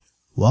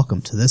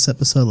welcome to this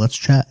episode. Let's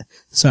chat.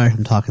 Sorry if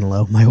I'm talking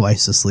low. My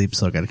wife's asleep,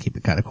 so I gotta keep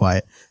it kind of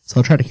quiet. So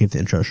I'll try to keep the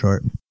intro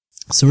short.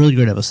 It's a really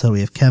great episode.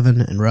 We have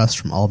Kevin and Russ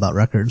from All About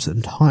Records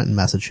in Taunton,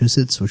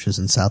 Massachusetts, which is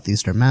in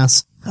southeastern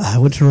Mass. I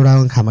went to Rhode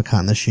Island Comic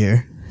Con this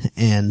year,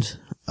 and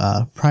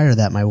prior to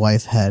that, my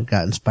wife had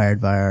got inspired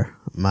by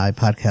my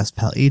podcast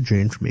pal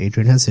Adrian from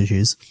Adrian Has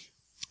Issues,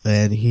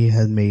 and he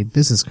had made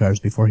business cards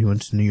before he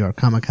went to New York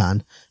Comic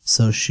Con.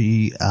 So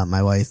she,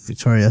 my wife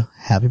Victoria,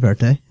 happy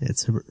birthday!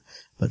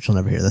 But she'll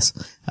never hear this.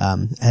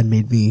 Had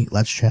made me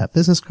Let's Chat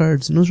business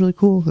cards, and it was really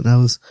cool. And I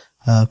was,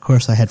 of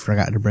course, I had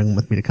forgotten to bring them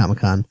with me to Comic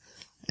Con,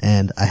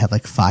 and I had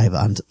like 5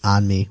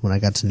 on me when I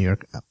got to New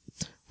York,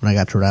 when I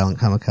got to Rhode Island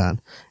Comic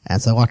Con.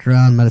 And so I walked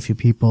around, met a few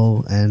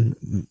people, and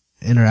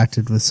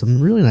interacted with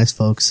some really nice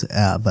folks,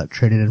 but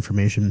traded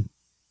information.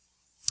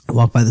 I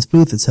walked by this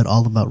booth that said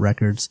All About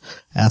Records,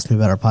 asked me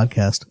about our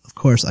podcast. Of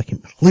course, I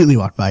completely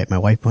walked by it. My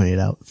wife pointed it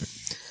out.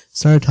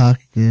 Started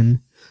talking,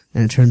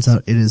 and it turns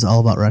out it is All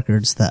About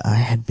Records that I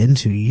had been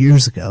to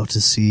years ago to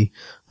see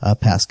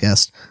past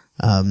guest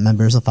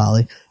members of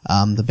Folly.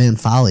 The band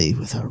Folly,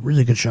 with a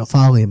really good show,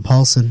 Folly and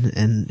Paulson,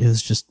 and it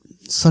was just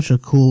such a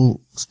cool,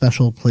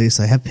 special place.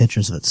 I have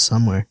pictures of it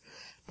somewhere,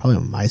 probably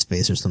on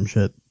MySpace or some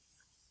shit.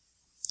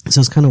 So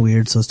it's kind of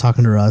weird. So I was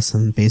talking to Russ,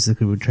 and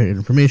basically we traded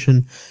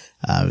information.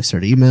 We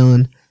started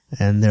emailing,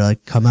 and they're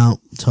like, come out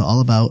to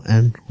All About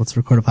and let's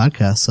record a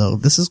podcast. So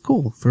this is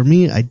cool. For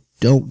me, I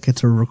don't get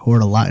to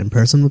record a lot in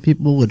person with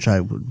people, which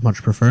I would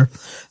much prefer.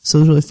 So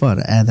it was really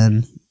fun. And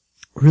then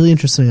really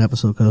interesting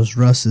episode because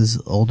Russ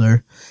is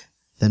older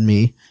than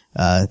me,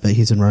 but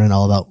he's been running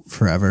All About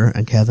forever.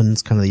 And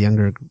Kevin's kind of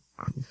younger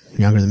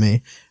than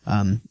me.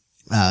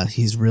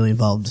 He's really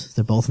involved.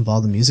 They're both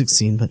involved in the music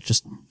scene, but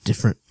just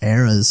different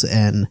eras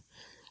and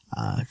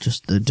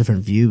just the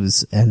different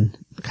views, and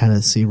kind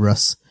of see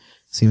Russ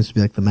seems to be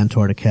like the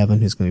mentor to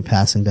Kevin, who's going to be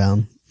passing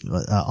down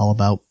All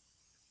About.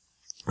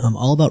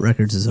 All About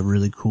Records is a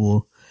really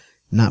cool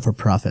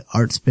not-for-profit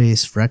art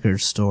space,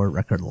 record store,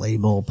 record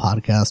label,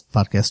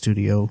 podcast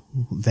studio,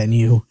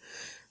 venue.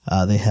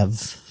 They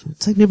have,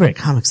 it's like Newbury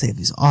Comics. They have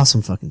these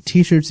awesome fucking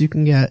t-shirts you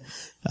can get.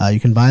 You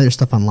can buy their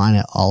stuff online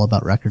at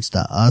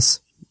allaboutrecords.us.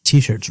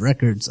 T-shirts,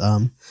 records,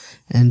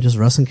 and just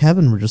Russ and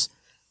Kevin were just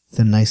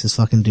the nicest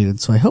fucking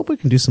dudes. So I hope we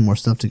can do some more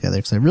stuff together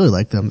because I really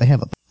like them. They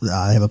have a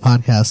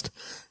podcast.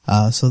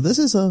 So this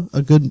is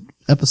a good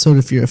episode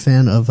if you're a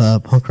fan of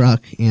punk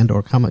rock and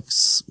or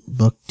comics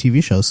book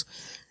TV shows.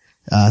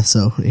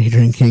 So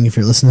Adrian King, if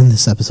you're listening,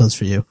 this episode's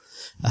for you.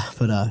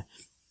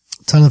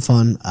 Ton of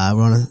fun.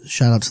 We want to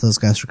shout out to those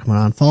guys for coming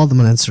on. Follow them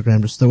on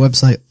Instagram. Just their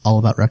website,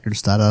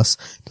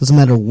 allaboutrecords.us. Doesn't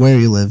matter where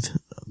you live.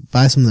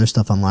 Buy some of their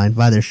stuff online.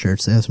 Buy their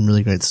shirts. They have some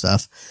really great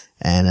stuff.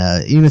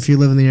 And even if you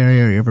live in the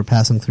area or you're ever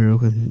passing through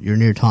and you're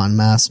near Taunton,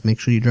 Mass, make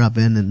sure you drop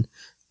in and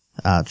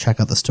check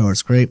out the store.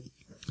 It's great.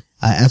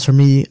 As for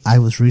me, I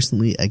was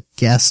recently a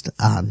guest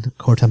on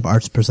Core Temp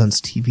Arts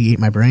Presents TV Ate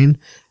My Brain.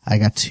 I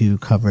got to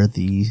cover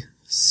the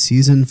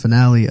season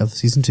finale of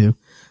season 2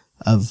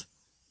 of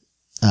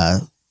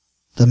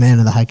The Man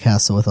in the High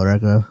Castle with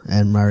Orega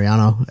and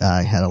Mariano.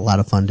 I had a lot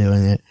of fun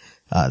doing it.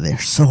 They're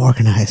so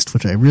organized,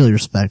 which I really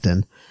respect,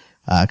 and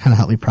kind of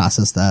helped me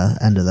process the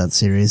end of that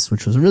series,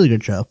 which was a really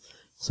good show.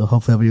 So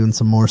hopefully I'll be doing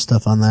some more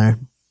stuff on there.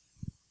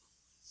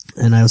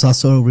 And I was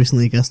also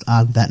recently a guest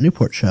on That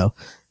Newport Show,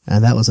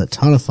 and that was a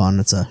ton of fun.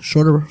 It's a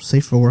shorter,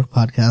 safe for work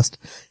podcast,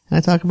 and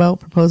I talk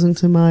about proposing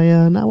to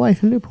my now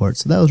wife in Newport.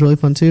 So that was really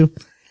fun too.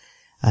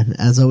 And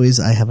as always,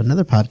 I have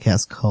another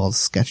podcast called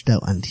Sketched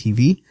Out on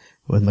TV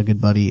with my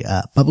good buddy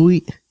Bubba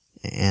Wheat,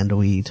 and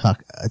we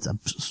talk. It's a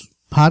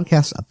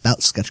podcast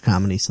about sketch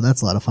comedy, so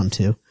that's a lot of fun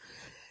too.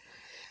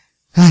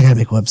 I gotta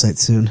make a website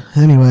soon.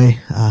 Anyway,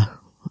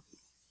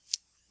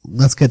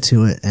 let's get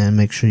to it and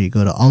make sure you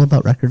go to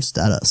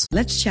allaboutrecords.us.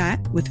 Let's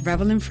Chat with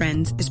Revel and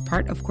Friends is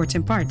part of Court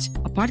and Parts,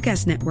 a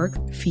podcast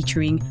network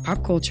featuring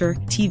pop culture,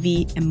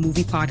 TV, and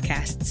movie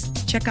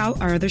podcasts. Check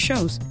out our other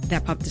shows,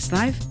 That Popped Is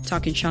Live,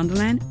 Talking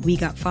Shondaland, We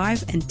Got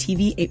 5, and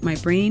TV Ate My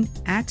Brain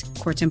at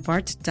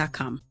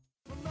courtandparts.com.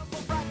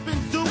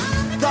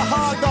 The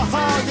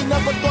hard, you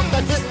never thought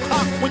that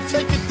hip-hop would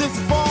take it this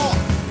far.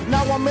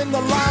 Now I'm in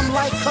the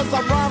limelight cause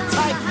I rhyme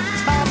tight.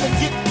 Time to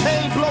get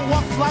paid, blow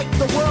up like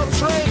the world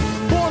trade.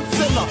 Born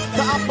sinner,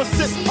 the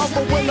opposite of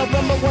a winner.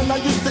 Remember when I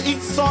used to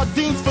eat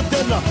sardines for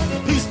dinner?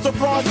 Peace to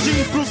Ron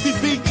G, Brucey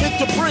B, Kid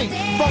Capri.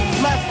 Funk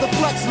Master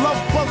Flex, Love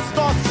Bug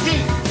Star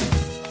Ski.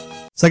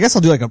 So I guess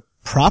I'll do like a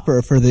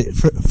proper for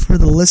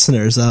the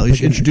listeners. You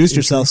should introduce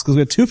yourselves because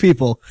we have 2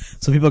 people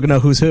so people can know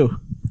who's who.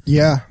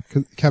 Yeah,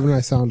 Kevin and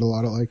I sound a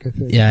lot alike, I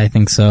think. Yeah, I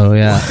think so,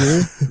 yeah.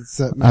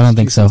 I don't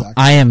think so. Accent.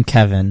 I am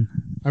Kevin.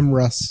 I'm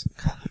Russ.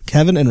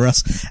 Kevin and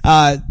Russ.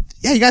 Yeah,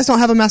 you guys don't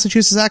have a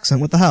Massachusetts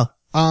accent. What the hell?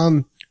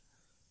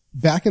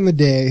 Back in the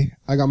day,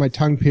 I got my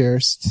tongue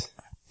pierced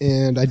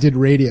and I did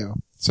radio.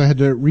 So I had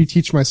to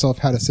reteach myself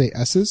how to say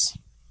S's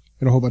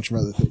and a whole bunch of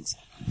other things.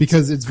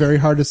 Because it's very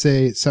hard to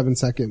say 7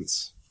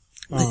 seconds,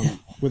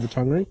 with a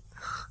tongue ring.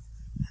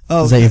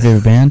 Oh, is that your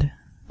favorite band?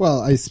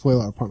 Well, I used to play a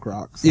lot of punk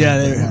rock. So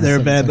Yeah, they're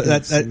bad,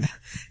 but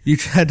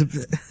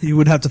you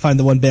would have to find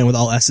the one band with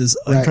all S's.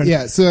 Right,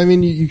 yeah, so I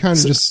mean, you kind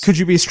of just... Could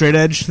you be straight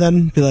edge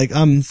then? Be like,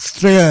 I'm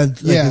straight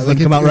edge. Like, yeah, like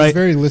come out it was right.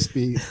 very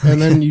lispy.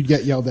 And then you'd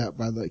get yelled at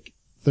by like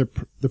the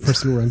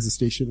person who runs the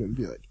station and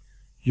be like,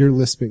 you're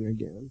lisping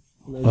again.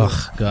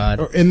 Oh God.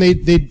 And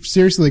they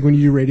seriously, like when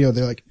you do radio,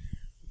 they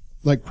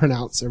like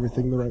pronounce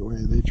everything the right way.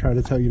 They try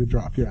to tell you to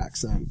drop your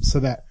accent so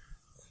that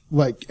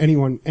like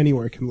anyone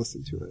anywhere can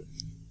listen to it.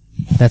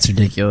 That's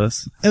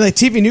ridiculous. And like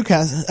TV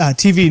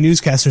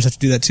newscasters have to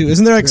do that too.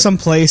 Isn't there like some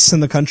place in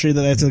the country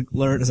that they have to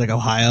learn? It's like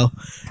Ohio.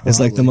 Probably. It's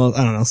like the most,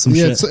 I don't know, some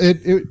shit.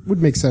 It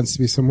would make sense to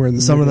be somewhere in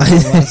the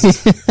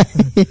Midwest.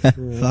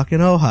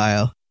 Fucking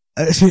Ohio.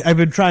 I've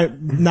been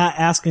not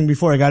asking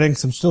before I got in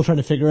because I'm still trying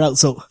to figure out.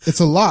 So it's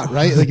a lot,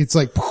 right? Like it's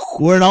like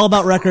we're in All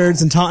About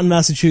Records in Taunton,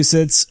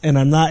 Massachusetts, and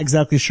I'm not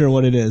exactly sure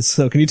what it is.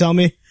 So can you tell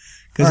me?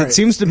 Because it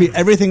seems to be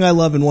everything I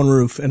love in one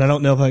roof, and I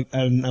don't know if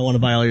I want to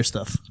buy all your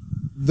stuff.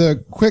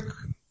 The quick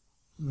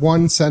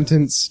one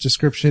sentence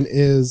description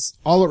is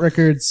All About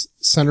Records,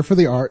 Center for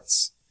the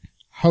Arts,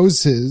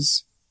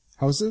 Houses?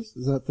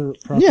 Is that the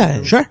proper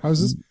term? Sure.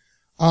 Houses.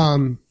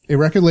 A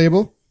record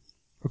label,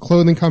 a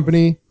clothing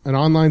company, an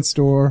online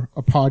store,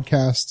 a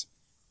podcast,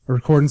 a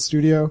recording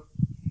studio.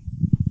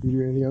 Do you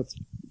do anything else?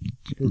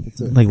 I think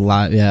that's it. Like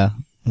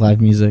live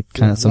music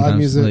kind of sometimes. Live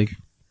music. Like,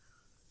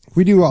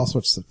 we do all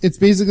sorts of stuff. It's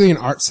basically an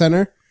art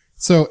center,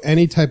 so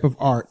any type of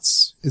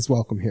arts is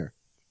welcome here.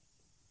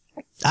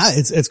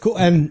 It's cool,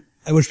 and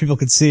I wish people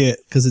could see it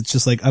because it's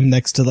just like I'm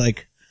next to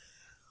like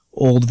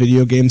old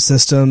video game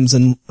systems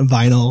and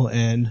vinyl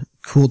and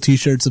cool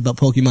T-shirts about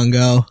Pokemon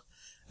Go,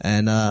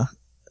 and a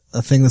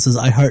thing that says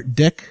 "I Heart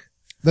Dick."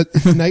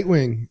 It's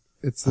Nightwing.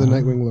 It's the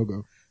Nightwing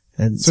logo,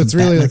 and so it's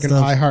really like an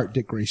stuff. "I Heart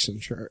Dick Grayson"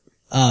 shirt.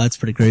 Oh, it's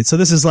pretty great. So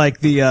this is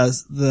like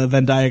the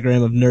Venn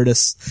diagram of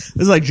Nerdist.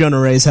 This is like Jonah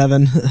Ray's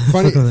heaven.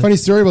 Funny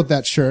story about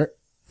that shirt.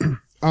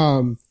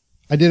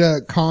 I did a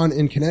con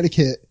in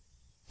Connecticut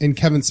and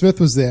Kevin Smith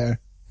was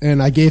there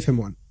and I gave him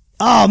one.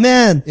 Oh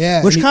man.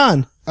 Yeah. Which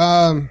con?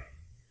 What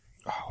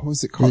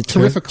was it called?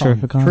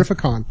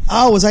 Terrificon.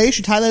 Oh, was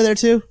Aisha Tyler there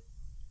too?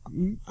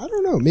 I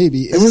don't know.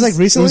 Maybe. It was like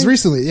recently? It was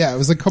recently. Yeah. It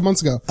was like a couple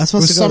months ago. I was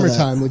supposed to go to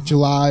summertime, like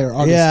July or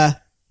August. Yeah.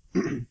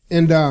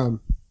 And,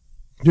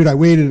 dude, I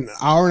waited an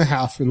hour and a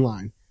half in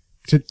line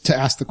to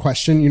ask the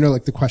question,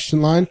 like the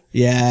question line.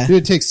 Yeah. Dude,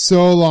 it takes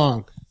so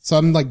long. So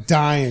I'm like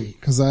dying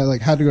because I like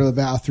had to go to the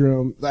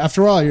bathroom.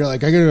 After a while, you're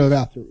like, I gotta go to the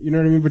bathroom. You know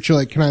what I mean? But you're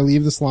like, can I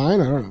leave this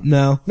line? I don't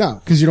know.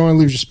 No, because you don't want to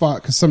lose your spot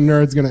because some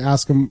nerd's gonna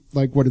ask him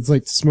like what it's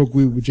like to smoke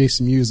weed with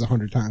Jason Mewes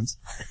 100 times.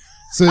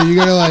 So you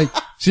gotta like,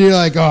 so you're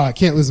like, oh, I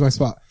can't lose my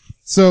spot.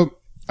 So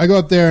I go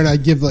up there and I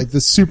give like the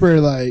super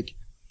like,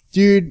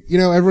 dude,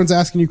 everyone's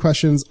asking you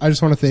questions. I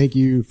just want to thank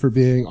you for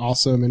being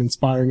awesome and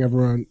inspiring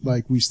everyone.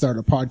 Like we start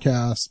a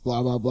podcast,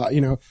 blah, blah, blah.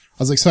 I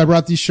was like, so I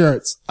brought these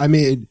shirts. I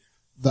made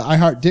the I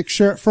Heart Dick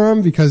shirt for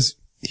him because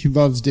he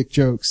loves dick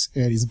jokes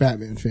and he's a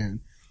Batman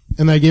fan.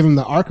 And I gave him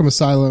the Arkham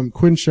Asylum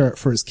Quinn shirt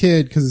for his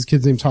kid because his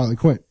kid's name's Harley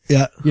Quinn.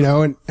 Yeah.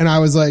 And I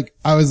was like,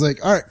 all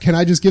right, can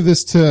I just give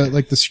this to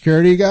like the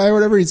security guy or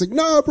whatever? He's like,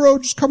 no, bro,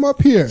 just come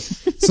up here.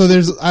 So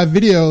there's a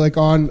video like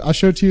I'll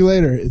show it to you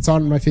later. It's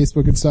on my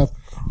Facebook and stuff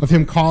of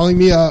him calling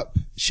me up,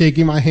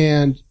 shaking my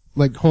hand,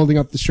 like holding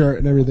up the shirt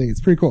and everything.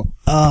 It's pretty cool.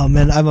 Oh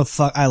man, I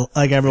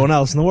like everyone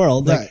else in the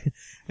world. Like, right.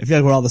 I feel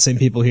like we're all the same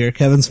people here.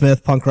 Kevin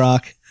Smith, punk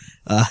rock,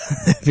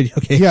 video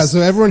games. Yeah, so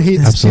everyone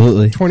hates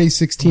Absolutely.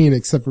 2016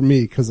 except for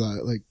me because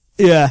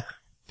yeah.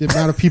 The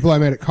amount of people I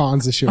met at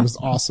cons this year was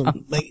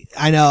awesome. Like,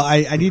 I know,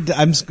 I need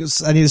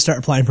to start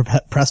applying for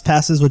press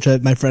passes, which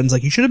my friend's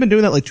like, you should have been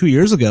doing that like 2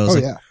 years ago. Oh,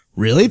 like, yeah.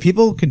 Really?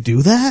 People can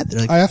do that?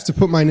 They're like, I have to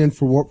put mine in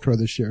for Warped Tour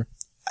this year.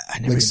 I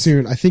never even,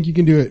 soon. I think you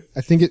can do it.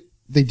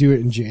 They do it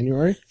in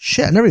January.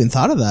 Shit, I never even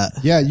thought of that.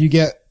 Yeah,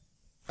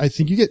 I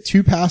think you get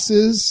 2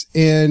 passes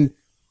and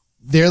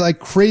they're like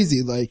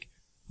crazy. Like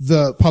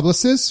the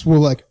publicists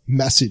will like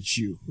message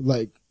you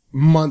like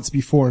months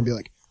before and be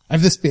like, I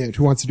have this band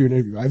who wants to do an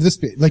interview. I have this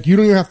band. Like you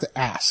don't even have to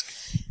ask.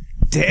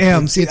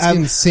 Damn. It's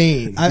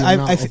insane.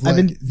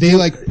 They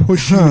like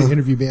push you to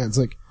interview bands.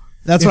 Like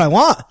that's what I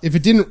want. If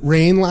it didn't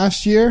rain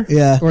last year,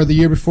 yeah, or the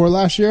year before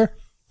last year,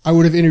 I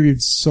would have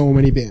interviewed so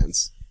many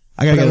bands.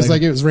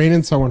 It was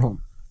raining, so I went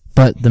home.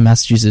 But the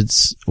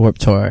Massachusetts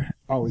Warped Tour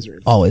always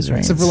rains.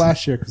 Except for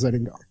last year because I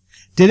didn't go.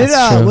 Did it?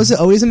 Was it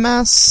always in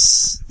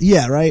Mass?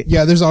 Yeah, right.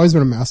 Yeah, there's always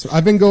been a Mass.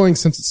 I've been going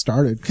since it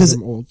started because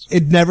I'm old.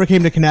 It never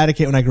came to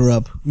Connecticut when I grew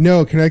up.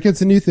 No,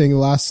 Connecticut's a new thing. The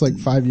last like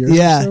 5 years.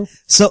 Yeah. Or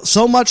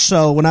so much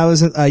so when I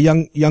was a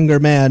younger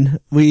man,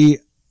 we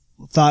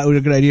thought it was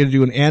a good idea to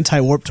do an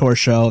anti-Warped Tour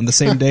show on the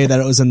same day that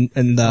it was in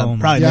the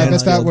Pride. Yeah, I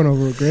bet that went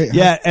over great. Huh?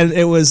 Yeah, and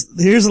it was,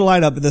 here's the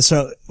lineup of this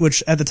show,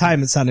 which at the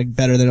time it sounded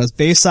better than it was.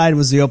 Bayside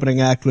was the opening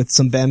act with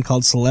some band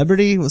called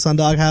Celebrity, was on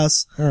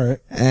Doghouse. All right.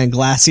 And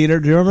Glass Eater.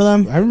 Do you remember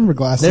them? I remember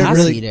Glass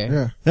Eater.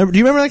 Eater. Yeah. Do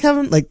you remember that,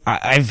 Kevin? Like,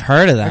 I've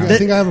heard of them. I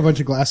think I have a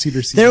bunch of Glass Eater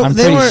CDs. I'm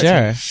pretty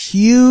sure.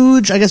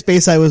 Huge. I guess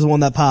Bayside was the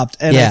one that popped.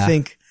 And I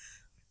think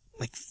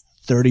like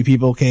 30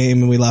 people came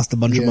and we lost a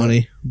bunch of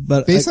money.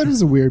 But Bayside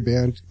was a weird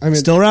band. I mean,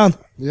 still around.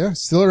 Yeah,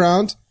 still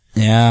around.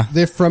 Yeah.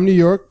 They're from New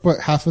York, but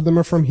half of them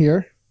are from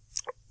here.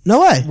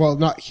 No way. Well,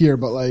 not here,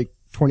 but like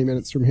 20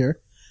 minutes from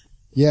here.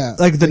 Yeah.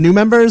 Like the new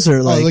members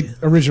or like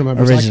original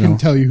members. I Original. couldn't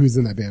tell you who's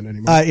in that band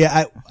anymore.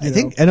 yeah, I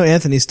think I know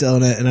Anthony's still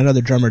in it, and I know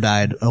the drummer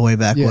died way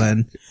back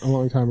when. A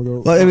long time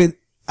ago. Well, I mean,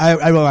 I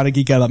don't want to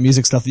geek out about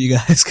music stuff with you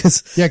guys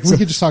because we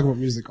could just talk about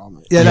music all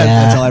night. yeah,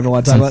 that's all I ever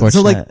want to talk about.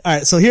 So like, unfortunate. all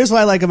right, so here's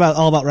what I like about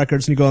All About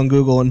Records. And you go on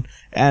Google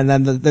and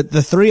then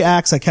the three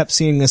acts I kept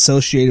seeing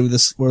associated with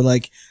this were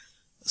like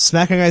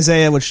Smacking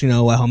Isaiah, which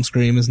what Home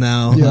Scream is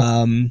now.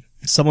 Yeah.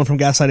 Someone from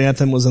Gaslight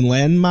Anthem was in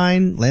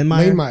Landmine.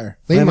 Lanemeyer.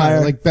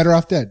 Like Better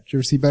Off Dead. Did you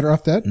ever see Better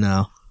Off Dead?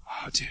 No.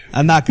 Oh, dude.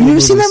 I'm not good You with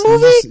ever seen movies.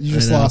 that movie? You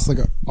just I know. lost like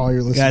all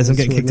your listeners. Guys, I'm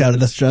getting who kicked are out of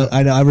this nerds. show.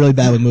 I know, I'm really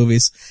bad with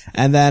movies.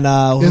 And then,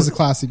 It is a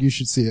classic. You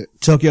should see it.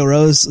 Tokyo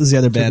Rose is the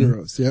other band. Tokyo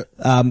Rose, yep.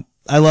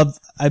 I love,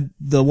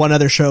 the one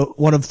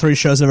of 3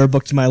 shows I've ever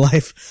booked in my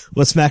life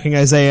was Smacking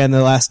Isaiah and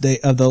the last day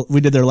we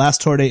did their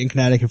last tour date in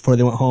Connecticut before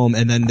they went home,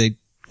 and then they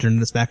turned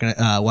into Smacking,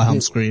 Home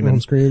Scream. Home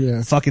and Scream,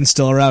 yeah. fucking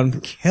still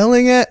around,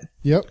 killing it.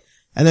 Yep.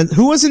 And then,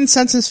 who was in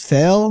Census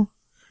Fail?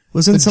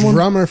 Wasn't The someone?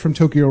 drummer from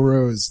Tokyo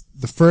Rose,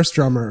 the first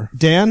drummer,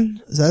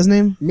 Dan? Is that his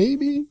name?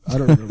 maybe? I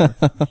don't remember.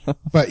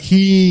 But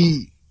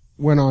he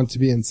went on to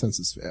be in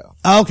Census Fail.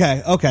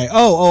 Okay.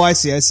 Oh, I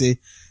see.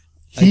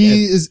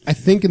 He is, I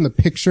think, in the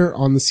picture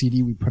on the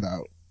CD we put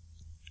out.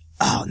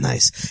 Oh,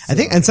 nice. I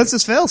think, and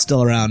Census Fail's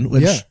still around,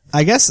 which Yeah.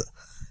 I guess,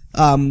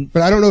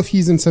 But I don't know if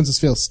he's in Census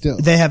Fail still.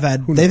 they've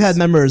had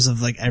members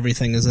of like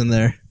everything is in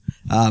there.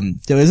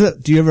 Do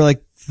you ever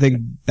like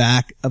think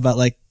back about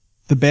like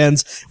the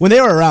bands when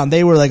they were around?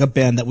 They were like a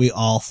band that we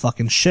all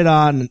fucking shit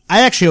on.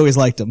 I actually always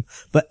liked them,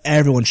 but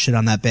everyone shit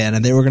on that band,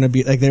 and they were gonna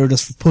be like they were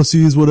just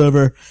pussies,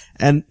 whatever.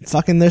 And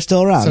fucking, they're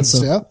still around. Census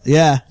So, Fail?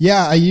 yeah,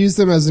 Yeah, I use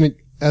them as an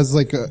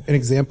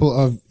example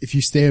of if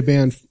you stay a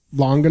band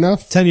long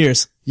enough. 10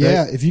 years.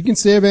 Yeah, right? if you can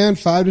stay a band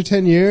 5 to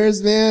 10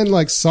 years, man,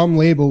 like some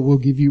label will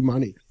give you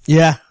money.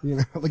 Yeah. You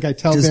know, like I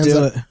tell Just bands, do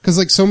like, it. cause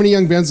like so many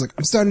young bands, like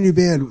I'm starting a new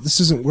band, this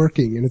isn't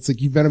working, and it's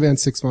like you've been a band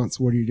 6 months,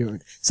 what are you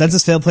doing?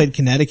 Census Fail played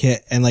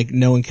Connecticut, and like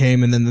no one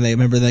came, and then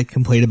they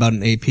complained about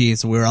an AP,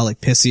 so we were all like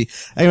pissy.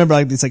 I remember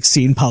like these like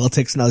scene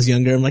politics when I was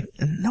younger. I'm like,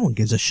 no one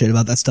gives a shit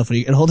about that stuff when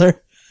you get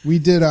older. We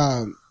did,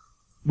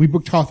 we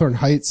booked Hawthorne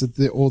Heights at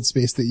the old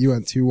space that you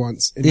went to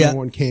once, and Yeah. no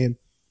one came.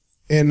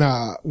 And,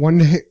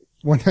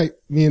 one night,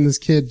 me and this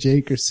kid,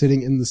 Jake, are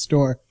sitting in the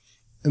store,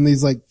 and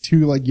these like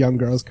 2 like young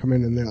girls come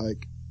in, and they're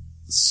like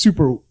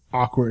super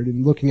awkward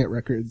and looking at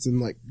records and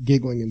like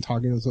giggling and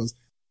talking to themselves.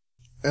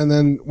 And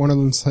then one of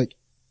them's like,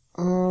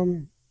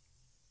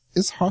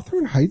 is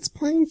Hawthorne Heights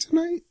playing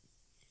tonight?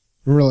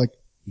 And we're like,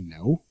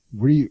 no.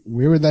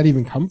 Where would that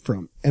even come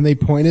from? And they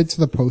pointed to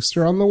the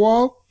poster on the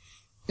wall,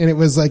 and it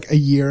was like a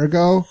year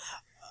ago.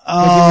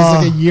 Like it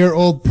was like a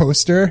year-old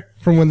poster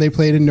from when they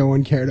played and no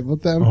one cared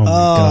about them. Oh my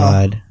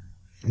god.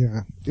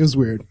 Yeah, it was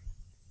weird.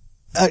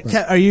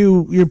 Are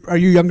you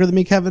younger than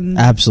me, Kevin?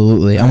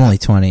 Absolutely. I'm only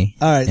 20.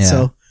 All right, Yeah.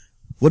 so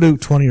what do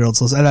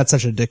 20-year-olds listen? That's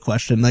such a dick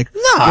question. Like,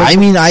 No, I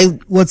mean,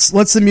 what's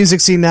the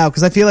music scene now?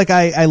 Because I feel like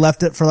I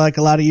left it for like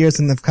a lot of years,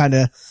 and they've kind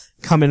of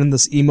come in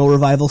this emo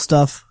revival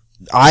stuff.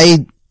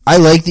 I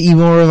like the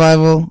emo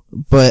revival,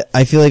 but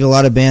I feel like a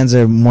lot of bands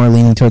are more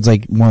leaning towards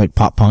more like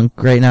pop punk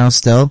right now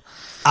still.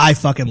 I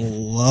fucking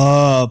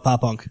love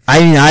pop punk. I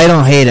mean, I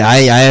don't hate it. I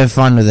have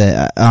fun with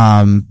it.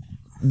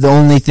 The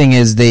only thing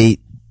is they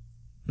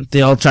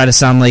all try to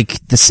sound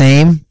like the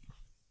same.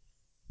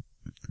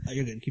 Oh,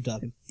 you're good. Keep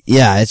talking.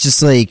 Yeah, it's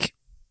just like,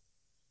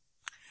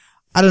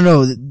 I don't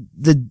know,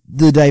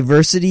 the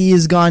diversity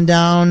has gone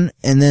down,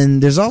 and then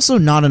there's also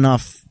not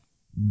enough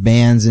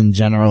bands in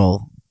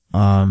general,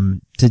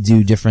 to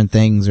do different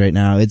things right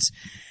now. It's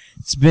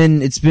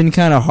been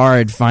kind of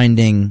hard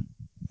finding,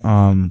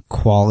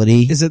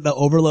 quality. Is it the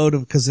overload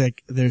of, cause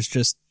like, there's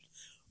just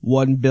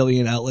 1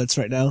 billion outlets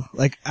right now?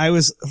 Like, I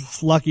was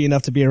lucky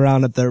enough to be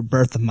around at the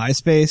birth of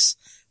MySpace,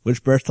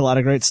 which birthed a lot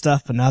of great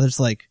stuff, but now there's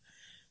like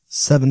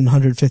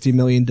 750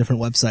 million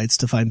different websites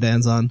to find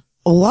bands on.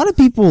 A lot of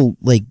people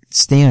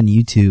stay on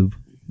YouTube.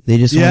 They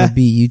just Yeah. want to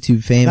be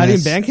YouTube famous. Not even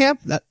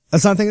Bandcamp?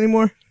 That's not a thing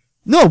anymore?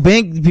 No,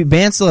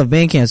 bands still have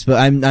Bandcamps, but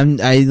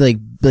I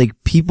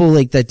people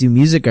that do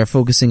music are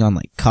focusing on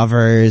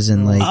covers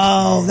and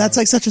Oh, that's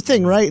like such a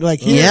thing, right? Like,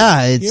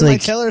 Yeah, it's here's my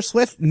like- Taylor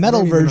Swift I metal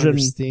don't even version.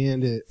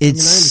 understand it.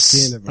 It's- I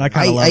mean, I understand it. but I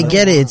kinda love I it.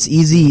 get it. It's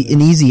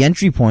an easy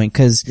entry point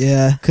because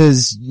Yeah.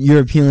 you're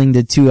appealing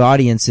to 2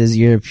 audiences.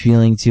 You're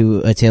appealing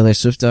to a Taylor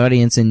Swift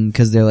audience, and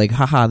because they're like,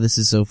 haha, this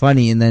is so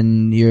funny, and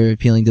then you're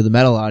appealing to the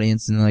metal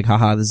audience, and they're like,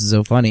 haha, this is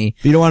so funny.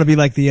 But you don't want to be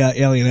like the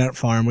Alien Ant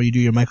Farm where you do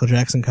your Michael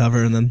Jackson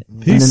cover and then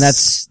And then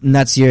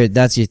that's your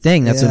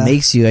thing. That's Yeah. what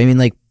makes you. I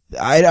mean,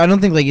 I don't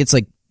think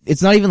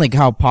it's not even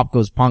how pop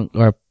goes punk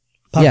or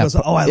Pop yeah, goes,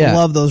 oh, I yeah.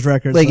 love those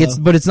records.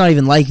 but it's not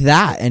even like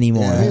that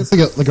anymore. I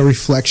think it's like a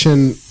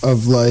reflection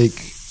of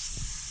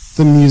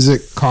the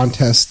music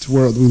contest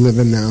world we live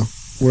in now,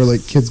 where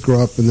kids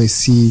grow up and they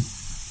see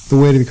the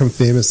way to become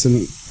famous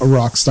and a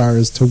rock star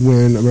is to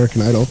win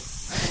American Idol.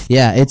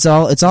 Yeah, it's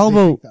all They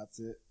about think that's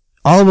it.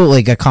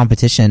 like a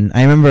competition.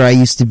 I remember I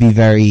used to be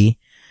very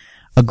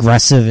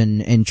aggressive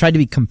and tried to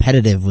be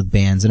competitive with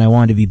bands, and I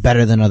wanted to be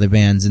better than other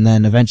bands. And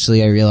then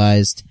eventually I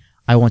realized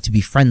I want to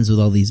be friends with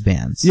all these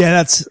bands. Yeah,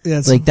 that's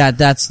Like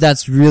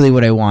that's really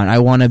what I want. I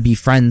want to be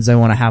friends. I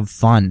want to have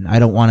fun. I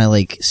don't want to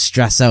like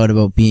stress out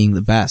about being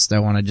the best. I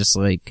want to just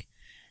like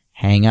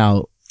hang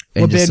out.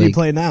 And what just, band do you like,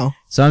 play now?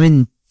 So I'm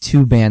in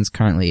 2 bands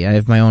currently. I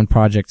have my own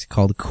project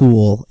called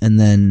Cool, and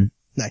then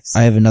Nice.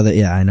 I have another.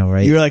 Yeah, I know,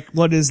 right? You're like,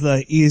 what is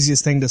the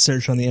easiest thing to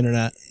search on the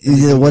internet?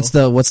 What's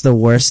the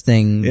worst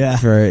thing Yeah.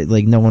 for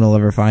like no one will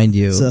ever find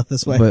you? So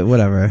this way. But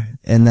whatever.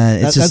 And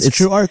then it's That's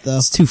true art, though.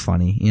 It's too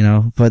funny, you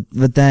know. But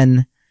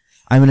then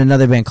I'm in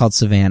another band called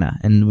Savannah,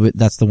 and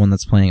that's the one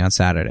that's playing on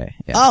Saturday.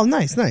 Yeah. Oh,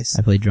 nice.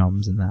 I play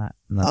drums in that.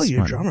 And that's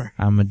You're a fun. drummer.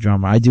 I'm a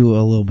drummer. I do a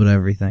little bit of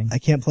everything. I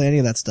can't play any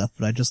of that stuff,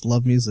 but I just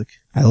love music.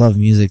 I love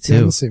music Yeah,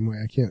 I'm too. the same way.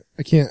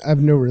 I can't. I have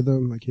no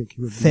rhythm. I can't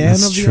keep it. Fan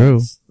That's of the true.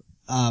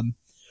 arts.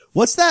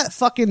 What's that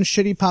fucking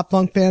shitty pop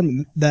punk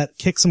band that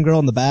kicked some girl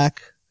in the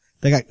back?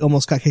 They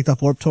almost got kicked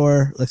off Warped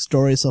Tour, like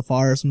Story So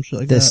Far or some shit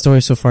like The that.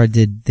 story so far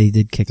did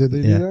kick. Did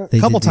they do yeah, that? they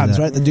A couple did do times,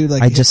 that. right? The dude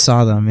like I just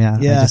saw them. Yeah,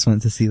 Yeah. I just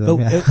went to see them.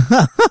 But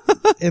Yeah.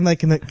 in the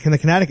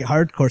Connecticut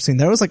hardcore scene,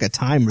 there was like a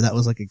time where that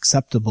was like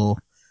acceptable.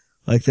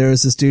 Like there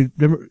was this dude.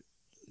 Remember,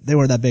 they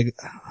weren't that big.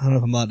 I don't know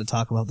if I'm allowed to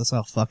talk about this.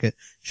 Oh, fuck it.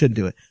 Shouldn't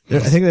do it. I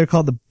think they're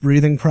called the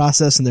Breathing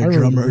Process, and I their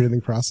remember drummer, the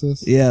breathing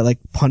process. yeah, like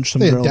punched some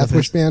They girl. had in the Death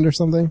Wish face. band or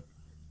something.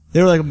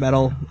 They were like a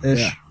metal-ish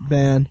Yeah.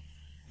 band,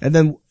 and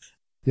then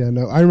Yeah,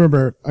 no, I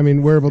remember. I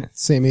mean, we're about the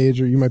same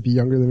age, or you might be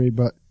younger than me,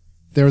 but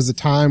there was a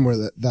time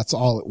where that's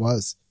all it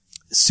was.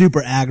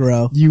 super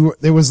aggro.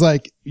 There was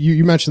like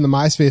you mentioned the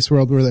MySpace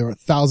world where there were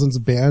thousands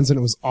of bands, and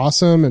it was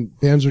awesome, and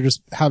bands were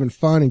just having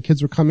fun, and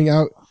kids were coming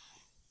out,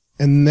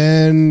 and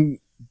then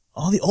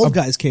All the old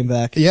guys came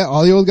back. yeah,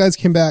 all the old guys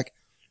came back.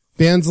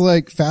 Bands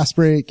like Fast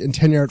Break and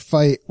 10 Yard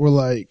Fight were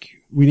like,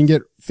 we didn't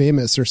get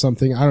famous or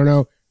something. I don't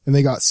know. And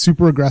they got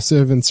super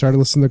aggressive and started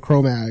listening to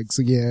Cro-Mags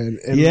again.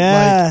 And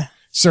Yeah. like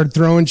started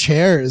throwing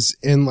chairs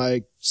and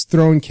like just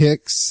throwing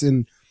kicks.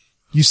 And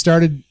you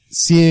started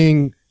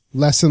seeing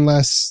less and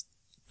less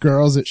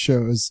girls at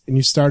shows, and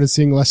you started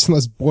seeing less and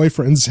less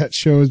boyfriends at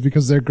shows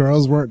because their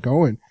girls weren't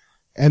going.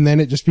 And then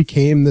it just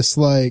became this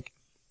like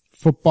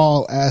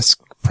football-esque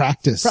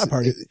practice. Frat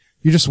party.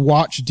 You just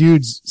watch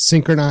dudes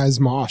synchronize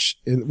mosh,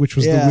 which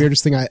was Yeah. the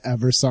weirdest thing I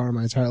ever saw in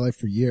my entire life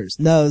for years.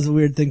 No, it was a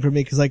weird thing for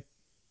me because, like,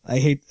 I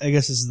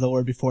guess this is the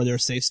word before they were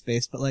safe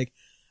space, but like,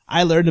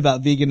 I learned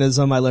about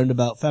veganism. I learned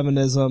about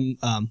feminism.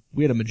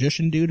 We had a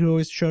magician dude who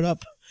always showed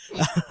up.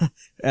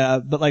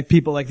 But like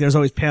people, like there's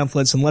always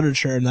pamphlets and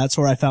literature, and that's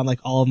where I found like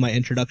all of my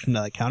introduction to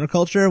like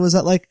counterculture was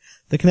at like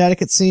the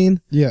Connecticut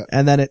scene. Yeah.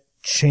 And then it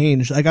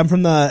changed. Like I'm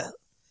from the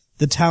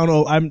town.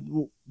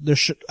 The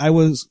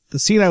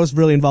scene I was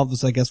really involved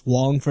with was, I guess,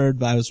 Wallingford,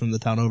 but I was from the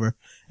town over,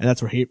 and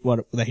that's where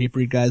the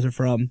Hatebreed guys are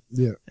from.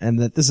 Yeah. And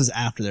that this is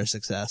after their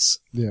success.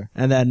 Yeah.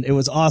 And then it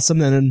was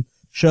awesome. And then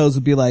shows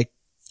would be like,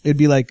 it'd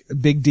be like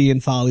Big D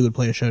and Folly would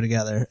play a show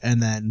together.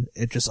 And then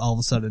it just all of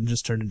a sudden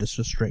just turned into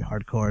just straight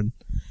hardcore. And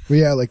But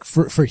yeah, like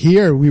for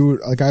here, we would,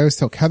 like I always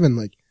tell Kevin,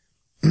 like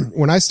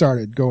when I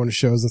started going to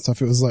shows and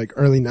stuff, it was like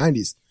early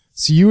 90s.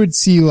 So you would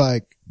see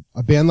like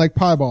a band like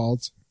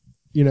Piebald,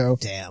 you know,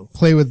 damn.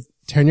 play with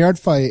 10 Yard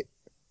Fight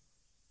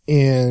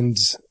and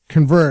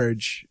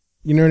Converge,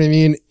 you know what I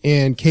mean?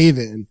 And Cave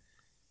In.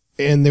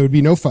 And there would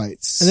be no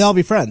fights. And they all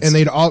be friends. And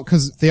they'd all,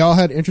 cause they all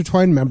had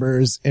intertwined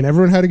members and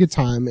everyone had a good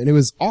time and it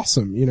was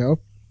awesome, you know?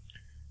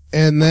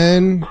 And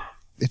then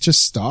it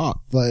just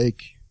stopped.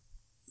 Like,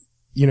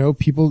 you know,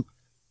 people,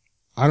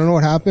 I don't know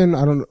what happened.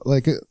 I don't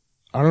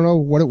know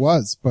what it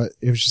was, but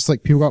it was just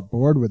like people got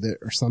bored with it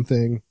or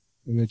something.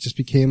 And it just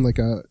became like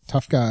a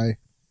tough guy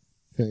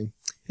thing.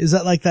 Is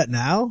that like that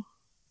now?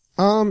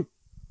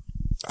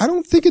 I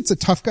don't think it's a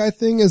tough guy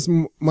thing as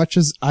much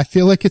as I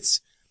feel like it's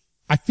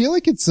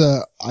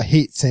I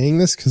hate saying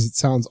this because it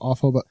sounds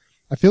awful, but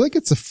I feel like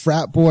it's a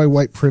frat boy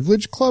white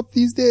privilege club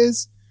these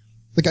days.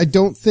 Like, I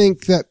don't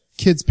think that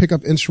kids pick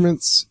up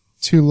instruments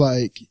to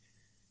like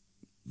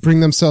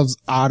bring themselves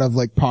out of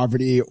like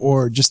poverty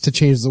or just to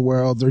change the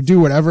world or do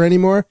whatever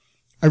anymore.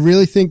 I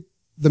really think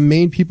the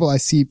main people I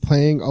see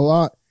playing a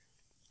lot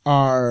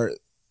are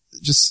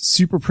just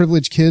super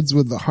privileged kids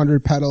with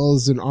 100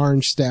 pedals and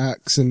orange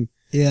stacks and,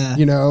 Yeah.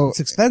 you know, It's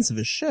expensive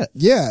as shit.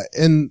 yeah.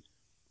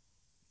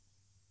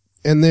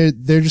 And they're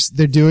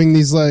doing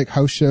these like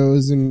house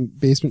shows and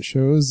basement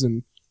shows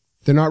and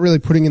they're not really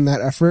putting in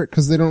that effort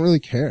because they don't really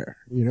care.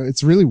 You know,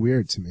 it's really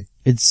weird to me.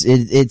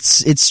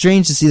 It's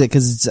strange to see that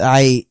because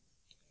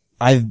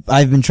I've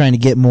been trying to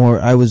get more.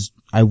 I was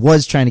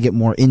trying to get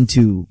more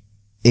into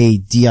a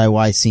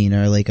DIY scene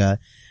or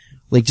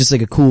just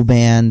like a cool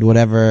band,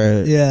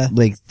 whatever, Yeah.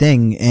 like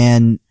thing.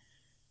 And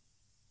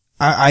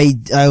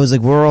I was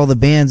like, where are all the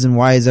bands and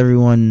why is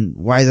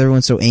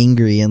everyone so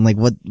angry? And like,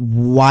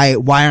 why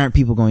aren't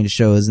people going to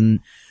shows? And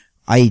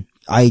I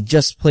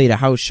just played a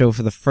house show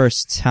for the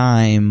first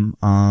time,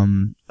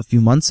 a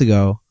few months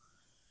ago.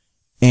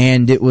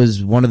 And it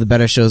was one of the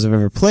better shows I've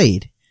ever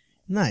played.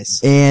 Nice.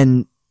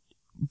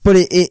 But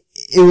it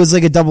was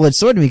like a double-edged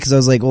sword to me because I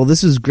was like, well,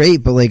 this was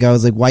great, but like I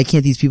was like, why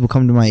can't these people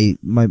come to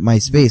my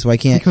space? Why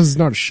can't? Because it's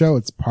not a show,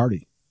 it's a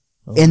party.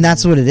 And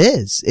that's what it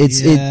is.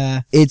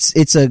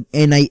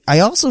 I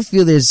also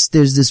feel there's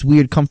this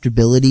weird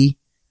comfortability,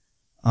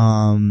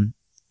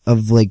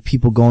 of like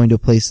people going to a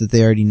place that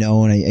they already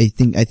know.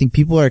 And I think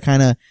people are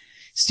kind of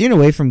steering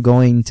away from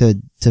going to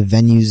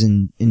venues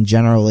in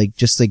general. Like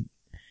just like,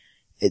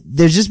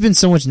 there's just been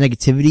so much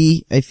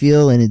negativity, I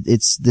feel. And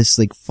it's this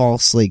like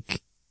false,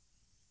 like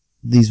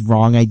these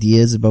wrong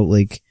ideas about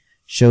like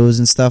shows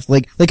and stuff.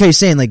 Like how you're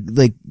saying,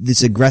 like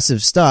this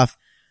aggressive stuff.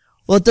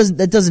 Well,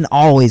 that doesn't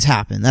always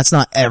happen. That's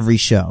not every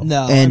show.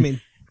 No, and, I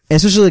mean,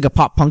 especially like a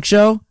pop punk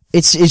show,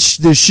 there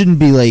shouldn't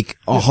be like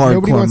a hardcore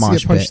Nobody wants to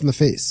mosh get punched pit. in the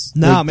face.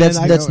 no, Like,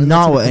 man, that's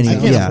not what any. I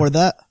can't Yeah, afford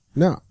that.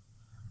 No.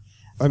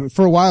 I mean,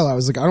 for a while I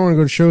was like, I don't want to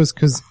go to shows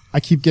because I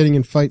keep getting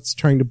in fights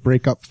trying to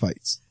break up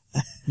fights.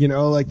 You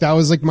know, like that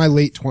was like my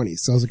late 20s.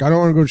 So I was like, I don't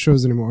want to go to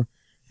shows anymore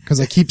because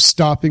I keep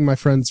stopping my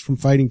friends from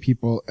fighting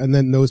people and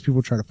then those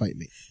people try to fight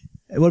me.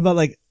 What about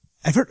like,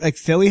 I've heard like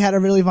Philly had a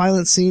really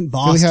violent scene.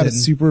 Boston Philly had a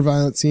super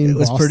violent scene. It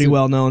was Boston, pretty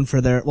well known for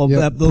their,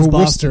 Yeah, those but Boston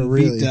Worcester,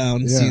 really.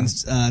 beatdown Yeah.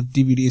 scenes,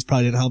 DVDs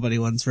probably didn't help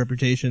anyone's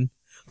reputation.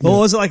 But what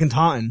was it like in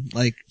Taunton?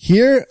 Like,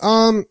 Here,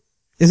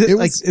 is it It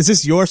like, was- is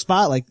this your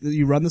spot? Like,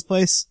 you run this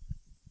place?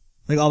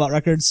 Like All About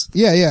Records?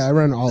 yeah, I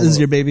run all This is of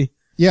your it. baby?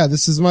 Yeah,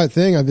 this is my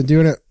thing. I've been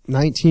doing it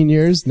 19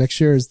 years.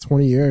 Next year is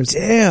 20 years.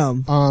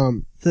 Damn. But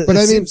It I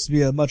mean, seems to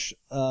be a much,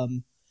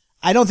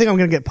 I don't think I'm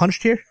gonna get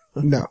punched here.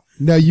 no,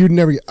 you'd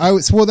never get,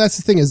 well, that's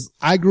the thing is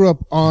I grew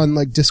up on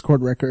like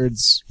Discord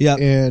Records Yep.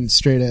 and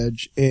Straight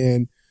Edge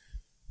and,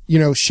 you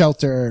know,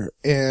 Shelter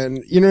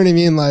and, you know what I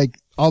mean? Like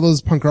all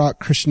those punk rock,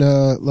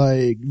 Krishna,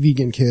 like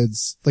vegan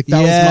kids. Like that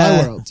was Yeah.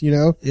 my world, you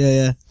know?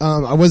 Yeah.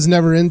 I was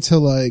never into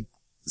like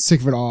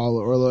Sick of It All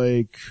or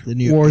like The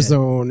new-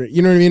 Warzone.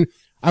 You know what I mean?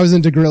 I was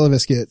into Gorilla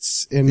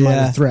Biscuits and Yeah.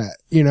 Minor Threat,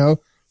 you know?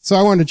 So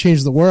I wanted to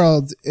change the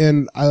world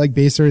and I like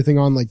base everything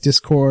on like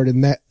Discord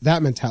and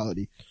that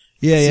mentality.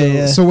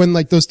 Yeah. So when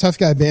like those tough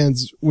guy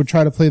bands would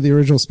try to play the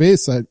original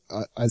space,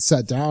 I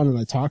sat down and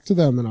I talked to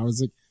them and I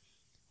was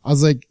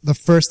like, the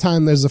first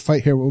time there's a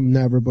fight here, we'll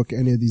never book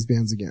any of these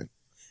bands again.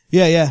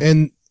 Yeah.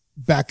 And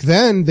back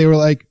then they were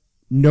like,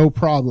 no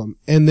problem.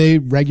 And they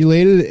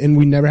regulated it and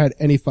we never had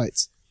any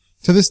fights.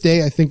 To this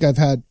day, I think I've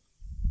had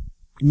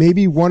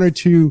maybe one or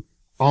two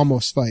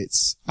almost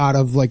fights out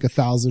of like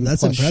 1,000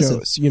 That's plus impressive.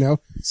 shows, you know?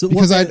 So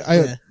Because what-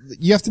 yeah.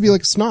 you have to be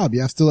like a snob.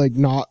 You have to like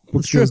not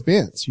book That's true. those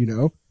bands, you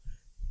know?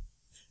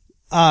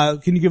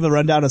 Can you give a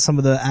rundown of some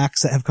of the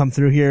acts that have come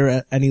through here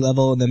at any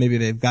level and then maybe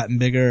they've gotten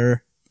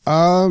bigger?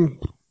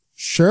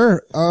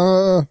 Sure.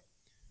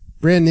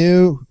 Brand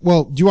new.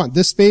 Well, do you want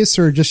this space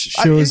or just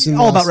shows? in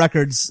All the About last-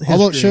 Records. All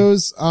about history.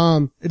 shows.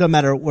 It doesn't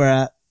matter where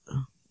at.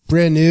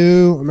 Brand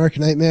new,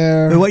 American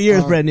Nightmare. Wait, what year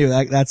is brand new?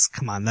 That's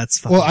come on, that's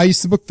fucking. Well, I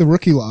used to book the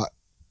Rookie Lot,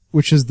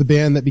 which is the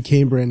band that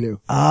became Brand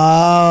New.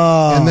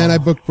 Oh. And then I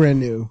booked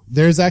Brand New.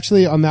 There's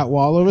actually on that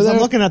wall over there. I'm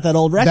looking at that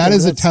old record. That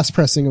is a That's- test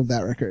pressing of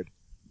that record.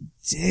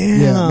 Damn.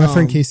 Yeah, my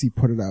friend Casey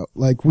put it out.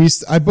 Like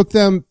I booked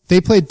them.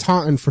 They played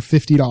Taunton for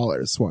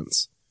 $50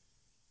 once.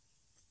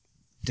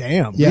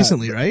 Damn. Yeah.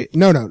 Recently, right?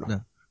 No.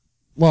 No.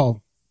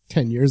 Well,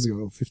 10 years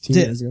ago, 15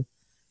 Did- years ago.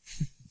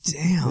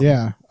 Damn.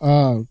 Yeah.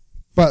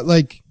 But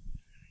like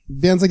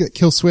bands like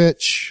Kill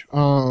Switch,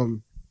 I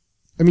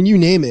mean, you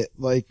name it.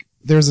 Like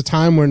there's a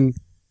time when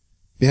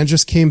bands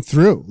just came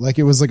through. Like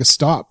it was like a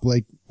stop.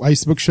 Like I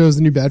used to book shows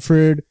in New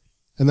Bedford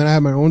and then I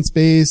had my own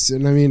space.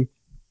 And I mean,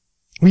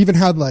 we even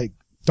had like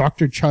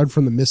Dr. Chud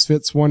from the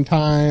Misfits one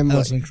time. That Like,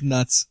 was like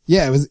nuts.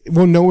 yeah, it was,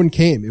 well, no one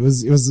came. It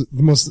was the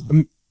most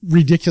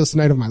ridiculous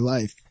night of my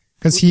life.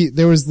 Cause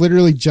there was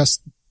literally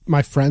just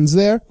my friends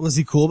there. Was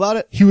he cool about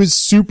it? He was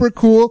super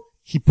cool.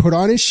 He put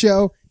on his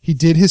show. He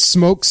did his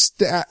smoke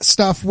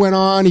stuff went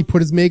on. He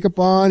put his makeup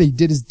on. He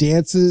did his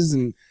dances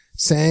and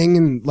sang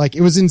and like,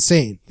 it was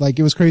insane. Like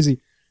it was crazy.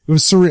 It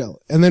was surreal.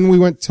 And then we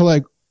went to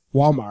like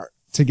Walmart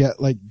to get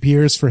like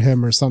beers for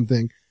him or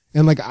something.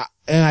 And like,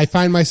 I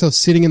find myself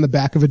sitting in the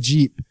back of a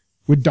Jeep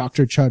with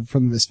Dr. Chud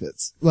from the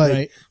Misfits, like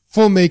Right.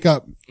 full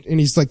makeup. And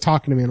he's like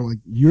talking to me and I'm like,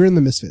 you're in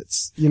the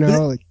Misfits, you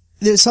know, like,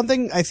 There's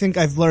something I think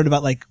I've learned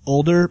about like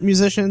older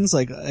musicians,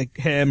 like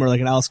him or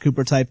like an Alice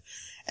Cooper type,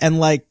 and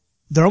like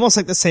they're almost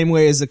like the same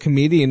way as a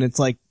comedian. It's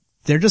like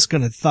they're just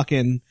gonna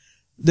fucking.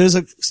 There's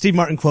a Steve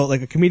Martin quote,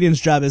 like a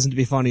comedian's job isn't to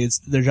be funny; it's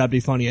their job to be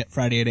funny at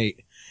Friday at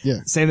 8. yeah,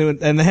 Same thing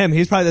with, and him,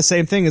 he's probably the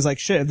same thing. Is like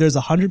shit. If there's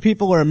 100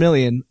 people or 1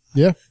 million,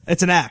 yeah.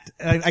 it's an act.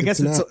 I guess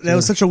an it's, act, that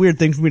was such a weird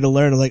thing for me to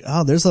learn. Like,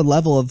 oh, there's a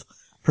level of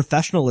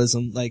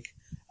professionalism like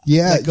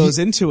Yeah. that goes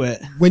into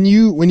it. When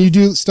you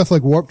do stuff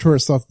like Warped Tour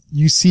stuff,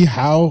 you see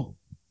how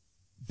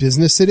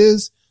business it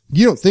is.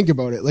 You don't think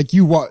about it. Like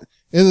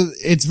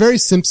it's very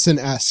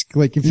Simpson-esque.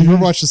 Like if you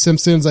ever watch The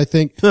Simpsons, I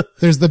think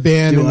there's the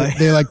band Do and I?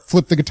 they like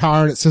flip the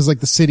guitar and it says like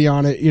the city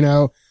on it, you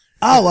know?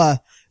 Oh,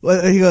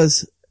 well, he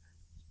goes,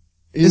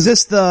 is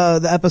this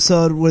the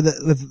episode where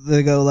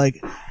they go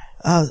like,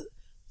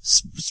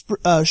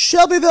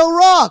 Shelbyville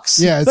rocks,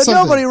 Yeah, it's but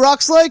something. nobody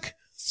rocks like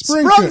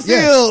Springfield.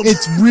 Yeah, Sprungfield!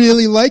 it's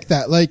really like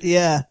that. Like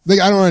Yeah. I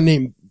don't want to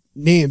name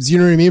names, you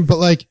know what I mean? But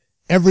like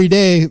every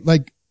day,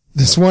 like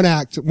this one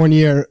act one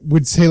year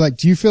would say like,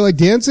 do you feel like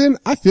dancing?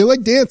 I feel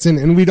like dancing.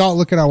 And we'd all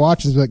look at our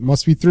watches and be like,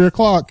 must be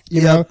 3:00,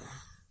 you know?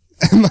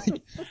 And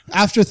like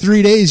after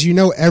 3 days, you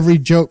know every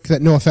joke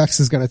that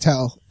NoFX is going to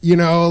tell, you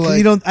know,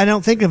 like I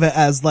don't think of it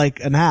as like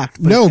an act.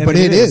 But no, I mean, but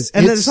it is.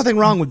 And It's- there's nothing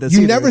wrong with this. you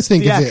either. never It's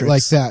think of it theatrics.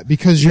 like that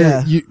because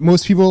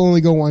most people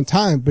only go one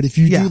time. But if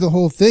you Yeah. do the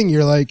whole thing,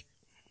 you're like,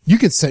 you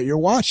could set your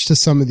watch to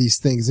some of these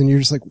things and you're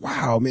just like,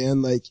 wow,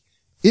 man, like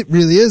it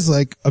really is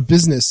like a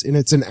business and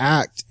it's an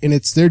act and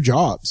it's their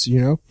jobs, you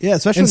know? Yeah,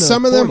 especially And when they're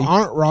some of them 40.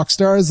 aren't rock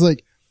stars.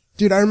 Like,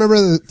 dude, I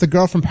remember the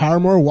girl from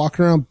Paramore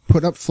walking around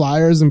putting up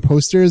flyers and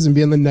posters and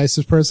being the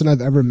nicest person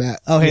I've ever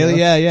met. Oh, you Haley,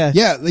 know? yeah.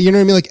 Yeah, you know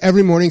what I mean? Like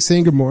every morning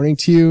saying good morning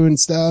to you and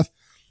stuff.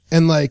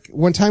 And like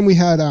one time we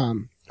had,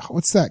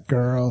 what's that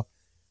girl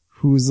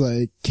who's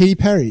like Katy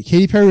Perry?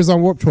 Katy Perry was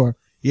on Warped Tour.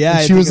 Yeah, And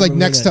I she think was I like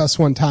remember next that. to us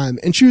one time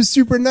and she was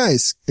super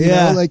nice. You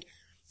Yeah. know, like,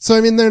 so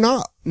I mean, they're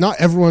not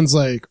everyone's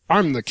like,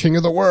 I'm the king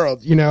of the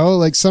world, you know,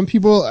 like some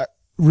people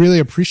really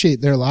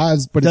appreciate their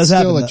lives, but Does it's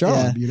still happen, a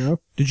job, yeah. you know?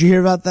 Did you hear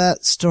about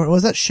that story?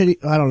 Was that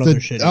shitty? I don't know if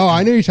they're shitty. Oh,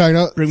 I know you're talking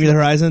about. Bring Me the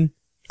Horizon.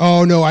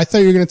 Oh no, I thought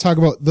you were going to talk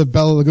about the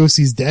Bela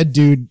Lugosi's dead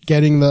dude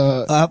getting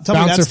the Tell me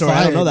that bouncer story. I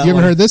fired. don't know that You ever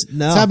one. heard this?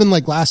 No. It's happened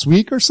like last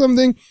week or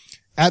something.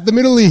 At the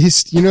Middle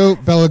East, you know,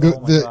 Bela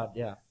Lugosi,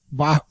 yeah.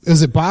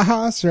 is it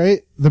Bajas,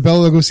 right? The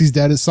Bela Lugosi's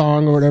dead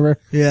song or whatever.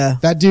 Yeah.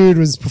 That dude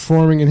was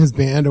performing in his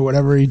band or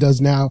whatever he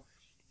does now.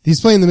 He's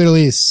playing in the Middle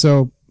East.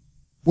 So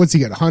what's he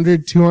got?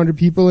 100, 200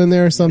 people in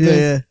there or something?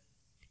 Yeah.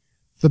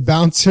 The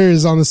bouncer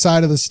is on the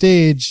side of the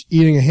stage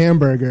eating a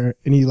hamburger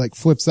and he like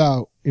flips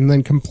out and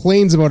then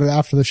complains about it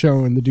after the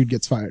show and the dude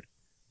gets fired.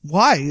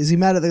 Why? Is he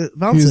mad at the He,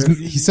 bouncer?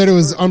 he said it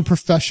was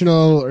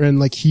unprofessional and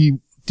like he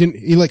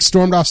like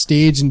stormed off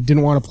stage and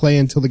didn't want to play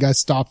until the guy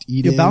stopped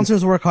eating. Yeah,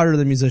 bouncers work harder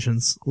than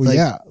musicians. Well,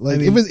 yeah, like I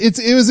mean-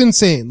 it was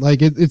insane.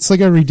 Like it's like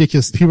a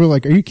ridiculous. People are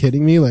like, "Are you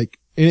kidding me?" Like,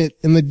 and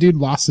the dude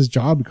lost his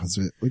job because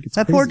of it. Like it's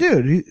That crazy. poor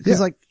dude. Because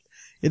Yeah. like,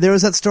 there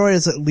was that story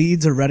as at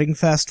Leeds or Reading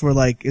Fest where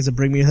like, is it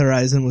Bring Me the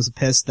Horizon was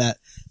pissed that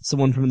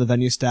someone from the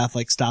venue staff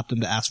like stopped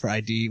him to ask for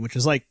ID, which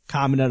is like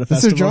common at a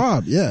That's their festival.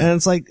 job. Yeah, And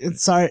it's like,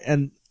 it's sorry.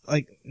 And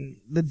like,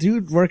 the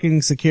dude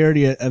working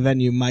security at a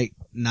venue might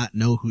not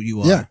know who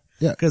you are. yeah,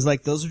 yeah, Cause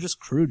like, those are just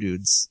crew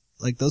dudes.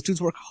 Like, those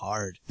dudes work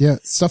hard. yeah.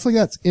 Stuff like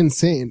that's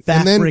insane.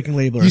 And then Back-breaking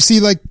labor. you see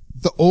like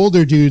the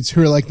older dudes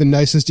who are like the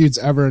nicest dudes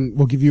ever and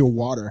will give you a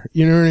water.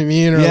 You know what I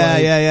mean? Or Yeah,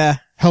 like, yeah.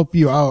 help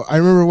you out. I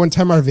remember one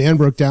time our van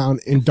broke down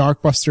and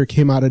Darkbuster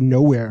came out of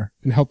nowhere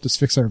and helped us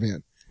fix our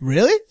van.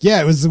 Really?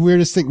 Yeah, it was the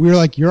weirdest thing. We were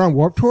like, "You're on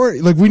Warped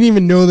Tour?" Like, we didn't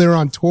even know they were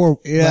on tour.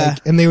 Yeah.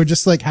 Like, and they would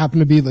just like happen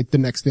to be like the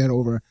next van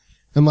over.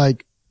 And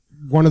like,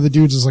 one of the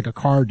dudes was like a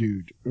car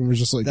dude. And was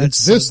just like, That's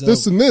it's so this,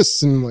 this, dope. and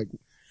this. And like,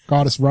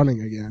 got us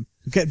running again.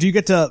 Okay, do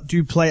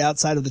you play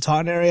outside of the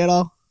Taunton area at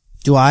all?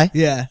 Do I?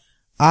 Yeah.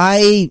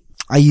 I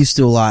used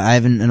to a lot. I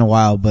haven't in a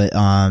while, but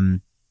I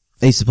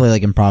used to play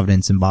like in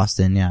Providence in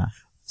Boston. Yeah.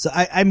 So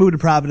I moved to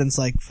Providence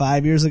like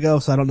 5 years ago,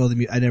 so I don't know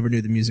I never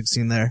knew the music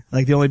scene there.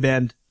 Like the only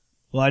band,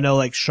 well, I know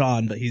like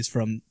Sean, but he's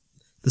from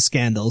the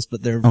Scandals,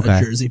 but they're Okay.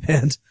 a Jersey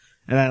band.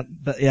 And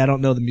I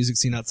don't know the music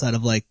scene outside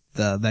of like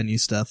the venue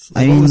stuff.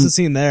 I Like, what was mean, the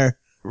scene there?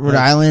 Rhode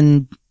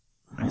Island,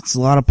 it's a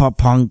lot of pop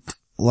punk,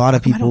 a lot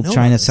of come I don't people know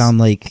trying about to this? sound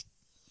like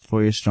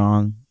 4 Year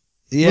Strong.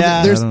 Yeah.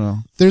 I there's- don't know.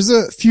 There's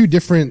a few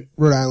different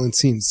Rhode Island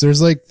scenes. There's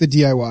like the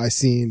DIY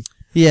scene.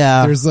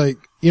 Yeah. There's like,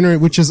 you know,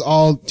 which is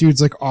all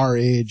dudes like our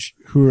age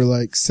who are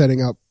like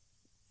setting up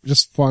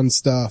just fun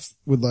stuff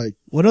with like,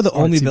 What are the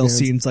artsy Onlyville bands.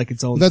 scenes like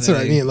its own that's thing?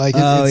 what I mean. Like,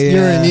 Oh, it's, you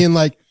know what I yeah. mean?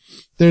 Like,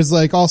 there's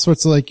like all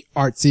sorts of like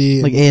artsy,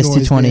 and Like noise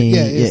AS220,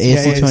 band- yeah,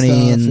 AS220 stuff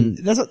and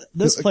That's what,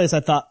 this place I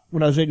thought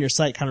when I was reading your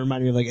site kind of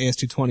reminded me of like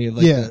AS220 of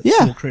like Yeah. the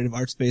Yeah. cool creative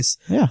art space.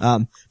 Yeah.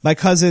 My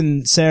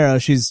cousin Sarah,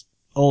 she's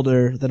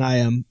older than I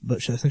am,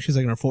 but I think she's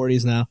like in her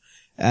 40s now.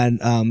 And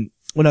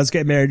when I was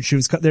getting married,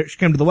 she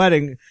came to the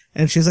wedding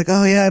and she was like,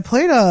 "Oh yeah, I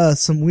played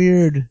some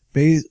weird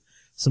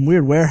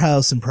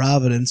warehouse in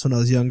Providence when I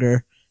was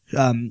younger."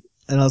 And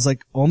I was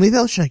like,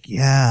 "Onlyville?" She's like,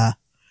 "Yeah."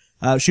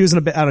 She was in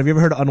a bit. I don't know. Have you ever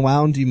heard of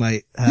Unwound? You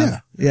might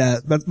have. Yeah.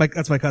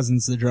 That's my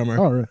cousin's the drummer.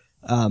 Oh,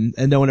 right.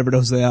 And no one ever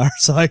knows who they are.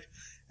 So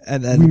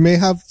and We then may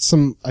have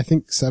some, I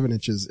think 7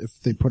 inches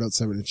if they put out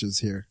 7 inches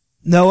here.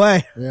 no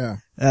way. Yeah.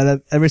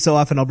 And every so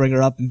often I'll bring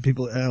her up and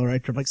people,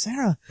 right, I'm like,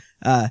 Sarah.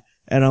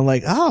 And I'm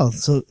like, oh,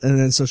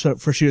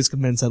 she was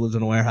convinced I lived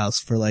in a warehouse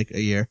for like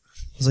a year.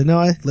 I was like, no,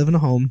 I live in a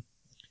home.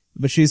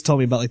 But she's told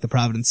me about like the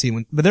Providence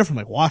scene but they're from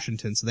like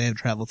Washington, so they had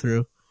to travel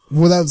through.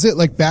 Well, that was it.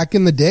 Like back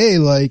in the day,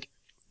 like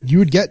you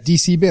would get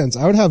DC bands.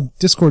 I would have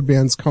Discord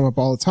bands come up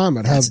all the time.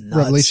 I'd That's have nuts.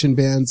 Revelation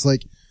bands.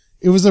 Like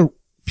it was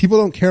people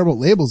don't care about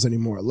labels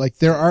anymore. Like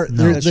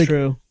That's like,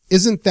 true.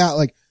 Isn't that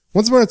like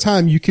once upon a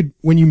time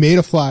when you made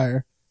a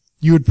flyer,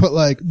 you would put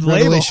like The label.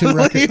 Revelation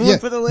Records. You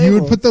would put the label.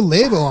 You would put the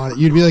label on it.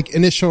 You'd be like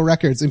Initial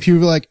Records and people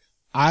would be like,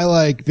 I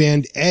like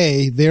band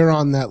A. They're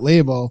on that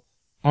label.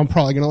 I'm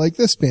probably going to like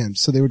this band.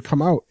 So they would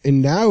come out.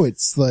 And now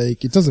it's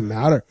like, it doesn't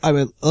matter. I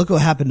mean, look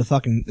what happened to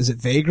fucking, is it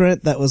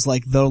Vagrant? That was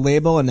like the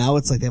label, and now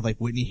it's like they have like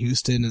Whitney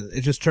Houston, and it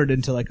just turned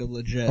into like a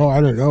legit. Oh,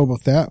 I don't know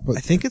about that, but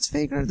I think it's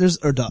Vagrant.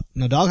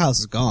 Doghouse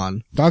is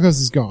gone. Doghouse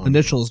is gone.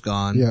 Initial's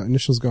gone. Yeah,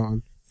 Initial's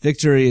gone.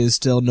 Victory is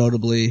still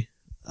notably,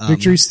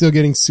 Victory's still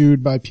getting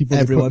sued by people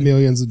that everyone. put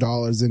millions of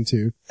dollars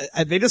into.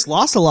 They just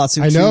lost a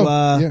lawsuit I know.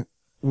 to, Yeah.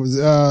 Was,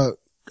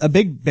 a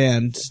big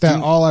band.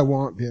 that All I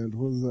Want band.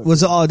 What was that?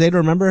 Was it All a Day to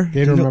Remember?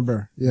 Day to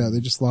Remember. Yeah,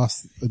 they just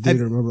lost a Day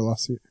to Remember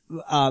lawsuit.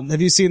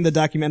 Have you seen the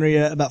documentary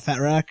about Fat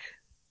Wreck?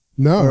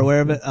 No. Or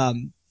aware of it?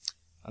 I'm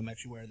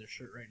actually wearing their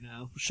shirt right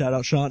now. Shout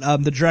out Sean.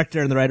 The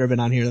director and the writer have been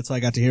on here. That's why I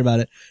got to hear about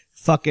it.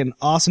 Fucking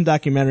awesome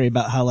documentary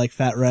about how like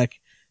Fat Wreck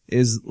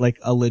is like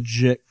a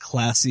legit,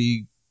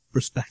 classy,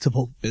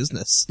 respectable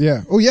business.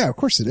 Yeah. Oh yeah, of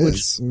course it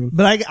is.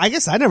 But I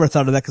guess I never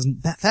thought of that because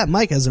Fat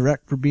Mike has a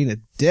rep for being a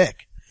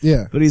dick.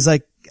 Yeah. But he's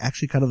like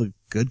actually kind of a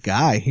good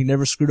guy. He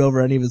never screwed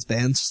over any of his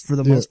bands for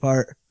the most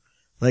part.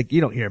 Like,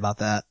 you don't hear about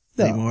that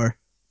anymore.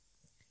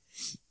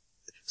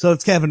 So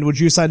it's Kevin, would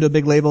you sign to a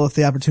big label if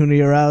the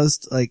opportunity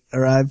arrived? Like,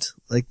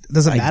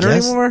 does it matter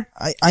anymore?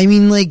 I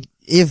mean, like,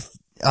 if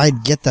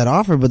I'd get that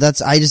offer, but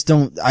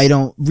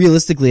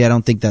realistically, I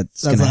don't think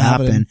that's gonna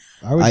happen.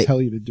 I would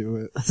tell you to do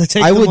it.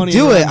 I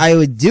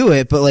would do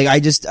it, but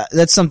like,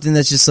 that's something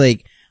that's just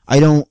like, I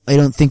don't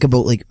think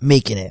about like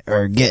making it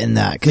or getting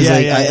that. Cause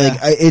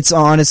it's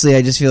honestly,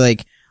 I just feel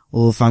like,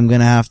 well, if I'm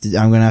gonna have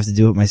to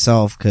do it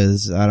myself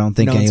cause I don't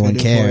think anyone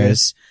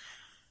cares.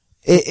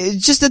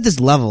 It's just at this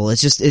level.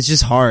 It's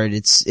just hard.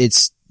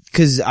 It's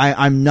cause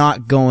I'm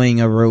not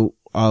going a route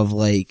of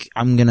like,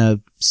 I'm gonna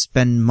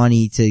spend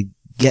money to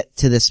get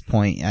to this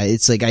point.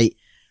 It's like,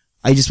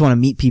 I just want to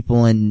meet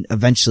people and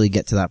eventually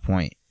get to that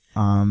point.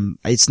 I'm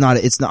not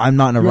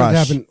in a rush. It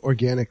happen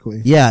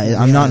organically. Yeah,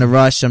 I'm not in a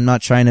rush. I'm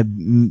not trying to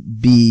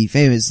be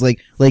famous. Like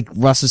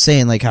Russ was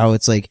saying, like how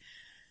it's like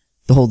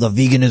the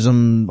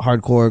veganism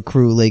hardcore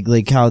crew,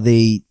 like how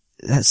they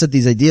set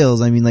these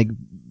ideals. I mean, like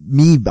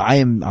me,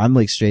 I'm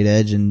like straight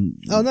edge and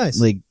oh,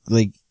 nice. Like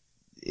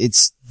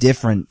it's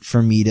different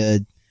for me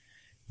to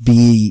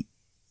be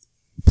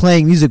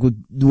playing music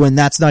when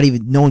that's not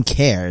even, no one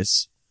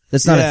cares.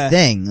 That's not a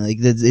thing. Like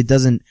it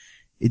doesn't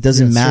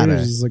matter.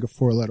 Straight is like a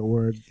 4-letter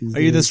word. Are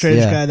you the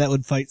strange guy that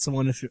would fight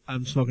someone if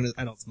I'm smoking?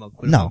 I don't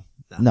smoke. No.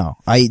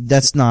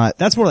 That's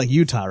more like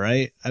Utah,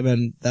 right? I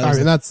mean,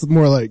 that's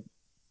more like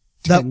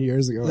 10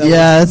 years ago.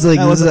 It's like,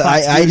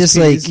 I just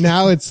like,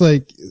 now it's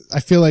like, I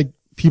feel like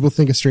people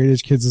think of straight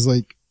edge kids as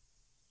like,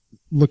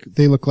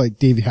 they look like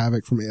Davey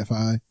Havoc from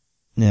AFI.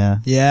 Yeah.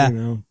 Yeah. You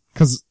know,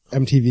 cause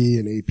MTV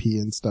and AP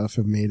and stuff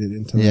have made it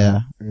into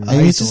that. I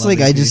mean, it's just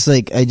like, I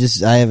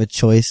have a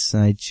choice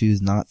and I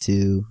choose not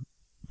to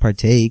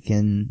partake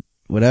and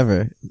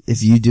whatever.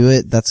 If you do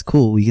it, that's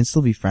cool. We can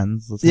still be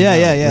friends.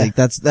 Yeah. Like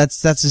that's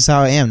just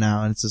how I am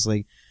now. And it's just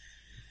like,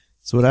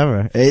 it's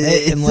whatever.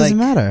 It doesn't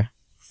matter.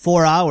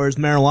 4 hours,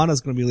 marijuana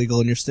is going to be legal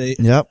in your state.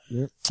 Yep.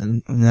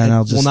 And then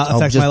will not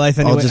affect my life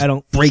anyway. I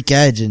don't break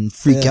edge and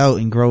freak out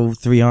and grow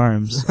 3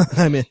 arms.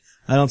 I mean,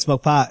 I don't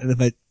smoke pot. And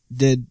if I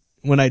did,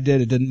 when I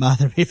did, it didn't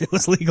bother me if it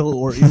was legal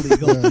or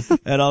illegal.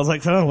 And I was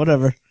like, oh,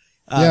 whatever.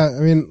 I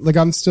mean, like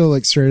I'm still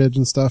like straight edge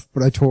and stuff,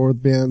 but I tour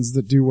with bands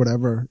that do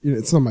whatever. You know,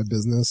 it's not my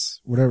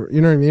business, whatever.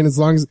 You know what I mean?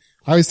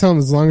 I always tell them,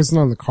 as long as it's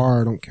not in the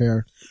car, I don't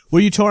care. Were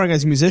you touring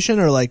as a musician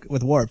or like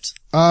with Warped?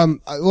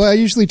 I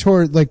usually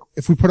tour, like,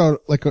 if we put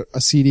out like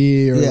a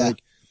CD or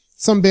like,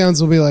 some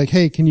bands will be like,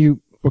 hey, can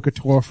you book a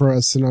tour for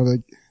us? And I'll be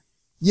like,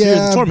 yeah. So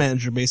you're the tour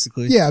manager,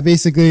 basically. Yeah,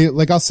 basically,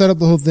 like I'll set up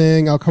the whole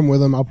thing, I'll come with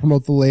them, I'll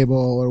promote the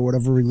label or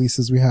whatever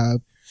releases we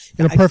have.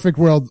 In a perfect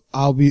world,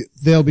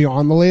 they'll be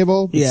on the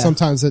label, but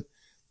sometimes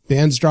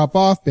bands drop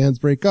off, bands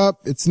break up.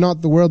 It's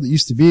not the world it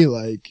used to be.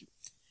 Like,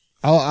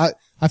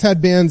 I've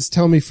had bands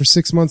tell me for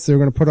 6 months they were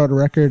going to put out a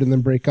record and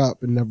then break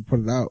up and never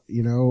put it out,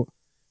 you know?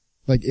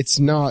 Like, it's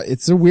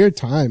a weird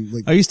time.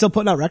 Like, are you still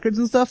putting out records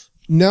and stuff?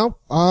 No.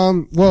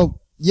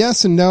 Well,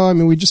 yes and no. I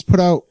mean, we just put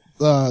out,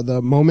 the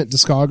Moment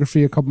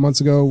discography a couple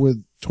months ago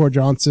with Tor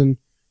Johnson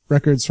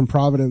Records from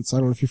Providence. I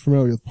don't know if you're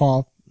familiar with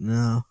Paul.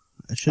 No.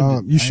 I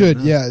should. You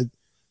should, yeah.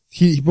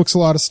 He books a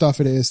lot of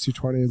stuff at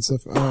AS220 and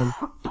stuff.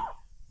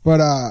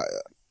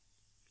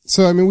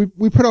 So I mean,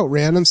 we put out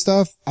random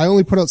stuff. I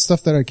only put out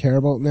stuff that I care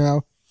about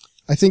now.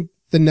 I think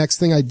the next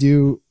thing I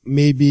do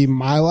may be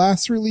my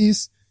last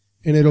release,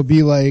 and it'll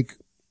be like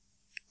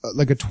a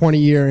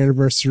 20-year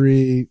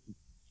anniversary.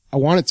 I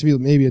want it to be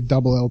maybe a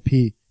double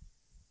LP,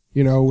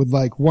 you know, with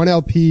like 1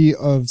 LP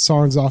of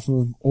songs off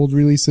of old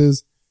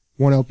releases,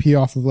 1 LP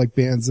off of like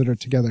bands that are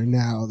together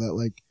now that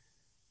like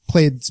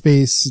played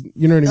space,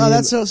 you know what I mean? Oh,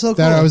 that's so cool.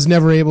 That I was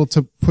never able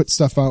to put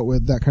stuff out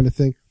with, that kind of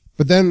thing.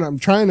 But then I'm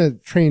trying to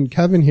train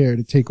Kevin here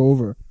to take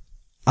over.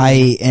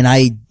 I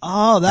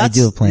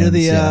do have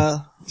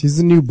plans. He's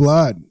the new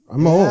blood.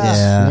 I'm old.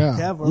 Yeah.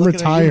 Kev, I'm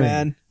retired. You,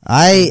 man.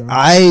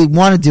 I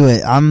want to do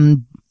it.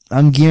 I'm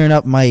gearing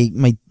up my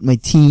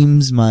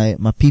teams, my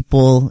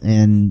people,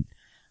 and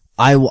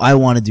I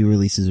want to do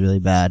releases really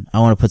bad. I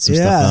want to put some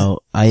stuff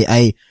out.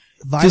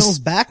 Vinyl's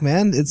back,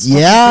 man. It's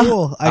Yeah, fucking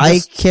cool. I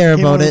just care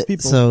became one about of those it,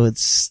 people. so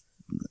it's,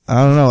 I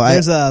don't know.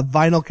 There's a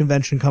vinyl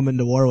convention coming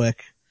to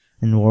Warwick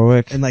In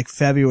Warwick. in like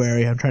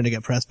February. I'm trying to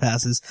get press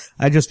passes.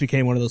 I just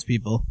became one of those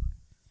people.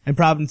 And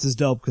Providence is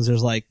dope because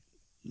there's like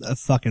a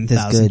fucking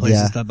That's 1,000 good,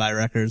 places yeah. to buy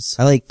records.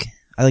 I like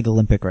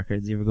Olympic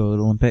records. You ever go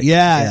to Olympic?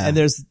 Yeah, and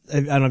there's, I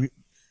don't know if you,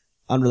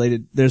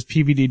 unrelated, there's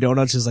PVD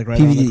Donuts is like right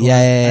around the PVD, corner.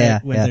 yeah.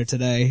 I went there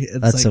today. It's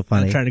That's like, so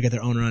funny. I'm trying to get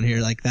their owner on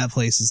here. Like that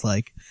place is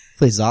like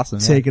place is awesome.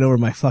 Yeah. taking over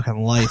my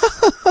fucking life.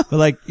 But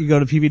like you go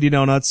to PVD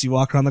Donuts, you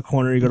walk around the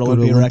corner, you go to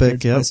Olympia Olympic,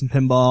 Records, yep. play some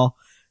pinball,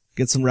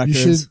 get some You records.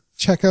 should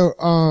check out,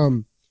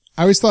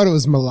 I always thought it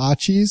was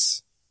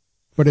Malachi's,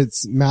 but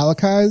it's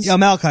Malachi's. Yeah,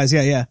 Malachi's,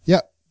 yeah.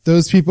 Yep.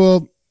 Those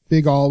people,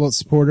 big All About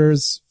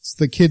supporters. It's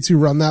the kids who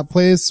run that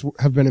place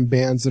have been in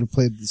bands that have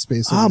played the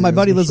space. Oh, over my the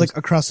buddy years, lives which like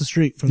across the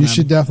street from you them.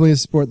 should definitely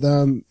support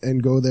them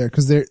and go there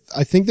because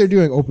I think they're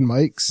doing open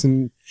mics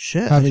and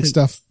Shit. having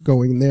stuff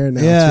going there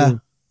now Yeah.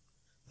 too.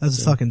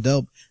 That's fucking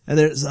dope. And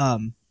there's,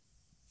 in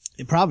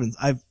Providence,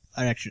 I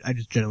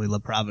just generally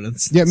love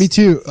Providence. Yeah, me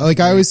too. Like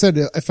I always said,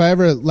 if I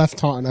ever left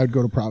Taunton, I'd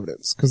go to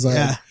Providence because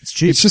Yeah, it's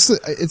cheap. It's just,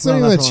 it's Well, not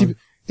even not that for cheap.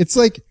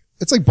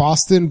 It's like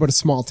Boston, but a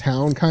small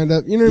town kind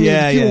of, you know what I mean?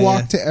 Yeah, You can yeah,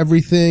 walk yeah. to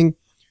everything.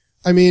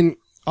 I mean,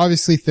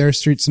 obviously Thayer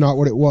Street's not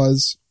what it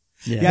was.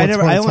 Yeah, Once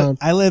upon a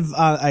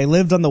time. I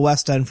lived on the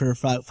West End for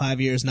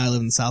 5 years, now I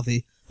live in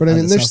Southie. But I on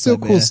mean, the there's South still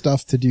Side, cool yeah.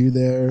 stuff to do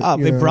there. Oh,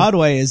 you but know?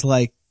 Broadway is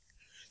like,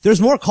 there's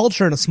more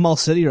culture in a small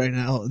city right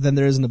now than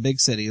there is in a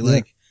big city.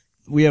 Like,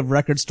 we have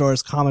record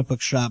stores, comic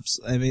book shops.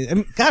 I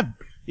mean, God,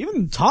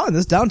 even Taunton,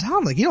 this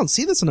downtown, like, you don't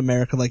see this in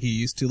America like you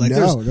used to. Like,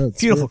 No, there's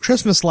it's beautiful weird.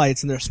 Christmas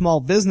lights and there's small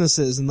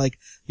businesses and like,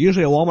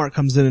 usually a Walmart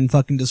comes in and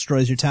fucking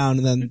destroys your town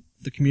and then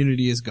the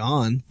community is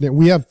gone. Yeah,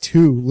 we have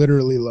two,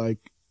 literally like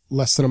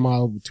less than a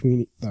mile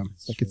between them.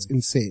 Like it's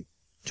insane.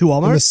 2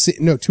 In the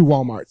Walmarts? 2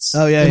 Walmarts.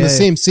 Oh, yeah, in yeah, the yeah.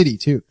 same city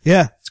too.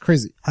 Yeah. It's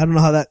crazy. I don't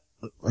know how that,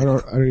 I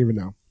don't even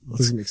know. It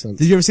doesn't make sense.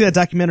 did you ever see that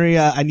documentary,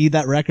 I Need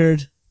That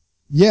Record?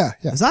 Yeah.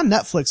 It was on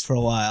Netflix for a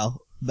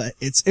while, but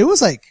it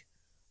was like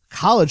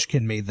college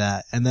kid made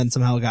that and then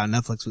somehow it got on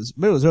Netflix.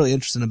 But it was really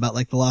interesting about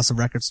like the loss of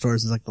record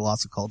stores is like the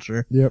loss of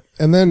culture. Yep.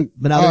 And then,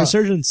 But now the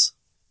resurgence.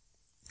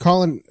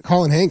 Colin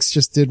Hanks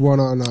just did one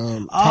on,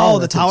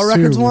 the Tower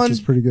Records too, one? which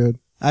is pretty good.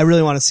 I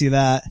really want to see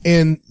that.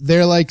 And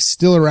they're like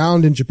still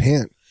around in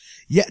Japan.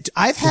 Yeah,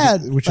 I've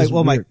had, Which like, is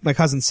well, weird. my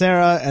cousin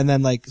Sarah and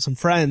then like some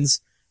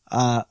friends,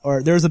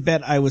 or there was a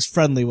band I was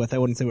friendly with. I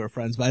wouldn't say we were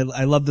friends, but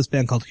I love this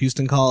band called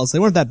Houston Calls. They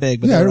weren't that big,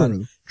 but Yeah, I they were remember on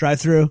them.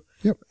 drive-through.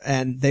 Yep.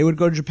 And they would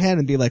go to Japan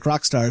and be like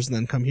rock stars and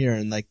then come here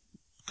and like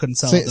couldn't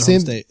sell at their home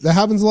state. That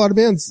happens to a lot of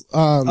bands.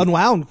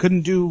 Unwound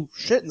couldn't do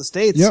shit in the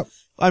States. Yep.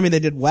 I mean, they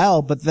did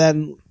well, but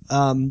then,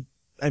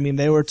 I mean,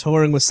 they were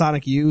touring with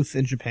Sonic Youth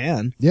in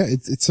Japan. Yeah,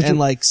 it's such And, a,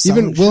 like,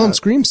 even Southern Wilhelm Shop.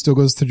 Scream still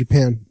goes to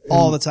Japan.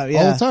 All the time, All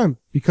yeah. the time.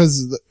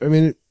 Because, I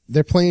mean,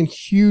 they're playing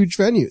huge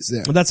venues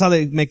there. But that's how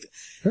they make,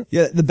 Yep.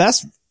 yeah, the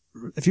best,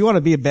 if you want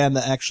to be a band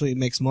that actually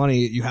makes money,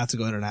 you have to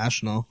go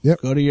international.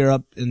 Yep. Go to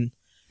Europe and,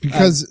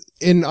 Because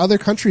in other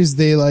countries,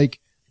 they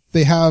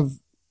have,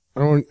 I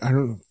don't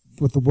know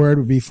what the word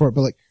would be for it,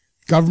 but like,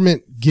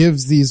 government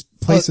gives these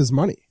places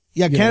money.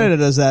 yeah, You Canada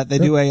know? does that. They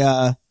do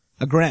a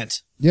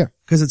grant. Yeah.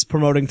 Cause it's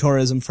promoting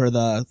tourism for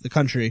the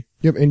country.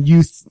 Yep. And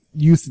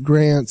youth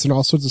grants and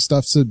all sorts of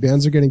stuff. So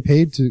bands are getting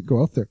paid to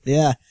go out there.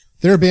 Yeah.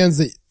 There are bands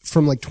that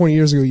from like 20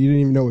 years ago you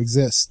didn't even know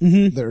exist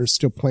Mm-hmm. that are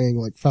still playing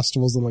like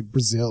festivals in like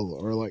Brazil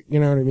or like, you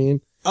know what I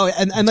mean? Oh,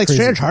 and like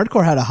crazy. Strange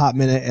Hardcore had a hot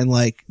minute and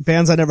like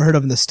bands I never heard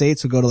of in the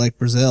States would go to like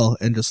Brazil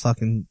and just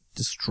fucking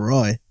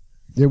destroy.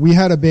 Yeah, we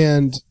had a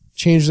band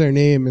change their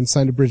name and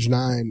signed to Bridge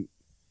 9.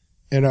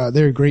 And,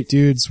 they're great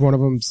dudes. One of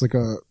them's like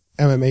a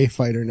MMA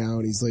fighter now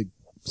and he's like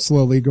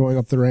slowly going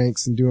up the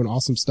ranks and doing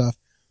awesome stuff.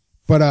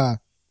 But,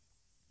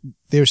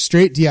 they're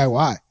straight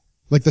DIY.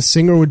 Like the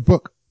singer would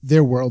book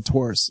their world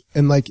tours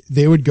and like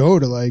they would go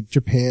to like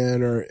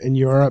Japan or in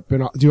Europe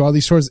and do all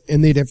these tours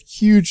and they'd have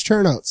huge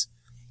turnouts.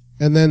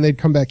 And then they'd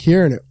come back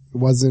here and it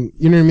wasn't,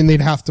 you know what I mean? They'd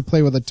have to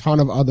play with a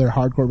ton of other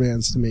hardcore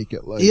bands to make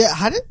it like. Yeah,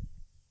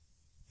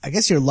 I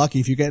guess you're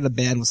lucky if you get in a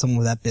band with someone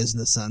with that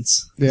business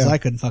sense. Cause Yeah. I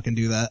couldn't fucking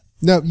do that.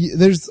 No,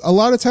 there's a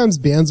lot of times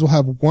bands will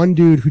have one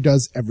dude who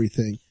does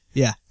everything.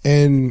 Yeah.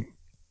 And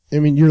I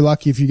mean, you're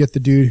lucky if you get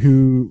the dude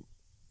who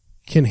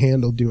can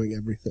handle doing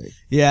everything.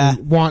 Yeah.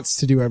 And wants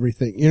to do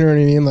everything. You know what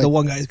I mean? Like The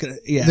one guy's gonna,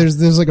 yeah.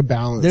 there's like a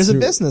balance. There's a to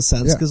it. business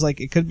sense Yeah. cause like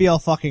it could be all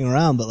fucking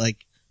around, but like,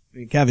 I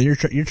mean, Kevin,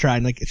 you're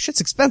trying, like,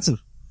 shit's expensive.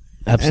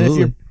 Absolutely.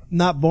 And if you're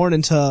not born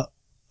into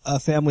a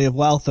family of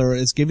wealth or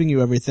is giving you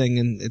everything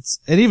and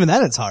even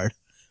then it's hard,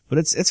 but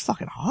it's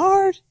fucking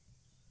hard.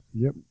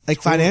 Yep.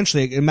 Like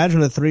financially,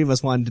 imagine the three of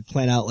us wanted to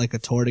plan out like a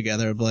tour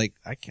together, but like,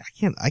 I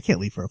can't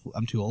leave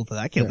I'm too old for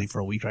that. I can't leave for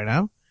a week right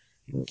now.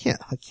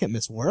 I can't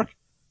miss work.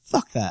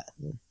 Fuck that.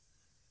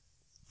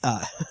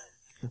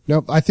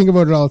 Nope. I think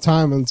about it all the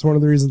time and it's one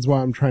of the reasons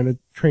why I'm trying to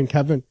train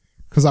Kevin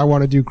because I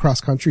want to do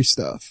cross country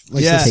stuff.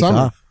 Like Yeah. this Take summer.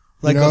 off.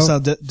 Like You know? go sell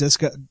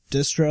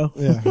distro.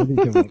 Yeah.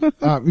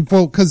 I think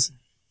well, cause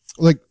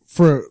like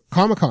for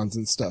Comic-Cons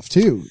and stuff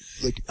too.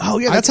 Like, Oh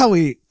yeah, that's how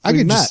we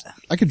met.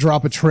 I could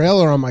drop a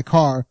trailer on my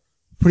car,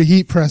 put a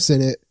heat press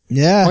in it,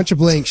 Yeah. bunch of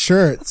blank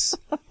shirts,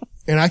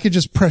 and I could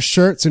just press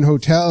shirts in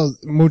hotels,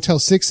 Motel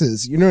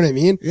 6s. You know what I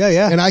mean? Yeah,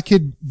 yeah. And I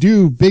could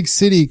do big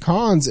city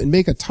cons and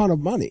make a ton of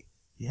money.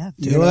 Yeah,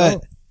 You do know?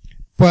 it.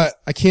 But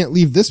I can't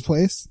leave this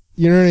place.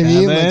 You know what I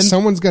mean? Kevin? Like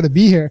someone's got to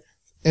be here,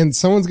 and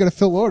someone's got to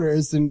fill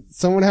orders, and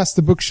someone has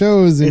to book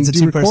shows and It's a do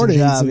two-person recordings.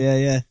 job. and-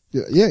 Yeah.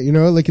 yeah, you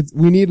know, like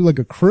we need like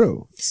a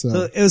crew.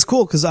 So it was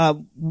cool because I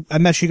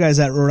met you guys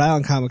at Rhode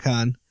Island Comic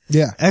Con.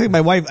 Yeah. I think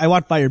my wife, I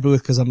walked by your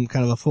booth because I'm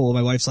kind of a fool.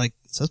 My wife's like,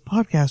 it says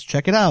podcast,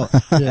 check it out.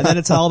 And then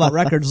it's all about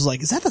records. I was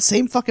like, is that the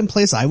same fucking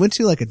place I went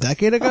to like a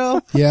decade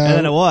ago? Yeah. And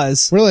then it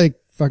was. We're like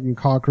fucking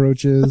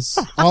cockroaches.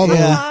 All the,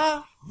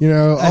 Yeah. you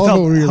know, I all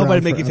felt, the way hope I around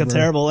didn't make you feel forever.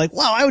 terrible. Like,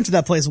 wow, I went to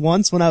that place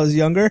once when I was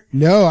younger.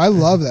 No, I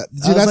love that.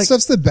 Dude, was that like,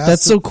 stuff's the best.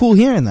 That's so cool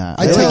hearing that.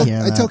 I like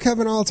hearing tell that.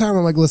 Kevin all the time,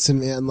 I'm like, listen,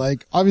 man,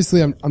 like,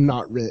 obviously I'm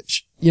not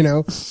rich, you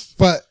know,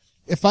 but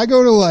if I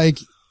go to like,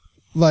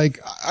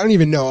 I don't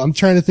even know, I'm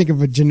trying to think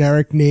of a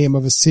generic name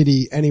of a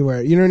city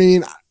anywhere, you know what I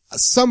mean?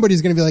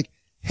 Somebody's going to be like,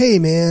 hey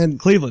man,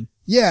 Cleveland.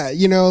 yeah,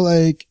 you know,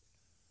 like,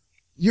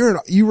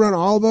 you run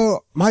all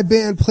about, my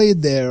band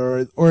played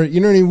there, or, you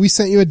know what I mean? We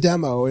sent you a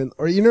demo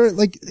or, you know,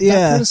 like, that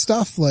Yeah. kind of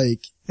stuff, like,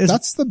 It's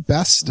that's the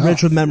best stuff.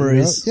 rich with you know?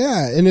 memories.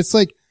 Yeah. And it's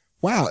like,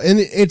 wow. And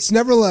it's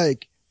never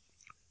like,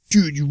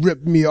 dude, you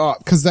ripped me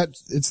off. Cause that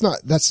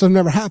stuff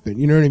never happened.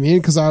 You know what I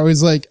mean? Cause I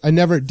always like, I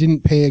never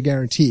didn't I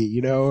guarantee,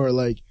 you know, or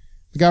like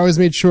I always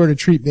made sure to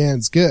treat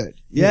bands good.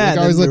 You know, Yeah, like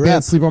I always then let the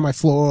bands rep. sleep on my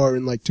floor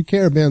and like took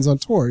care of bands on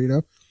tour, you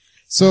know?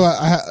 So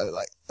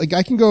like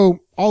I can go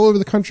all over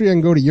the country. I can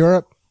go to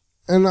Europe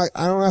and I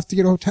don't have to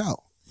get a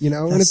hotel, you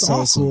know, and That's it's so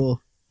awesome.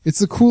 cool. It's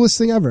the coolest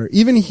thing ever.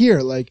 Even here,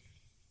 like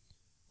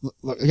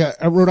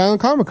at Rhode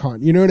Island Comic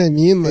Con, you know what I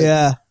mean? Like,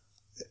 Yeah.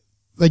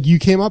 like you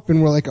came up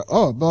and were like,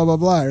 oh, blah, blah,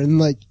 blah. And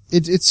like,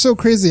 it's so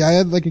crazy. I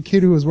had like a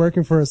kid who was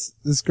working for us.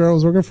 This girl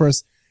was working for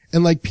us,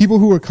 and like people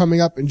who were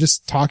coming up and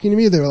just talking to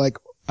me, they were like,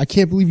 I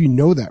can't believe you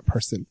know that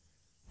person.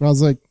 And I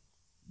was like,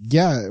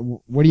 yeah,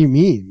 what do you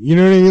mean? You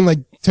know what I mean? Like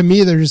to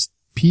me, they're just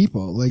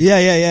people. Like,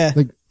 Yeah.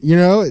 like, you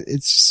know,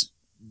 it's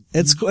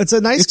It's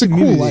a nice a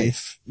community. cool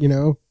life, you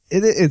know?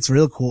 It's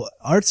real cool.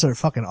 Arts are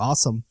fucking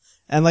awesome.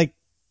 And like,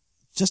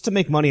 just to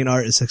make money in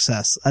art is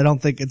success. I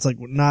don't think it's like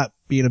not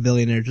being a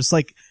billionaire, just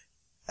like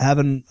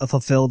having a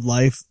fulfilled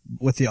life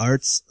with the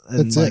arts. And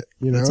That's like, it,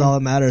 you know? that's all that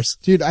matters.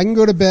 Dude, I can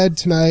go to bed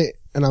tonight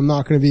and I'm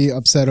not going to be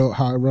upset about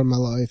how I run my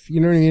life. You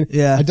know what I mean?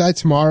 Yeah. I die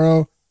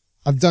tomorrow.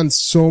 I've done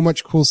so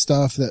much cool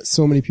stuff that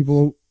so many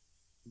people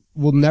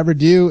will never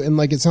do. And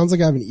like, it sounds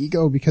like I have an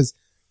ego because,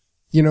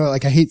 you know,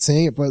 like I hate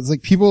saying it, but it's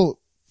like people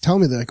tell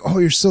me, they're like, oh,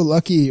 you're so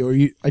lucky, or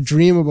I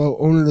dream about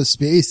owning a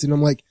space. And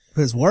I'm like,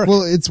 It's work.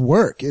 well, it's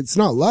work. It's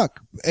not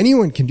luck.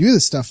 Anyone can do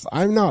this stuff.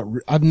 I've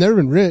never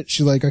been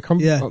rich. Like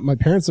Yeah. my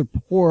parents are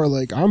poor.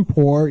 Like I'm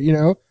poor, you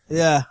know?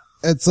 yeah.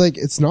 It's like,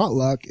 it's not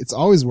luck. It's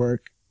always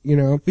work, you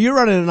know? But you're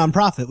running a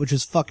nonprofit, which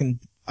is fucking,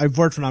 I've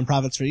worked for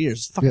nonprofits for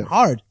years. It's fucking Yeah.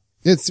 hard.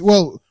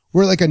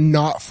 We're like a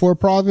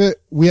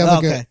not-for-profit. We have like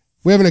Okay.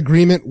 we have an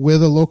agreement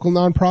with a local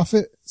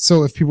nonprofit.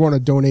 So if people want to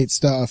donate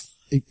stuff,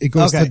 it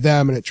goes Okay. to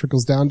them and it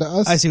trickles down to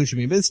us. I see what you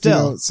mean, but You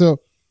still. know,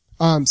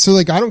 so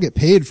like I don't get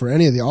paid for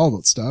any of the All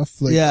About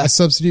stuff. Like Yeah. I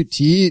substitute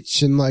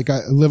teach and like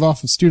I live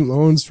off of student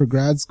loans for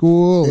grad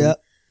school. and, Yeah.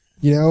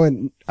 you know,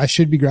 and I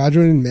should be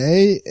graduating in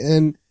May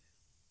and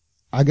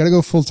I gotta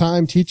go full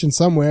time teaching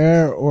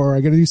somewhere or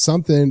I gotta do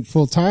something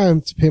full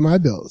time to pay my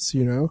bills,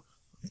 you know?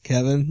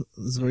 Kevin,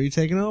 this is where you're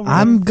taking over.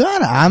 I'm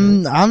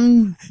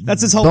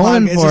That's his whole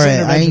going podcast. It's for just it.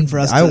 intervention for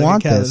us. I to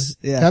want Kevin. this.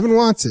 Yeah. Kevin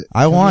wants it.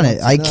 I want it.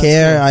 Kevin I wants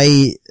care.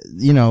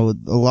 You know,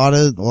 a lot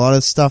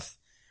of stuff.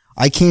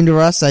 I came to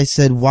Russ. I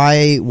said,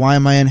 why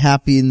am I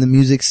unhappy in the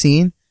music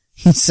scene?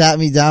 He sat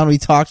me down. We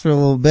talked for a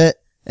little bit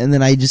and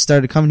then I just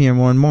started coming here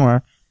more and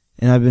more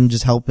and I've been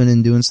just helping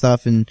and doing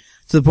stuff and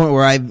to the point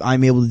where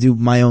I'm able to do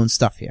my own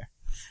stuff here.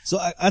 So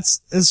this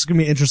is going to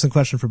be an interesting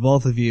question for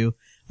both of you.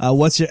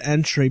 What's your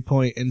entry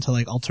point into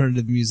like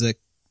alternative music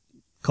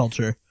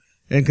culture?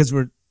 And cause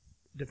we're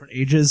different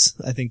ages,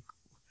 I think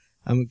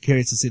I'm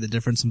curious to see the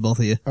difference in both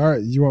of you. All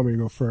right. You want me to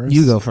go first?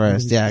 You go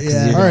first. Yeah. Cause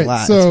Yeah. you're All gonna right,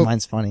 laugh. so-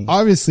 Mine's funny.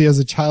 Obviously, as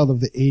a child of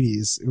the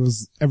 80s, it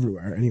was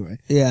everywhere anyway.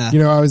 Yeah. You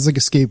know, I was like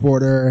a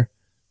skateboarder.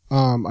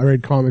 I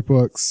read comic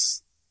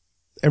books.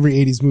 Every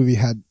 80s movie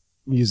had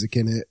music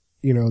in it.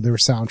 You know, there were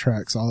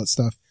soundtracks, all that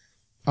stuff.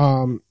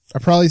 I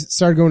probably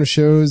started going to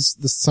shows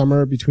this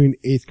summer between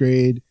 8th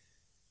grade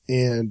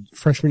and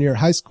freshman year of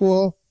high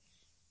school.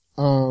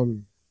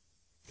 And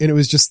it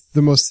was just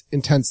the most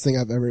intense thing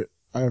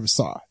I ever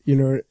saw. You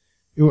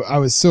know, I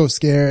was so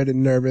scared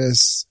and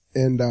nervous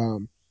and,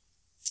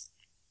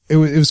 it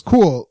was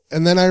cool.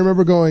 And then I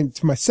remember going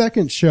to my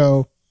second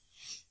show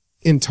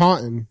in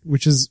Taunton,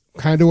 which is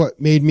kind of what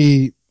made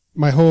me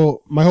my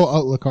whole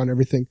outlook on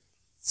everything.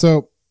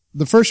 So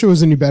the first show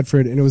was in New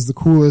Bedford and it was the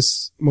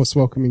coolest, most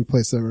welcoming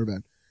place I've ever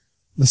been.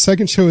 The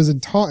second show was in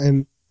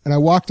Taunton and I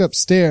walked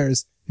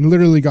upstairs and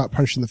literally got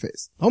punched in the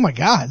face. Oh my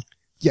God.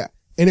 Yeah.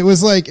 And it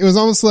was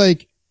almost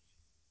like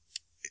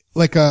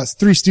like a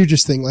Three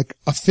Stooges thing, like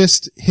a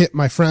fist hit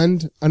my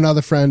friend,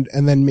 another friend,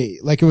 and then me.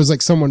 Like it was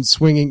like someone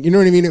swinging, you know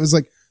what I mean? It was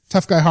like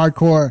tough guy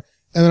hardcore.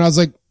 And then I was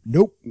like,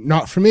 nope,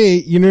 not for me.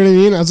 You know what I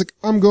mean? I was like,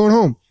 I'm going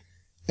home.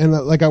 And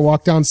like I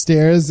walked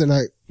downstairs and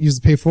I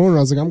used the payphone and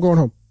I was like, I'm going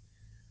home.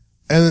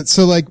 And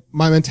so like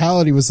my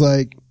mentality was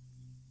like,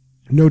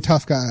 no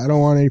tough guy. I don't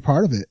want any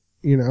part of it,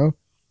 you know?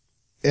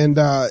 And,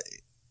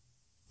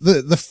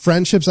 the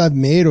friendships I've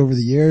made over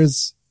the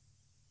years,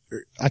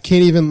 I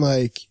couldn't even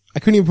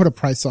put a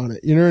price on it.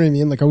 You know what I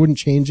mean? Like I wouldn't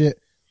change it.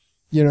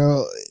 You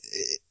know,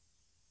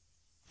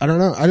 I don't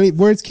know. I mean,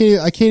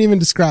 I can't even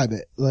describe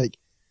it. Like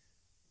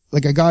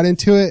I got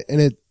into it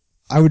and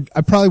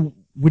I probably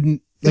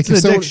wouldn't, like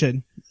It's an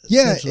addiction.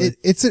 Yeah,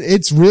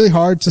 it's really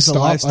hard to It's a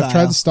stop. lifestyle. I've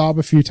tried to stop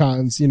a few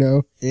times, you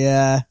know,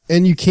 Yeah.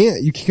 and you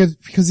can't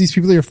because these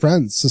people are your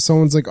friends. So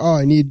someone's like, oh,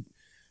 I need,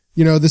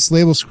 you know, this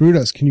label screwed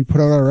us. Can you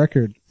put out our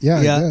record? Yeah,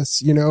 I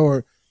guess, you know,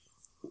 or,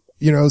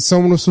 you know,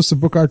 someone was supposed to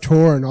book our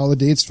tour and all the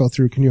dates fell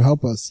through. Can you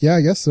help us? Yeah,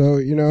 I guess so,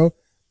 you know,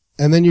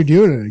 and then you're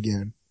doing it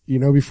again, you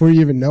know, before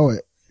you even know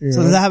it. You So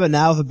know? does that happen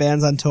now if a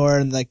band's on tour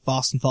and like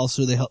Boston falls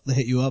through, they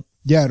hit you up?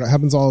 Yeah, it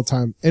happens all the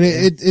time. And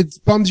it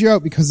bums you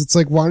out because it's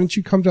like, why don't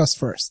you come to us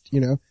first? You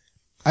know,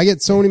 I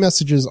get so many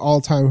messages all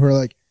the time who are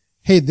like,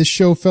 hey, this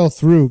show fell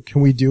through.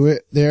 Can we do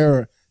it there?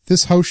 Or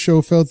this house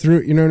show fell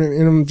through. You know what I mean?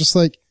 And I'm just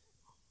like,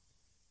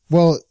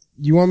 well,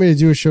 you want me to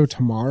do a show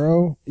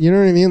tomorrow? You know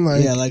what I mean?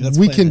 Like, Yeah, like, let's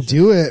we plan can it.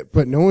 do it,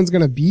 but no one's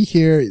going to be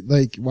here.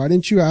 Like, why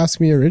didn't you ask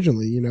me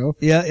originally? You know?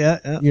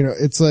 Yeah. You know,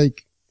 it's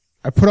like,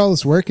 I put all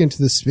this work into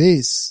the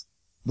space,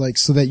 like,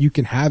 so that you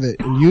can have it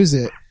and use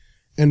it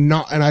and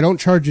I don't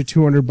charge you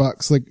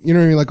 $200, like, you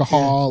know what I mean? Like a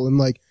hall and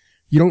like,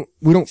 we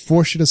don't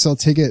force you to sell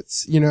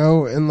tickets, you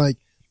know, and like,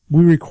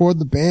 we record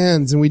the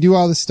bands and we do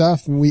all this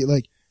stuff and we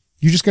like,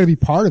 you just gotta be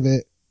part of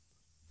it,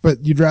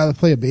 but you'd rather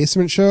play a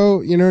basement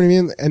show, you know what I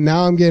mean? And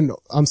now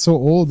I'm so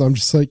old, I'm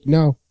just like,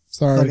 no,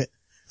 sorry. Okay.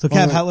 So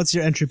Kev, what's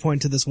your entry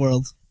point to this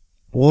world?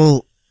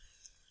 Well,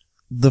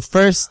 the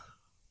first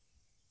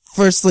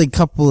like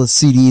couple of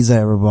CDs I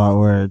ever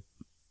bought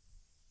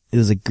it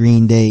was a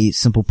Green Day,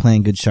 Simple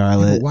Plan, Good Yeah,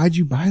 Charlotte. but why'd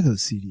you buy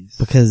those CDs?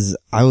 Because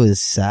I was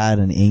sad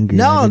and angry.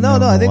 No. and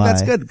I think why.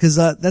 that's good because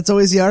that's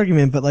always the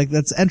argument. But like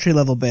that's entry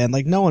level band.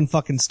 Like no one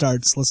fucking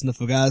starts listening to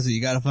Fugazi.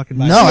 You gotta fucking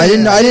buy. No, I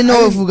didn't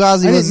know if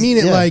Fugazi I was. didn't mean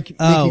it yeah. like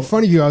making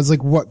fun of you. I was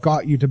like, what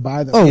got you to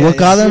buy them? Oh, what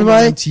got them to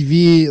buy? On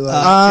TV,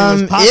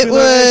 like, It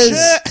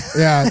was.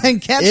 yeah.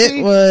 and catchy.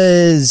 It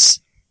was.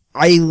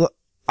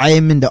 I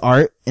am into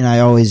art and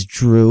I always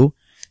drew.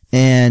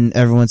 And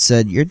everyone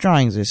said, your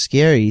drawings are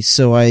scary.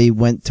 So I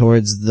went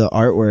towards the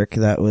artwork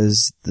that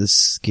was the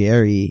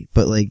scary,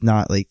 but like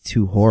not like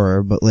too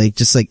horror, but like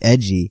just like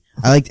edgy.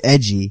 I liked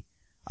edgy.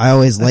 I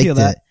always liked feel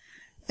that. it.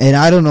 And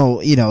I don't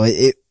know, you know,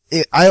 I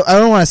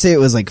don't want to say it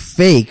was like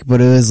fake, but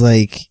it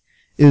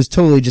was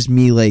totally just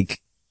me. Like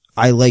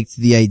I liked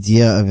the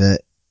idea of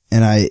it.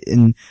 And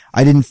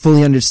I didn't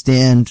fully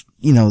understand,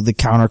 you know, the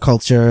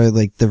counterculture,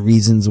 like the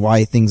reasons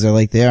why things are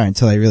like they are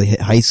until I really hit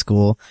high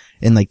school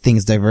and like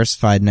things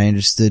diversified and I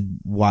understood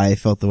why I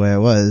felt the way I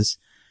was.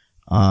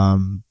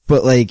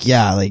 But like,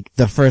 yeah, like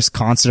the first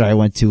concert I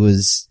went to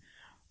was,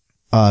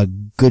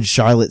 Good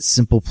Charlotte,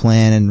 Simple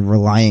Plan, and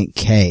Reliant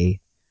K,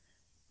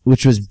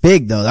 which was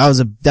big though.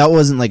 That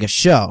wasn't like a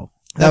show.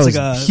 That That's was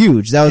like a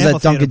huge. That was at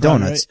amphitheater Dunkin'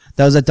 probably, Donuts.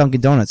 That was at Dunkin'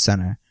 Donuts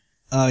Center.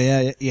 Oh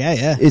yeah.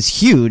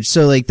 It's huge.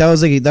 So like that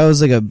was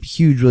like a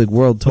huge like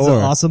world tour. Was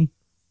it awesome?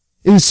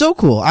 It was so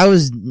cool. I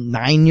was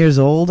 9 years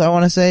old, I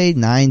want to say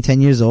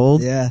 9-10 years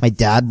old. Yeah. My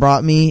dad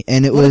brought me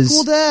and it What was a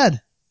cool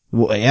dad.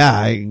 Well,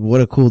 yeah,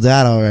 what a cool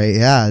dad. All right.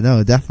 Yeah,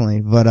 no,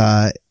 definitely.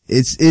 But,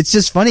 it's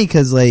just funny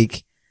cause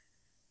like,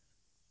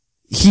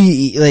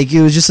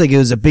 it was just like, it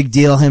was a big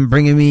deal, him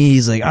bringing me.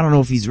 He's like, I don't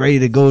know if he's ready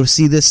to go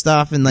see this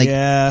stuff. And like,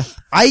 yeah.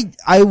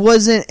 I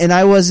wasn't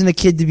a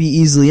kid to be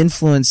easily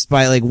influenced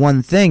by like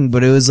one thing,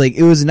 but it was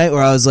a night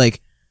where I was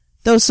like,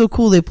 that was so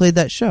cool they played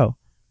that show.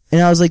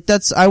 And I was like,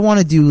 I want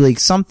to do like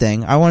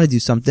something. I want to do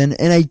something.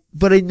 And I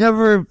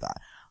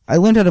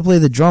learned how to play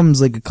the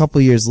drums like a couple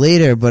years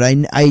later, but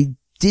I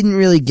didn't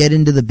really get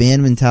into the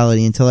band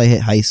mentality until I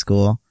hit high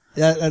school.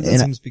 Yeah, that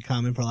seems to be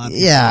common for a lot of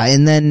people. Yeah,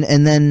 and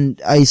then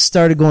I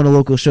started going to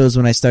local shows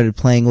when I started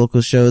playing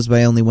local shows, but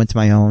I only went to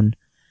my own.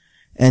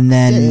 And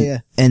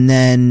then, and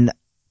then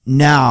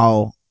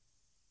now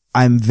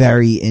I'm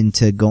very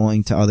into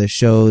going to other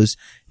shows,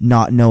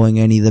 not knowing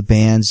any of the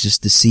bands,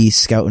 just to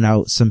scouting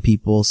out some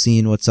people,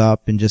 seeing what's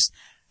up and just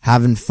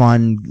having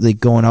fun, like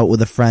going out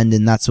with a friend,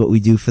 and that's what we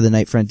do for the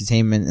night for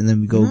entertainment, and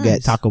then we go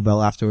get Taco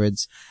Bell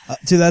afterwards.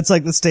 Dude, that's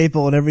like the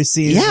staple in every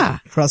scene. Yeah.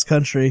 Cross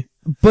country.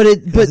 But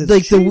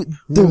like It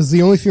was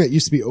the only thing that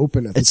used to be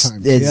open at the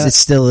time. it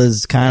still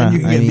is kind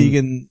And of. you can get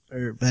vegan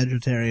or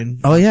vegetarian.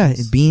 Oh yeah,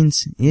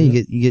 beans. Yeah,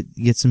 you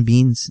get some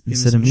beans Give me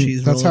instead some of meat.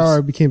 cheese That's how rolls.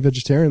 I became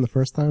vegetarian the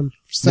first time.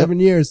 For 7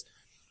 years.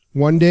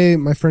 One day,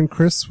 my friend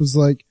Chris was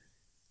like,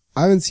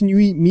 I haven't seen you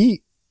eat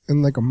meat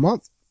in like a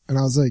month. And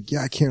I was like,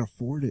 yeah, I can't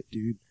afford it,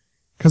 dude.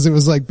 Cause it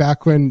was like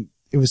back when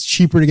it was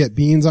cheaper to get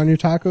beans on your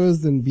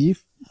tacos than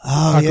beef.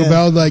 Oh, Taco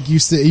Bell, like, it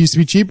used to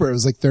be cheaper. It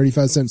was like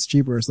 35 cents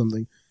cheaper or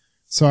something.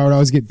 So I would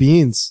always get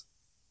beans.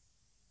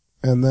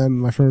 And then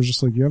my friend was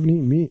just like, you haven't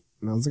eaten meat.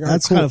 And I was like, oh,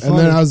 That's cool. kind of And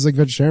funny. then I was like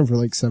vegetarian for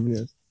like 7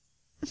 years.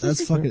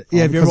 That's fucking, All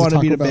yeah, if you ever because want of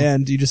to meet a Taco Bell.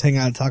 band, you just hang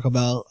out at Taco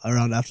Bell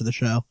around after the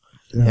show,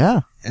 Yeah.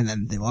 and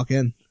then they walk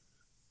in.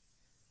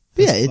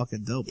 Yeah, That's it-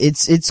 fucking dope.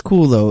 It's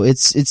cool though.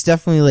 It's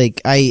definitely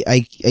like,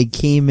 I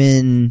came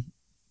in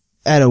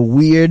at a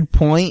weird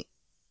point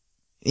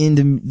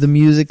into the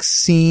music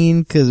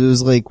scene, cause it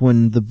was like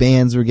when the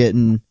bands were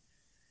getting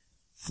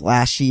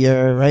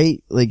flashier,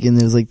 right? Like, and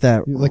there's like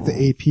that. Like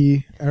the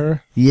AP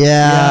era.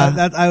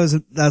 Yeah. I was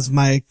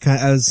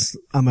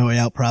on my way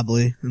out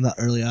probably in the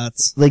early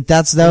aughts. Like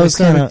that They was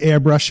kind started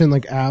of airbrushing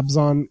like abs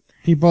on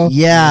people.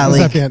 Yeah, What was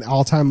like- that band?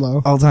 All Time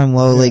Low. all time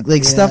low. Yeah.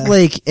 Like stuff Yeah.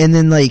 like, and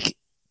then like,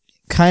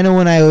 kind of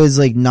when I was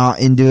like not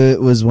into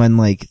it was when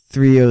like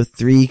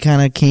 303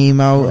 kind of came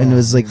out and it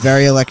was like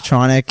very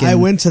electronic. And I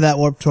went to that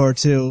Warped Tour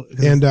too.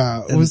 'cause- And,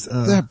 what was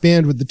that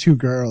band with the two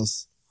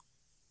girls?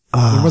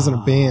 It wasn't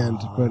a band,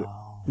 but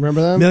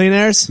remember them?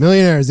 Millionaires.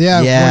 Millionaires, yeah.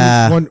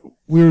 Yeah. One,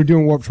 we were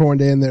doing Warped Tour one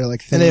day and they're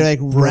like, And they,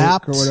 things like, broke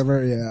rapped? or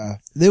whatever. Yeah.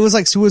 There was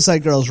like Suicide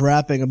Girls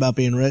rapping about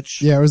being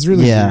rich. Yeah, it was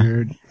really Yeah.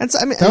 weird. And so,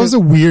 I mean, That was a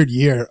weird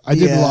year. I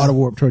did Yeah. a lot of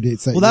Warped Tour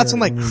dates that well, that's year,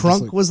 when like and we were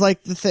crunk just was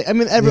like the thing. I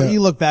mean, Yeah. you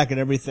look back at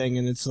everything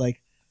and it's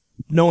like,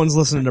 no one's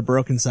listening to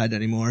Broken Side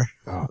anymore.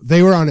 oh,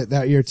 they were on it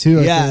that year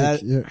too. I Yeah,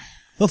 think. Yeah.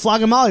 Well,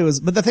 Flog and Molly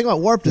was, but the thing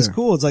about Warped is Yeah.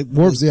 cool. It's like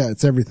Warped, yeah,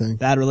 it's everything.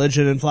 Bad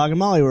Religion and Flog and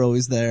Molly were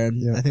always there,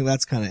 and Yeah. I think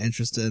that's kind of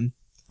interesting.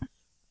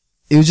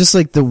 it was just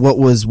like what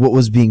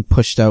was being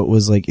pushed out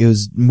was like, it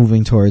was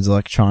moving towards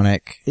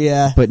electronic,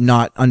 Yeah, but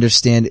not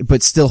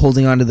but still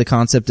holding on to the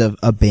concept of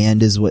a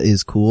band is what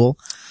is cool.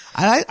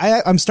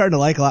 I'm starting to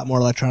like a lot more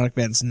electronic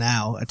bands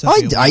now. It took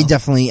me a I while.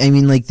 definitely, I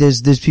mean, like,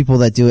 there's people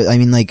that do it. I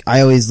mean, like,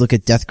 I always look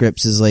at Death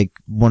Grips as like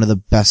one of the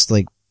best,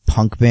 like,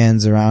 punk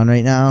bands around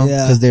right now.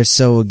 Yeah. Cause they're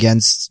so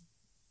against,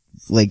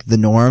 like, the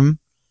norm.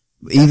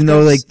 Even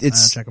though, like,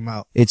 check them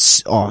out.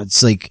 it's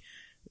like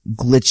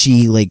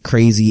glitchy, like,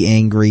 crazy,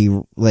 angry,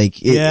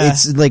 like, Yeah.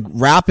 it's like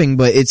rapping,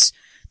 but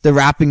the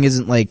rapping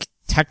isn't like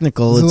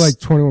technical. Was it It's like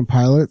 21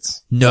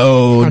 Pilots?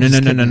 no, I'm just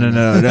kidding.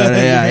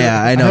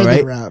 yeah, I know, heard right?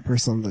 They rap or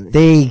something.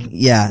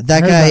 That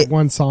I guy, heard that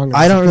one song.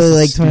 I don't was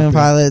really so like 21 stupid.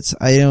 Pilots.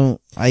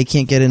 I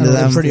can't get into I don't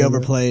them. They're pretty understand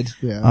overplayed.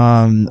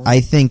 Yeah. I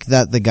think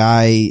that the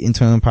guy in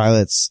 21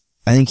 Pilots,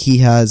 I think he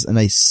has a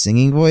nice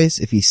singing voice.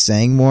 If he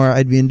sang more,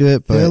 I'd be into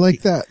it, but They're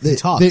like that. They,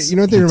 talks. you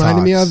know what they He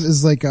reminded me of talks.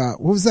 is like, what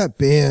was that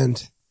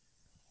band?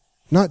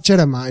 Not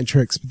Jedi Mind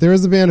Tricks, but there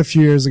was a band a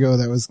few years ago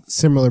that was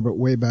similar but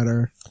way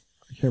better.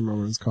 I can't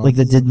remember what it's called. like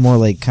that did more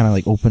like kind of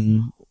like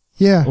open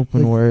like,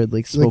 word,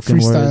 like like spoken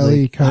word.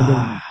 freestyle-y Like, kind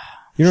of.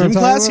 You know Gym what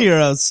I'm Class talking about?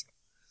 Heroes.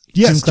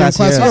 Yes, Gym Gym Class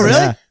Class Heroes. Heroes. Oh,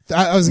 really?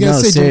 I was gonna No,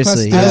 say Gym Class.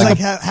 seriously, They're yeah. I was like,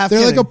 like half they're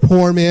like kidding. a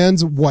poor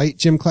man's white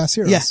Gym Class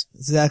Heroes. Yeah,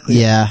 exactly.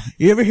 yeah.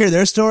 You ever hear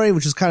their story,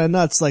 which is kind of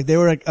nuts? Like they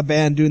were like a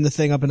band doing the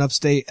thing up in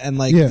upstate, and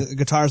like Yeah. the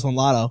guitars won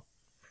lotto,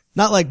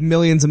 not like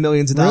millions and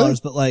millions of Really? dollars,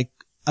 but like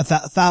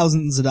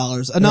thousands of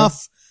dollars,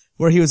 enough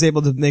where he was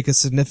able to make a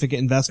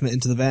significant investment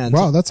into the band.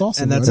 Wow, that's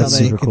awesome. and that's man. how That's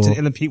they super cool. continue.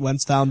 And then Pete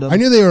Wentz found him. I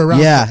knew they were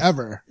around Yeah.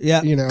 forever.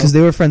 Yeah. You know, Cause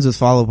they were friends with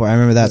Fall Out Boy. I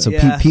remember that. So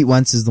Yeah. Pete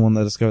Wentz is the one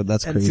that discovered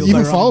that's And crazy. Fueled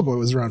even by Fall Rum. Out Boy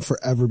was around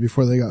forever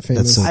before they got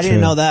famous. That's so I didn't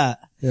true. know that.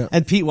 Yeah.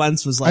 And Pete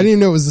Wentz was I like, didn't even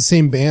know it was the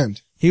same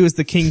band. he was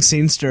the King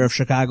Scenester of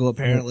Chicago,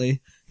 apparently.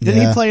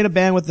 Didn't Yeah. he play in a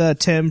band with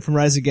Tim from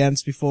Rise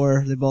Against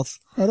before? They both,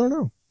 I don't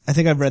know. I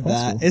think I've read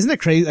Possible. that. Isn't it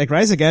crazy? Like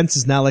Rise Against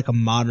is now like a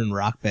modern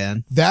rock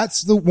band.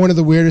 That's one of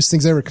the weirdest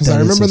things ever. Cause That I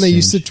is remember so when they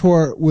used to strange.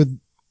 tour with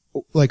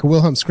like a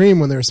Wilhelm Scream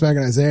when they were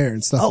smacking Isaiah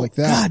and stuff like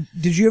that. God,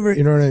 did you ever?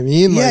 You know what I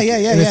mean? Yeah, Like, yeah,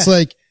 yeah, And yeah. it's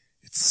like,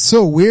 it's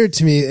so weird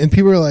to me. And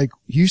people are like,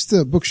 you used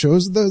to book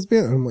shows with those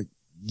bands? And I'm like,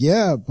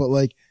 yeah, but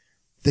like,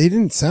 they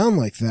didn't sound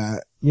like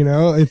that. You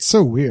know, it's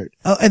so weird.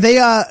 Oh, and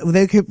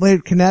they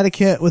played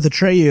Connecticut with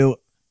Atreyu.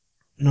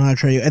 No, not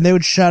Atreyu. And they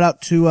would shout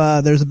out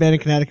to, there's a band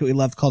in Connecticut we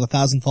loved called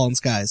 1,000 Fallen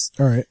Skies.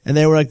 All right. And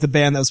they were like the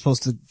band that was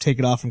supposed to take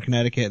it off from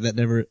Connecticut that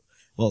never,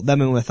 well,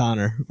 them and With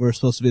Honor were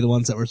supposed to be the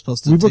ones that were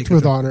supposed to We take booked it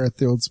with from- Honor at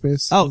the old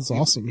space. Oh, It was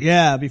awesome.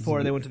 Yeah,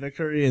 before they went to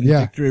Victory and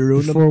Yeah. Victory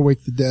ruined Before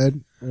Wake the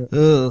Dead. them.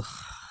 Ugh.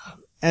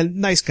 And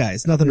nice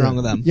guys. Nothing wrong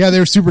with them. Yeah, they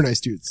were super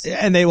nice dudes.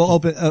 And they will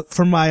open,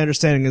 from my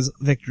understanding is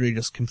Victory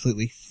just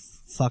completely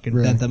fucking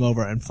Really? bent them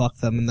over and fucked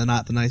them in the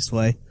not the nice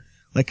way.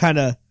 Like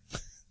kinda,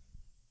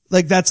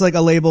 like that's like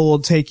a label will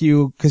take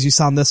you cause you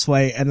sound this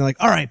way and they're like,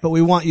 alright, but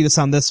we want you to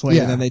sound this way.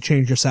 Yeah. And then they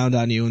change your sound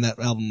on you and that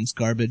album's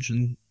garbage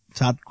and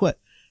Todd quit.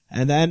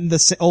 And then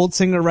the old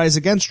singer Rise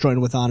Against joined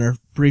With Honor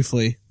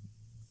briefly.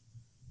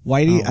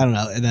 Whitey? I don't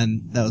know. And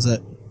then that was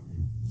it.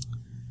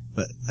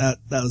 But that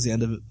was the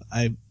end of it.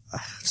 I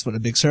just went a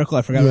big circle.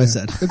 I forgot what I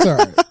said. It's all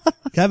right.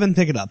 Kevin,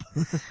 pick it up.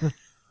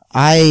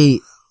 I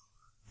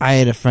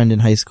had a friend in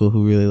high school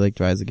who really liked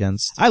Rise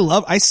Against.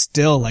 I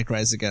still like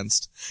Rise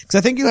Against. Cause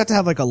I think you have to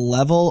have like a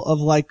level of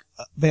like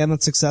a band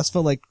that's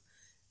successful. Like,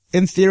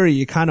 in theory,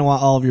 you kind of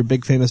want all of your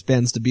big famous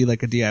bands to be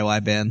like a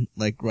DIY band,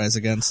 like Rise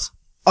Against.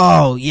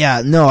 Oh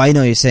yeah, no, I know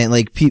what you're saying.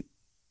 Like,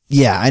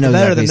 yeah, I know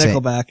Better exactly than what you're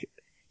saying. Nickelback.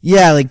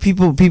 Yeah, like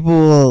people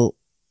will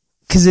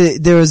cause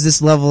there was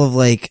this level of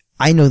like,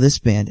 I know this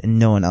band and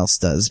no one else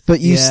does, but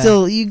you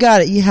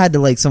had to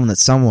like someone that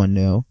someone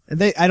knew.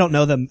 And I don't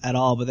know them at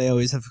all, but they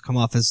always have come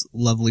off as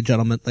lovely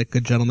gentlemen, like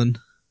good gentlemen.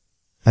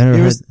 I never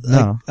heard, Was,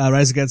 no. like,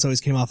 Rise Against always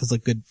came off as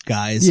like good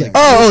guys. Yeah. Like,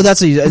 Oh,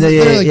 that's what you,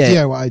 They're like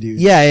DIY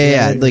dudes.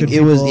 Yeah. Like good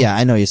it was, people. yeah,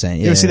 I know what you're saying.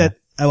 you Yeah, ever see yeah. that?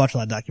 I watch a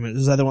lot of documentaries.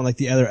 There's other one like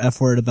the other F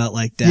word about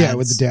like dads. Yeah,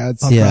 with the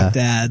dads. Punk Yeah. rock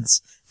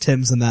dads.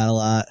 Tim's in that a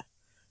lot.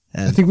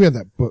 I think we have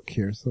that book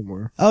here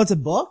somewhere. Oh, it's a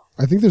book?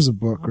 I think there's a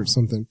book or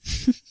something.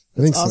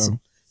 I think Awesome. so.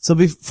 So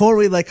before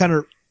we like kind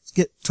of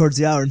get towards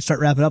the hour and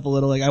start wrapping up a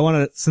little, like I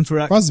want to, since we're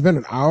at, Well, it's been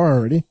an hour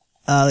already.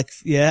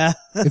 yeah.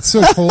 It's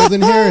so cold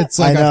in here. It's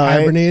like I know, I've right?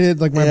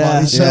 hibernated. Like my Yeah.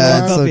 body's shut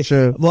Yeah, off. it's so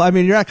true. Well, I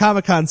mean, you're at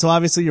Comic-Con, so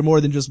obviously you're more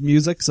than just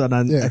music, so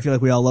Yeah. I feel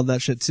like we all love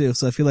that shit too.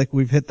 So I feel like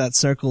we've hit that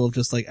circle of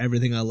just like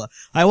everything I love.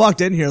 I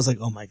walked in here, I was like,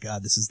 oh my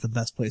god, this is the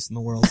best place in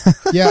the world.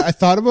 Yeah, I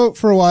thought about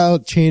for a while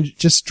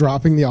just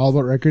dropping the All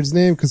About Records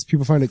name because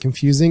people find it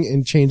confusing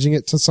and changing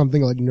it to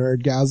something like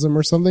Nerdgasm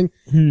or something.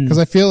 Because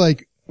I feel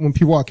like when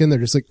people walk in, they're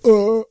just like,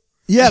 oh.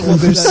 Yeah, well,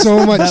 There's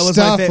so much that was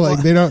my stuff. favorite. Like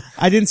they don't.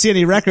 I didn't see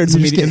any records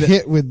You just get immediately.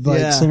 hit with like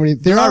Yeah. so many.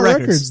 There are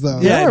records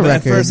though. Yeah, There are but at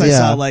records, first I yeah.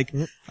 saw like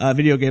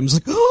video games,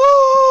 like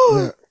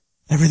oh,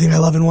 everything I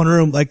love in one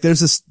room. Like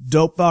there's this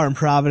dope bar in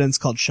Providence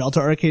called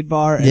Shelter Arcade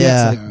Bar. And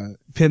Yeah. it's like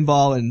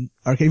pinball and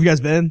arcade. Have you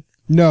guys been?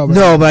 No, but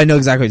No, but I know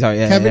exactly what you're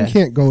talking about. Yeah, Kevin yeah.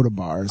 can't go to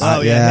bars.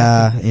 Oh,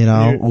 yeah, you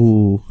know,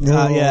 ooh.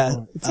 Yeah.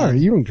 It's alright.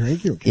 You don't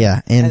drink. You don't care.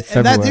 Yeah, in And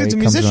February that dude's a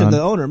comes musician, around.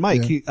 the owner,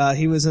 Mike.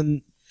 He was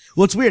in.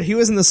 Well, it's weird. He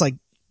was in this like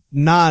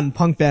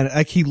non-punk band.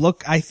 Like he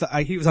looked.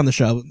 He was on the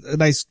show. A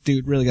nice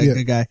dude, really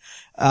good guy.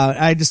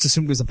 I just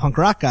assumed he was a punk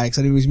rock guy because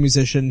I knew he was a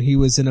musician. He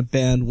was in a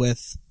band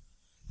with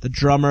the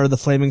drummer, the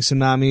Flaming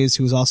Tsunamis,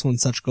 who was also in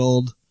Such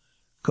Gold.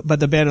 But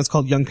the band was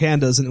called Young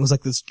Pandas, and it was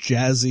like this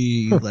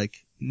jazzy, like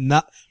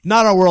not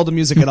our world of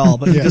music at all.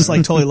 But he just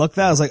like totally looked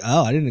that. I was like,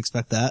 oh, I didn't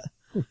expect that.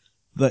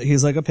 But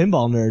he's like a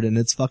pinball nerd, and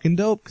it's fucking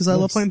dope because I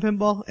love playing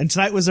pinball. And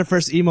tonight was their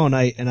first emo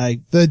night, and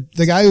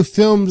The guy who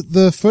filmed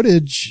the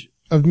footage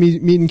of me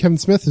meeting Kevin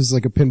Smith is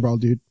like a pinball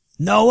dude.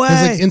 no way.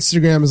 His like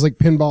Instagram is like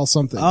pinball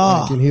something. Oh.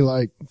 Like, and he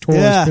like tours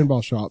Yeah.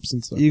 pinball shops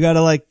and stuff. You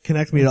gotta like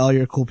connect me to all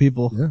your cool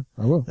people. Yeah,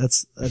 I will.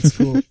 That's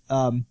cool.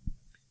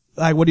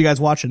 Like, what are you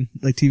guys watching,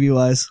 like TV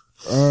wise?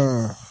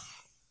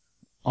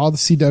 All the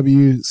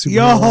CW superhero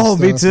Yo, stuff,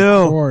 me too.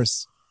 Of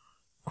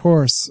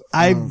course.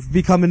 I've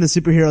become into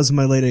superheroes in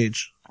my late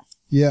age.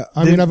 Yeah,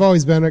 I mean, I've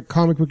always been a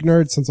comic book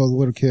nerd since I was a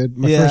little kid.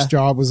 My Yeah. first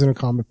job was in a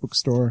comic book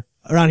store.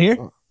 Around here?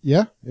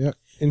 Yeah.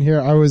 In here,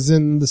 I was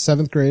in the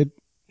 7th grade.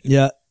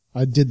 Yeah.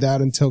 I did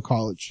that until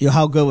college. Yo,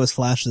 how good was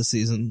Flash this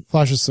season?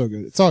 Flash is so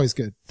good. It's always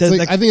good. Does, It's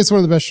like, like- I think it's one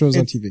of the best shows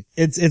on TV.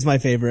 It's my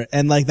favorite.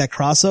 And like that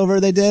crossover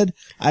they did,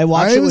 I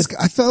watched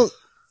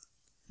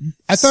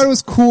I thought it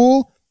was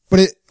cool, but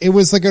it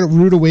was like a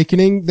rude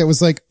awakening that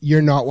was like,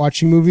 you're not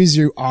watching movies,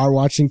 you are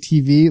watching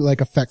TV,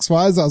 like effects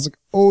wise. I was like,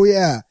 oh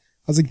yeah.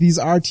 I was like, these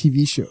are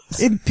TV shows.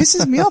 It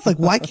pisses me off. Like,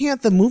 why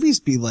can't the movies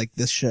be like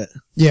this shit?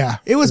 Yeah.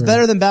 It was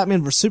better than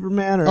Batman vs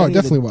Superman or Oh, it any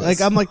of definitely the- was.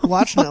 Like, I'm like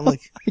watching it. I'm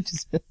like,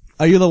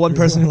 are you the one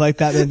person who liked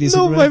Batman vs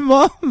No,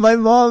 Superman? my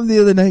mom the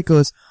other night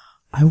goes,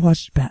 I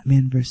watched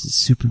Batman versus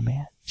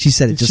Superman. She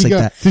said it just like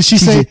that. Did she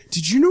say,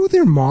 did you know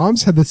their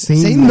moms had the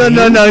same No, name?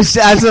 no, no. That's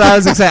what I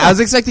was expecting. I was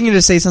expecting her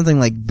to say something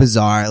like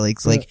bizarre, like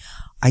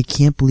I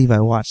can't believe I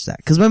watched that.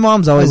 Cause my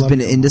mom's always love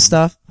been your into mom.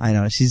 stuff. I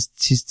know she's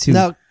too.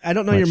 Now, I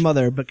don't know your much.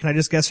 mother, but can I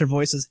just guess her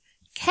voice is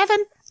Kevin?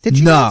 Did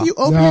you No. know if you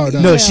open No, your no.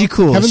 email? No, she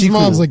cool. Kevin's she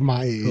mom's cool. like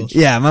my age.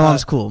 Yeah, my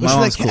mom's cool. Well,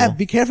 My she's mom's like, cool.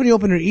 be careful when you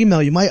open her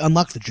email. You might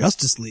unlock the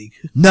Justice League.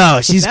 No,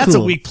 she's That's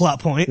cool. a weak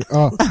plot point.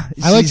 Oh,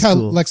 I liked She's how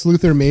cool. Lex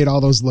Luthor made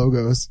all those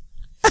logos.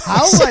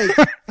 How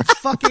like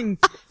fucking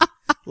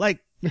like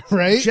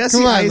Right? Jesse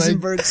Come on, like,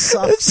 Eisenberg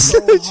sucks so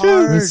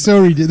hard. it's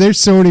so ridiculous. There's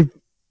so many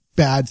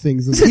bad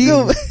things in this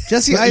movie.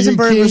 Jesse But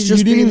Eisenberg was just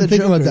you didn't being even the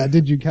think Joker. about that,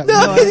 did you, Captain?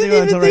 No, I didn't think about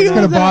it until right It's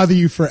gonna now. bother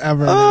you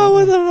forever. Oh,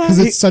 what the fuck? Because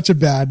it's such a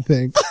bad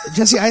thing.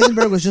 Jesse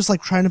Eisenberg was just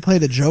like trying to play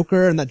the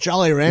Joker, and that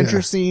Jolly Rancher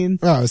Yeah. scene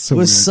Oh, it's so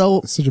was weird. so.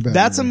 It's such a bad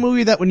That's movie. a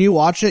movie that when you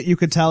watch it, you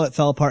could tell it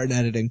fell apart in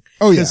editing.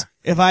 Oh, yeah. 'Cause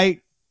if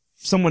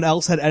someone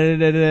else had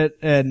edited it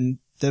and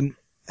then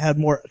had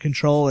more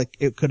control, like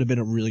it could have been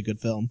a really good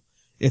film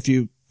if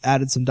you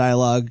added some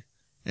dialogue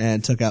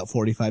and took out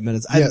 45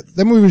 minutes. Yeah,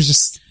 that movie was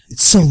just,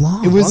 It's so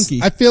long. it was,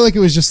 Clunky. I feel like it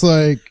was just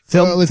like,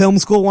 Film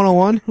School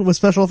 101 with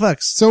special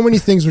effects. so many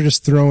things were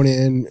just thrown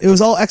in. It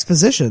was all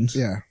exposition.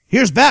 Yeah.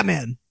 Here's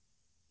Batman.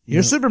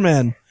 Here's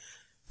Superman.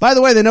 By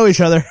the way, they know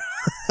each other.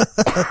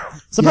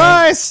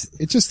 Surprise!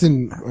 It just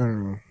didn't, I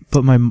don't know.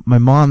 But my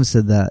mom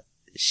said that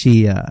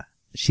she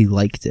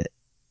liked it,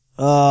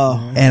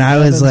 Oh. and I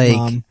was Kevin's like,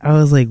 mom.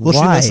 why? Will she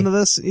listen to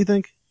this, you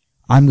think?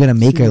 I'm gonna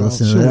make her will.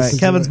 listen to She'll this. listen.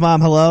 Kevin's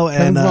mom, hello.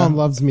 Kevin's and, mom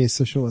loves me,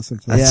 so she'll listen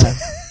to that.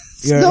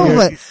 yeah. No,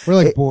 but We're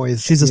like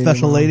boys. She's a me and your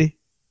special mom. lady.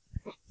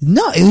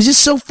 no, it was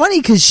just so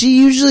funny because she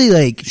usually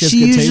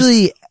She has good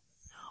taste?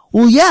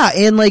 well, yeah,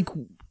 and like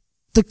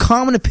the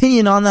common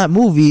opinion on that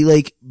movie,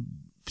 like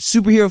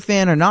superhero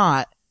fan or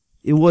not,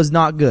 it was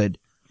not good.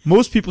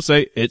 Most people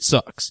say it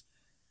sucks.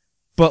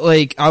 But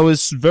like, I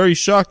was very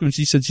shocked when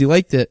she said she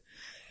liked it.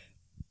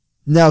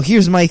 Now,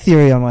 here's my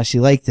theory on why she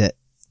liked it.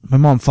 My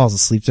mom falls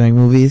asleep during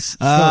movies.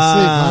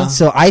 Huh?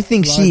 So I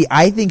think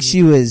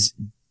she was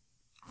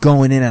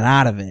going in and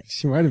out of it.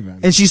 She might have been.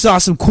 And she saw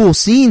some cool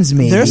scenes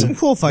maybe. There's some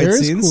cool fight There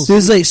is scenes. cool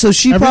There's like, so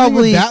she Everything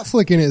probably, with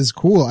Batfleck in it is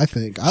cool, I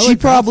think. she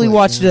probably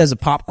watched it as a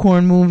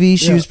popcorn movie.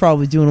 She Yeah. was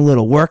probably doing a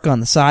little work on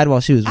the side while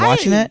she was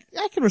watching it.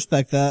 I can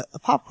respect that. A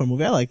popcorn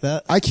movie. I like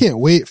that. I can't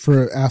wait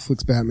for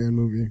Affleck's Batman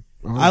movie.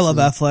 Honestly. I love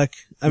Affleck.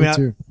 I mean, Me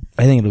too.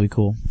 I think it'll be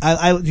cool.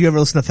 do you ever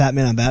listen to Fat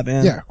Man on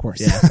Batman? Yeah, of course.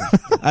 Yeah.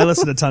 I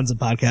listen to tons of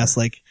podcasts.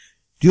 Like,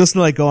 do you listen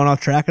to like Going Off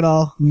Track at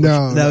all?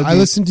 No, That would I be-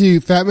 listened to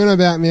Fat Man on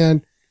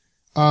Batman,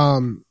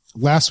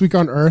 Last Week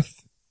on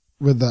Earth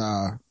with,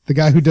 the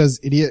guy who does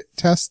Idiot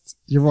Test.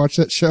 You ever watch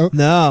that show?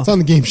 No. It's on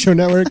the Game Show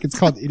Network. It's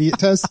called Idiot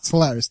Test. It's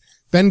hilarious.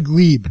 Ben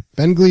Glebe.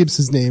 Ben Glebe's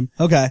his name.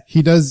 Okay.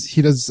 He does,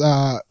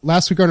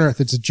 Last Week on Earth.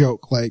 It's a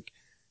joke. Like,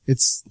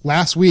 it's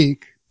last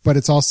week, but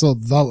it's also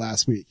the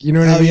last week. You know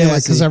what I mean? yeah, I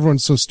Like, cause see.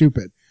 everyone's so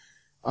stupid.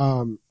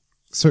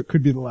 So it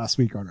could be the last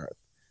week on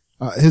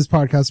Earth. His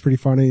podcast is pretty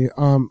funny.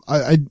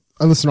 I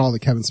listen to all the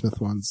Kevin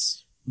Smith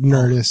ones.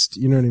 Nerdist.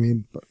 You know what I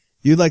mean? But,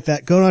 You like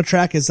that. Going on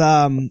Track is,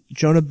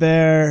 Jonah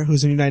Bear,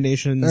 who's in United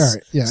Nations. All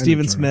right. Yeah, I know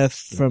Stephen Jonah. Smith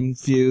from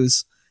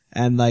Fuse.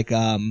 And like,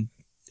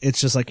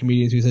 it's just like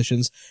comedians,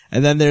 musicians.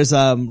 And then there's,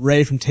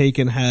 Ray from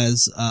Taken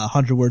has,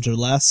 100 Words or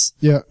Less.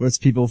 yeah. Where it's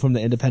people from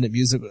the independent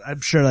music.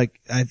 I'm sure like,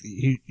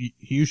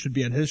 you should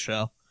be on his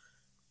show.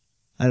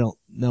 I don't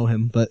know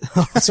him, but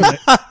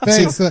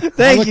Thanks.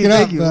 Thank you.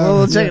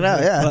 We'll check it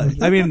out. Yeah.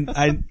 But, I mean,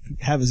 I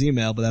have his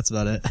email, but that's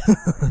about it.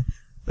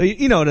 But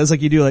you know, it's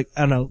like you do like,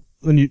 I don't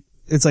know,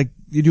 it's like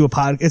you do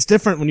it's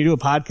different when you do a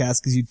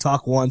podcast because you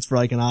talk once for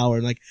like an hour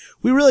and like,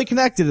 we really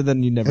connected and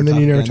then you never And then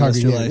talk you never again talk the rest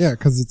of your again. life. Yeah.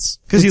 Cause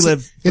Cause you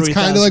live it's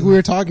kind of like we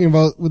were talking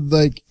about with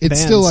like, it's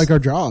bands. still like our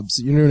jobs.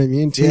 You know what I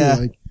mean? Too.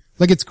 Yeah.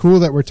 Like it's cool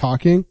that we're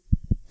talking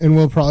and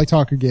we'll probably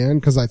talk again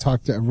because I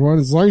talk to everyone.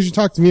 As long as you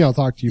talk to me, I'll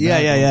talk to you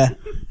back. Yeah.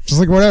 Just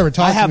like whatever.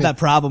 Talk I to have me. that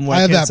problem where I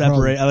I have can't that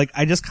problem. separate.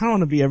 I just kind of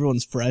want to be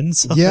everyone's friend.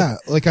 So Yeah.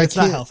 Like I it's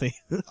not can't. healthy.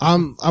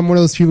 I'm one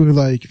of those people who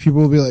like, people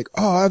will be like,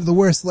 oh, I have the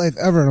worst life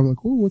ever. And I'm like,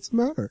 oh, what's the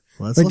matter?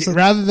 Let's Like listen.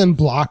 rather than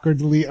block or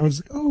delete, I'm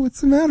just like, oh,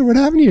 what's the matter? What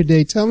happened to your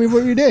day? Tell me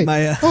about your day.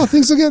 Oh,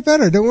 things will get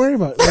better. Don't worry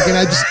about it. Like, and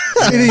I just,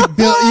 you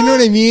know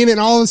what I mean? And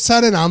all of a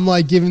sudden I'm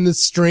like giving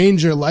this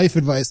stranger life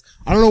advice.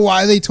 I don't know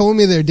why they told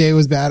me their day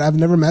was bad. I've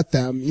never met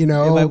them, you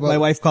know. my but-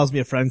 wife calls me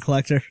a friend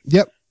collector.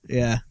 Yep.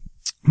 Yeah.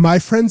 My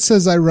friend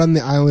says I run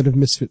the island of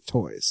misfit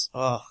toys.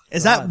 Oh,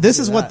 this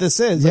is what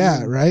this is. Yeah, I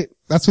mean, right?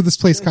 That's what this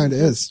place kind of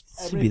is.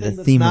 Should be the everything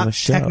that's theme of not a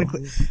show.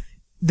 technically-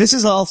 This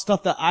is all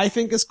stuff that I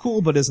think is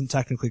cool, but isn't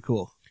technically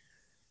cool.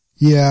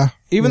 Yeah.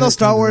 Even Yeah, though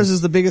Star kinda Wars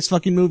is the biggest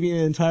fucking movie in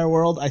the entire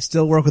world, I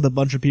still work with a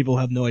bunch of people who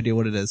have no idea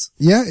what it is.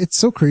 Yeah, it's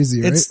so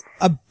crazy, right? It's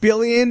a $1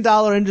 billion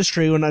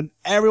industry when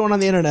everyone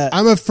on the internet.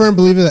 I'm a firm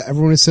believer that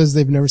everyone who says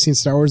they've never seen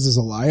Star Wars is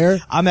a liar.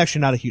 I'm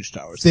actually not a huge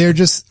Star Wars. They're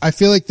just, I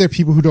feel like they're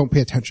people who don't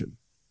pay attention.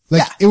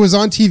 Like, it was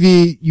on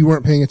TV, you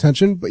weren't paying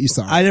attention, but you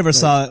saw it. I never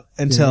saw it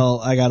until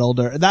I got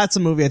older. That's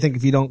a movie I think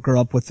if you don't grow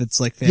up with its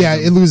like fandom. Yeah,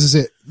 it loses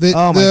it.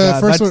 Oh my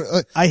God. First that's-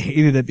 one, I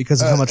hated it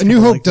because of how much A New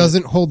people Hope liked it.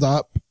 doesn't hold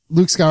up.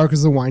 Luke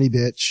Skywalker's a whiny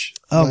bitch.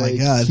 Oh my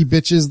God. He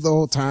bitches the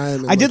whole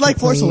time. I did like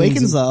Force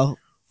Awakens and- though.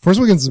 Force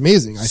Awakens is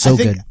amazing. I So I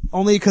think good.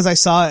 only because I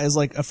saw it as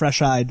like a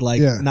fresh-eyed,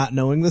 like Yeah. not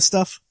knowing this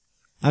stuff.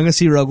 I'm gonna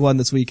see Rogue One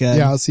this weekend.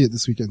 Yeah, I'll see it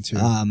this weekend too.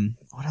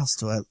 What else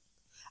do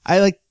I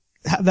like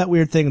have that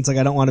weird thing. It's like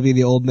I don't want to be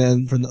the old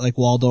man from like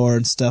Waldor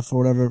and stuff or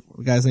whatever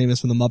the guy's name is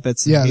from the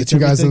Muppets. yeah, the Hates two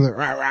guys in everything. the,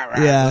 rah, rah,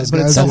 rah, Yeah, those but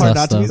guys. it's so That's hard us,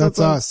 not to be though. That's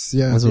that way. us.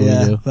 Yeah. That's what Yeah,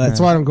 we do. but That's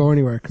why I don't go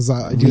anywhere because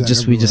I do We that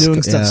just everywhere. doing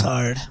yeah. stuff's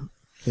hard.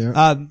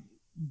 Yeah.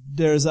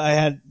 There's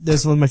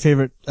one of my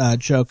favorite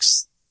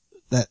jokes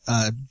that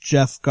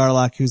Jeff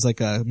Garlock, who's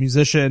like a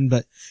musician,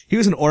 but he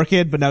was an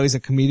orchid, but now he's a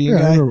comedian Yeah,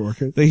 I guy. remember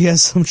Orchid. But he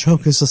has some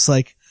joke that's just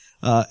like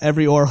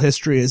every oral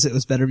history is it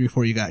was better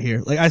before you got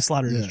here. Like I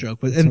slaughtered his joke,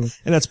 but and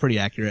that's pretty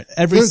accurate.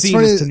 Every You know, it's scene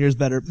funny, is 10 years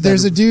better.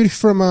 There's a dude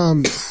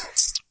from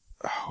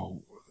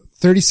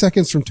 30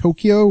 Seconds from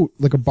Tokyo,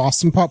 like a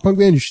Boston pop punk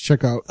band you should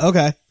check out.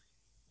 Okay.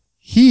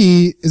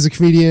 He is a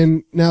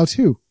comedian now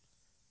too.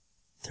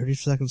 30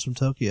 Seconds from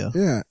Tokyo.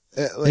 Yeah.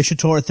 They should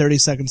tour 30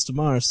 Seconds to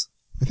Mars.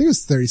 I think it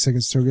was 30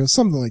 Seconds to Tokyo,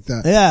 something like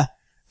that. Yeah.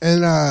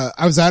 And I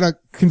was at a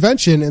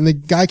convention and the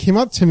guy came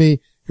up to me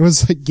and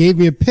was like, gave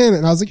me a pin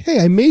and I was like, hey,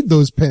 I made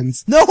those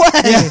pins. No way!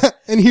 Yeah.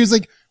 And he was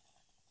like,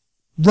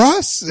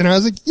 Russ? And I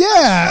was like,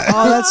 yeah.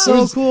 Oh, that's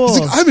so cool. He's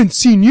like, I haven't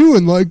seen you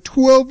in like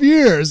 12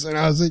 years. And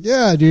I was like,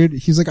 yeah, dude.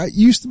 He's like, I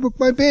used to book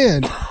my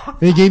band.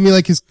 And he gave me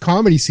like his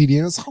comedy CD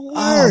and it was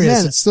hilarious.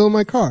 man. It's still in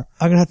my car.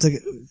 I'm gonna have to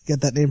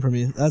get that name from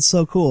you. That's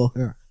so cool.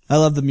 Yeah. I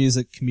love the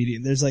music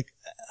comedian. There's like,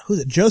 who's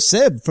it? Joe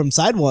Sib from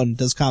Side One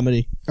does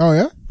comedy. Oh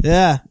yeah?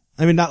 Yeah.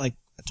 I mean, not like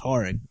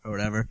touring or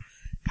whatever.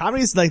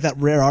 Comedy's like that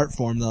rare art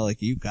form though.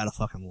 Like you gotta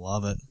fucking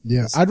love it.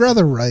 Yeah. I'd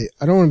rather write.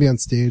 I don't want to be on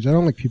stage. I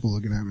don't like people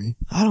looking at me.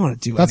 I don't want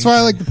to do That's why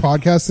I like anything. the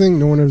podcast thing.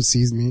 No one ever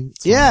sees me.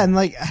 It's Yeah, fine. and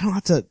like I don't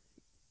have to.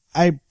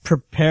 I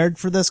prepared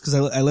for this because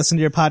I listened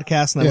to your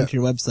podcast and I Yeah. went to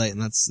your website,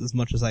 and that's as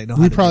much as I know.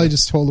 We how to probably do it.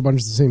 just told a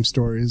bunch of the same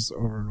stories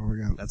over and over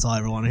again. That's all I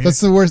ever want to hear. That's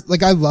the worst.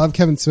 Like, I love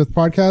Kevin Smith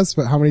podcasts,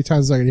 but how many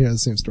times am I going to hear the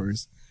same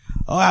stories?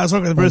 Oh, I was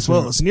working with Bruce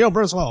Willis, and you know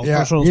Bruce Willis.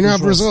 Bruce Willis, you know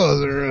Bruce Bruce Willis.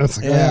 Willis. It's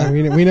like,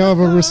 yeah, we know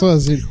about Bruce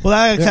Willis. Well,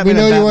 I got Yeah, Kevin we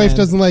know and your wife Batman.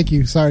 doesn't like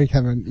you. Sorry,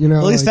 Kevin. You know,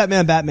 Well, at least like,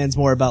 Batman's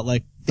more about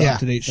like the Yeah,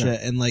 up-to-date yeah.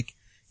 shit, and like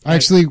I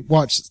actually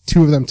watched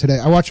 2 of them today.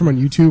 I watch them on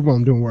YouTube while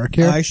I'm doing work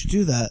here. I should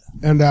do that.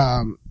 And,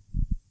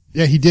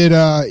 yeah, he did,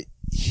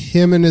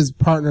 him and his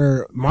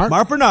partner,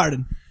 Mark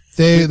Bernardin.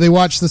 they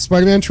watched the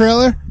Spider-Man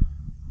trailer.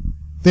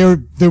 They're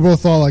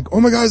both all like, oh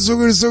my god, it's so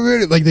good, it's so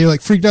good. Like, they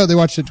like freaked out. They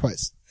watched it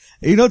twice.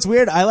 You know what's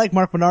weird? I like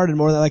Mark Bernardin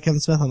more than I like Kevin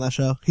Smith on that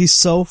show. He's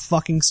so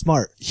fucking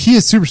smart. He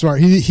is super smart.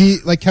 He,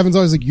 like, Kevin's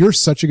always like, you're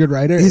such a good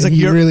writer. He's and like,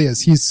 he you're- really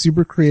is. He's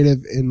super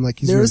creative and like,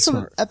 he's There really is some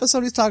smart.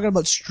 episode he's talking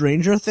about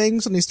Stranger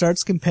Things, and he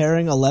starts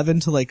comparing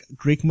 11 to like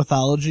Greek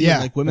mythology Yeah,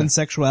 and like women's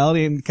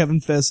sexuality, and Kevin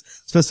Smith's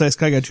face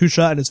kind of got 2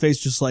 shot in his face,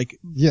 just like,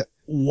 Yeah.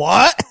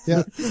 what?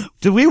 Yeah.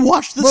 Did we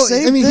watch the Well,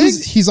 same I mean, thing?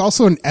 he's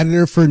also an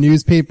editor for a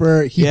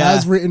newspaper. He Yeah.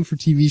 has written for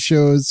TV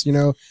shows, you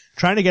know.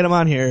 Trying to get him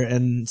on here,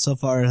 and so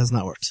far it has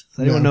not worked. If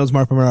anyone No. knows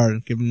Mark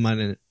Bernardin, give him mine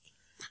in it.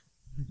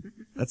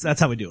 That's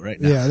how we do it right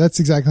now. Yeah, that's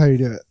exactly how you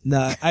do it.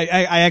 No,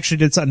 I actually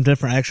did something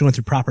different. I actually went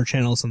through proper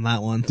channels on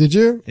that one. Did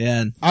you?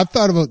 Yeah. And I've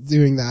thought about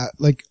doing that.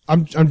 Like,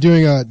 I'm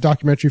doing a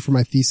documentary for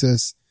my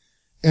thesis,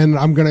 and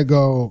I'm gonna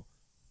go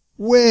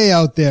way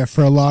out there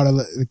for a lot of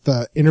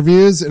the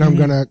interviews, and I'm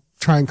gonna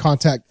try and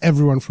contact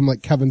everyone from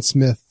like Kevin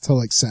Smith to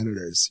like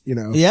senators, you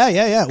know?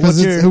 yeah.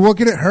 Because what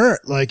can it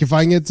hurt? Like, if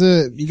I can get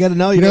to, You gotta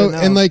know, you know, gotta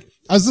know. and like,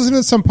 I was listening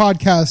to some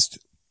podcast,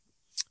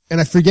 and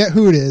I forget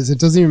who it is. It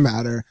doesn't even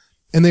matter.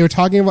 And they were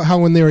talking about how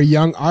when they were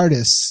young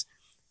artists,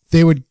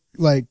 they would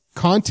like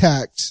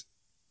contact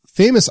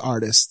famous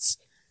artists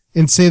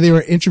and say they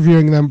were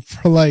interviewing them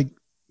for like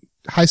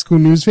high school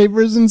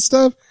newspapers and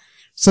stuff,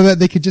 so that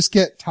they could just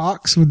get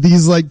talks with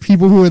these like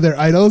people who were their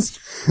idols.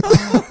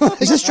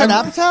 Is this Judd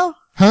Apatow?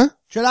 Huh?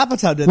 Judd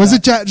Apatow did Was that.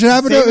 it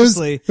Judd Apatow?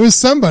 Famously. It was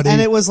somebody.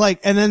 And it was like,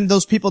 and then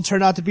those people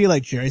turned out to be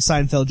like Jerry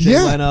Seinfeld, Jay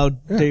Yeah. Leno,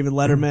 David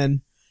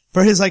Letterman,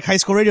 for his like high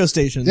school radio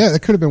station. Yeah,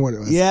 that could have been what it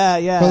was.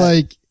 Yeah. But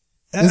like,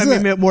 I isn't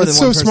mean, it- more than it's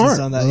one so person's smart.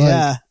 done that. Like,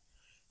 Yeah.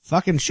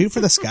 Fucking shoot for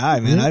the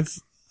sky, man.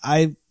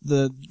 Yeah.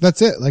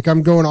 That's it. Like,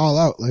 I'm going all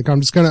out. Like,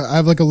 I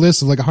have like a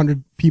list of like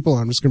 100 people.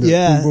 I'm just gonna be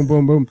Yeah. like, boom,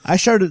 boom, boom, boom. I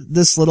shared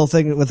this little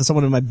thing with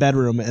someone in my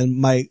bedroom, and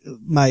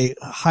my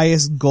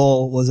highest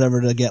goal was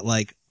ever to get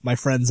like my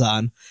friends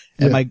on,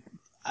 and Yeah. my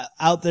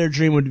out there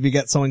dream would be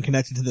get someone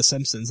connected to The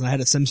Simpsons, and I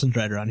had a Simpsons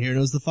writer on here, and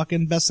it was the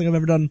fucking best thing I've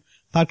ever done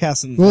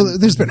podcasting. Well,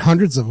 there's been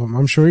hundreds of them.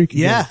 I'm sure you can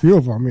Yeah. get a few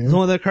of them. He's Yeah.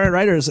 one of the current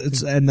writers.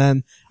 And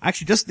then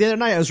actually just the other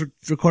night I was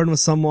recording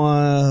with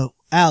someone,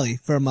 Allie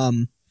from,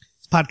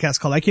 this podcast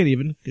called I Can't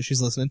Even, because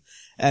she's listening.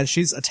 And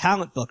she's a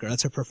talent booker.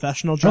 That's her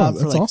professional job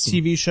for that's like awesome.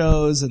 TV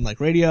shows and like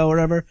radio or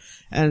whatever.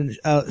 And,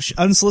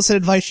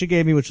 unsolicited advice she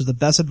gave me, which was the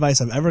best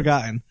advice I've ever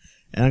gotten.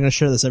 And I'm going to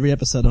share this every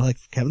episode of like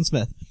Kevin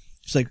Smith.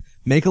 She's like,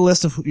 make a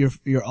list of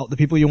the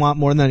people you want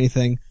more than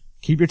anything.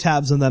 Keep your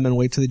tabs on them and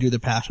wait till they do their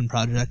passion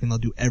project, and they'll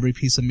do every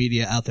piece of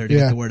media out there to get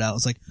Yeah. the word out.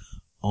 It's like,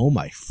 oh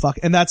my fuck.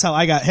 And that's how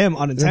I got him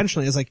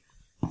unintentionally. It's like,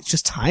 it's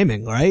just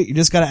timing, right? You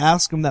just gotta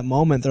ask them that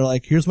moment. They're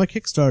like, here's my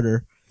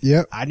Kickstarter.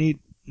 Yep.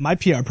 My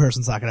PR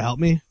person's not gonna help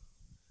me.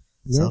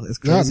 So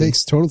it's No, it crazy.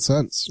 makes total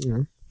sense. You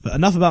know, But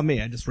enough about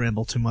me. I just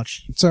ramble too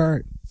much. it's all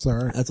right. It's all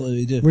right. That's what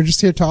we do. We're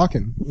just here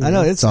talking. you I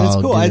know, it's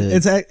all cool.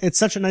 good. It's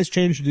such a nice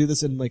change to do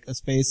this in like a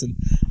space, and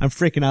I'm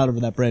freaking out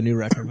over that brand new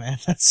record, man.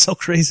 That's so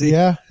crazy.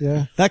 Yeah.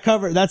 Yeah. That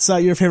cover, that's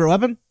your favorite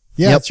weapon?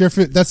 Yeah. Yep.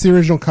 That's the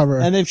original cover.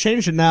 And they've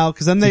changed it now,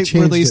 cause then they changed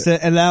released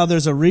it, and now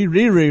there's a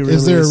re-release.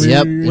 Is there a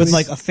Yep. with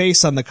like a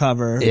face on the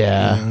cover.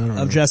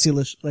 Yeah. Of Jesse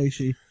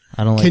Lacey.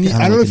 I don't like. Can you,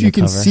 I don't know if liking you the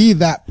can cover. see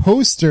that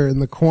poster in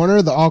the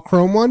corner, the all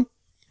chrome one.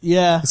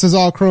 Yeah. It says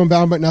all chrome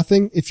bound but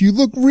nothing. If you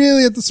look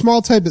really at the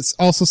small type, it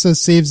also says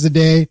saves the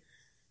day.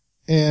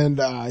 And,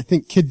 I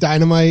think Kid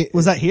Dynamite.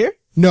 Was that here?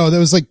 No, that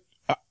was like,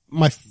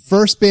 my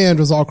first band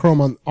was all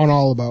chrome on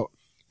All About.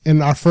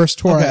 And our first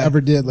tour Okay. I ever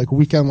did, like a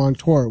weekend long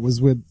tour,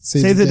 was with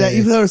Save the Day.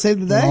 You thought it was Save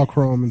the and Day? all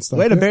chrome and stuff.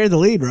 Way to yeah. bury the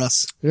lead,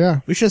 Russ. Yeah.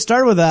 We should have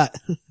started with that.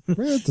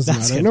 Well, it doesn't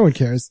That's matter. good. No one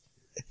cares.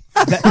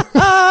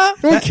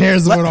 No one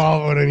cares about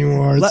All About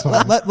anymore. It's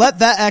fine. Let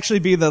that actually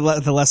be the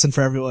lesson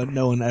for everyone.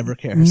 No one ever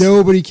cares.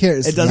 Nobody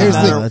cares. It doesn't Here's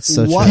the matter. thing. That's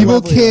so what true. People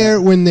level you're care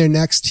at. when they're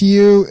next to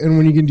you and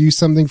when you can do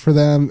something for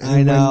them. And I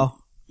when know.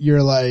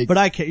 You're like, But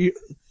I care.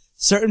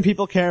 Certain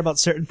people care about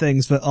certain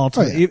things, but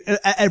ultimately,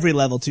 at every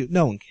level too,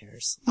 no one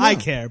cares. I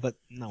care, but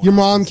no one your else.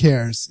 mom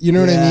cares. You know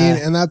what I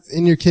Yeah. mean?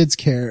 And your kids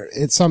care.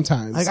 It's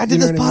sometimes. Like, I You did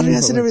know this what I mean?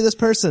 podcast But, interview with this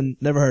person.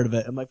 Never heard of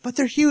it. I'm like, but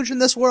they're huge in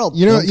this world.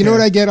 You know Don't what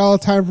care. I get all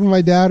the time from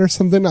my dad or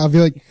something? I'll be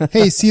like,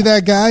 hey, see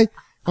that guy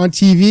on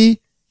TV?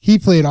 He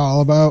played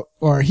All About,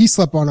 or he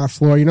slept on our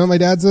floor. You know what my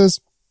dad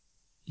says?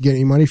 You get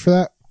any money for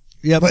that?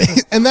 Yep.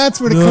 And that's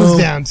what it comes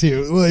down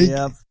to. Like,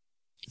 Yep.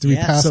 do we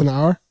Yeah, pass so- an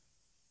hour?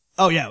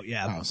 Oh yeah.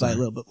 Oh, By sorry. a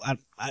little bit.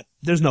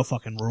 There's no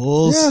fucking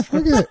rules. Yeah,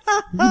 fuck it.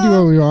 We can do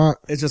what we want.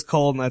 It's just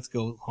cold and let's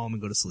go home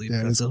and go to sleep. Yeah,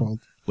 That's it's all. cold.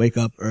 wake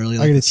up early.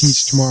 I gotta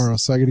teach tomorrow,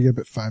 so I gotta get up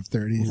at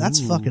 5:30. That's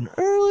fucking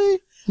early.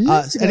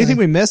 Yeah. Anything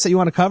we missed that you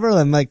want to cover?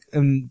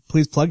 And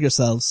please plug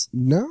yourselves.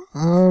 No.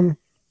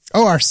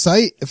 Our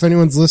site, if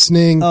anyone's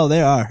listening. Oh,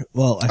 they are.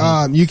 Well,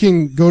 you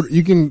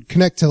can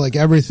connect to like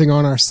everything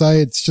on our site.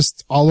 It's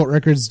just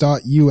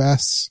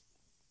allaboutrecords.us.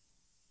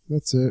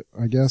 That's it,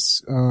 I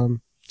guess.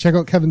 Check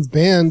out Kevin's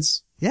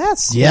bands.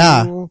 yes.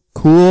 Yeah.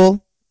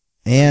 Cool.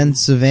 And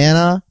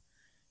Savannah.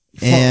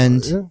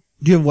 And Yeah.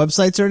 Do you have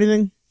websites or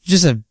anything?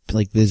 just have,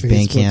 like, there's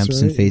Facebook's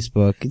Bandcamps and right.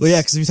 Facebook. Well, yeah,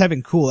 because if you're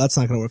typing cool, that's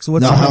not going to work. So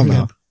what's No, your hell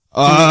Bandcamp?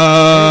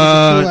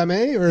 no. Cool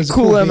MA or is it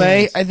Cool MA.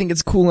 Bands? I think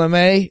it's Cool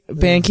MA.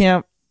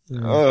 Bandcamp. I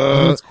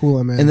think it's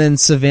Cool MA. And then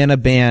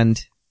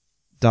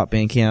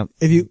SavannahBand.bandcamp.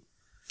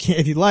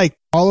 If you like,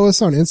 follow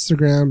us on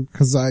Instagram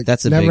because I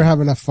That's a never big-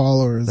 have enough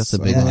followers. that's a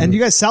big on one. and you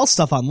guys sell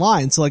stuff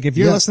online. So like if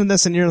you're Yeah. listening to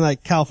this and you're in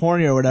like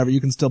California or whatever, you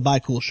can still buy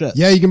cool shit.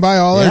 Yeah, you can buy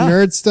all Yeah. our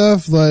nerd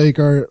stuff, like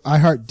our I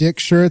Heart Dick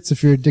shirts.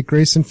 If you're a Dick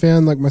Grayson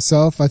fan like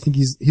myself, I think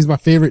he's my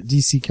favorite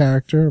DC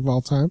character of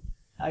all time.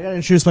 I gotta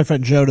introduce my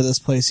friend Joe to this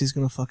place. He's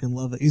gonna fucking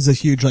love it. He's a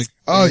huge like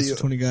Oh,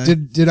 20 guy.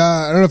 Did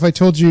I don't know if I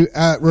told you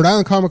at Rhode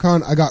Island Comic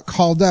Con, I got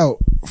called out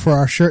for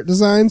our shirt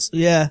designs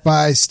Yeah.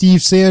 by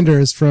Steve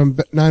Sanders from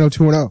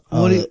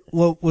 90210.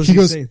 What was He he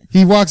goes, saying?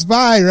 he walks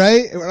by,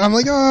 right? And I'm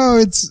like,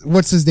 oh,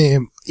 what's his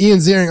name? Ian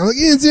Ziering. I'm like,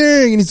 Ian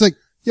Ziering. And he's like,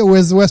 yo,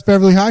 where's the West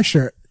Beverly High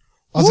shirt?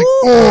 I was like,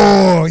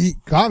 oh, he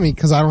got me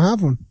because I don't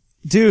have one.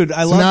 Dude,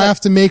 I So love now I that. have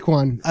to make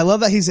one. I love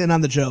that he's in on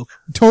the joke.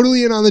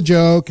 Totally in on the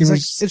joke. And He's like,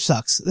 just- it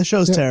sucks. The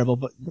show's terrible,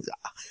 but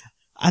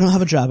I don't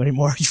have a job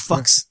anymore. You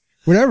fucks.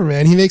 whatever,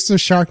 man. He makes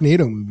those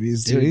Sharknado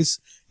movies, Dude, dude.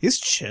 he's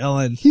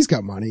chilling. He's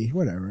got money.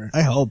 Whatever.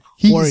 I hope.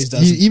 Warriors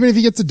doesn't. Even if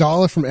he gets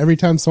 $1 from every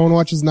time someone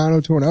watches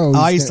 90210.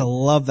 I used to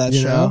love that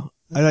you show. know?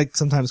 I like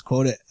sometimes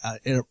quote it at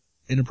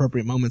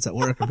inappropriate moments at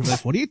work. And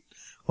people are like,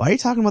 why are you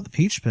talking about the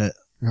Peach Pit?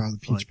 Oh, the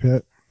Peach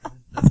Pit.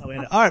 That's how we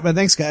end it. All right, man.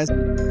 Thanks, guys.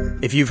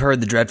 If you've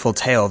heard the dreadful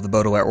tale of the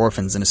Baudelaire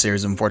orphans in a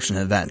series of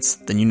unfortunate events,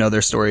 then you know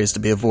their story is to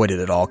be avoided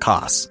at all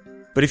costs.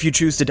 But if you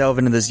choose to delve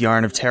into this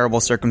yarn of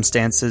terrible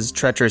circumstances,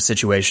 treacherous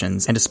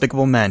situations, and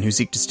despicable men who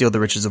seek to steal the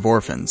riches of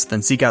orphans,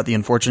 then seek out the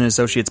Unfortunate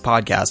Associates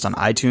podcast on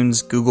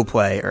iTunes, Google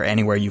Play, or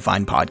anywhere you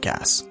find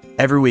podcasts.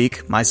 Every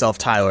week, myself,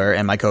 Tyler,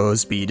 and my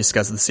co-host B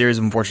discuss the series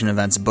of unfortunate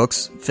events,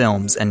 books,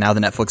 films, and now the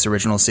Netflix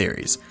original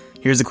series.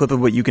 Here's a clip of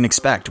what you can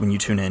expect when you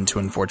tune in to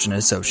Unfortunate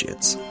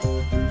Associates.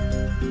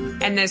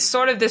 And there's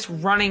sort of this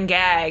running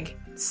gag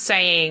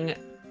saying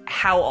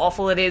how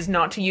awful it is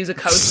not to use a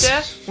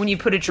coaster when you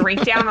put a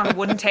drink down on a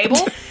wooden table.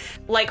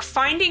 Like,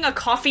 finding a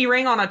coffee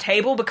ring on a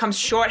table becomes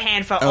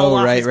shorthand for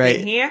Olaf has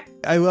been here.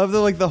 I love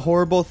the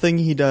horrible thing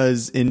he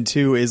does in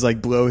 2 is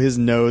like blow his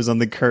nose on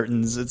the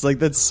curtains. It's like,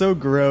 that's so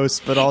gross,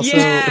 but also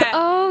Yeah.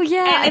 Oh,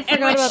 yeah, I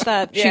forgot about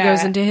that. She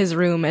goes into his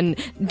room and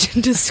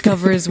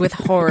discovers with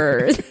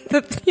horror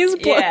that he's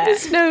blown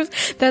his nose.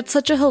 That's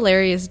such a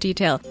hilarious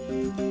detail.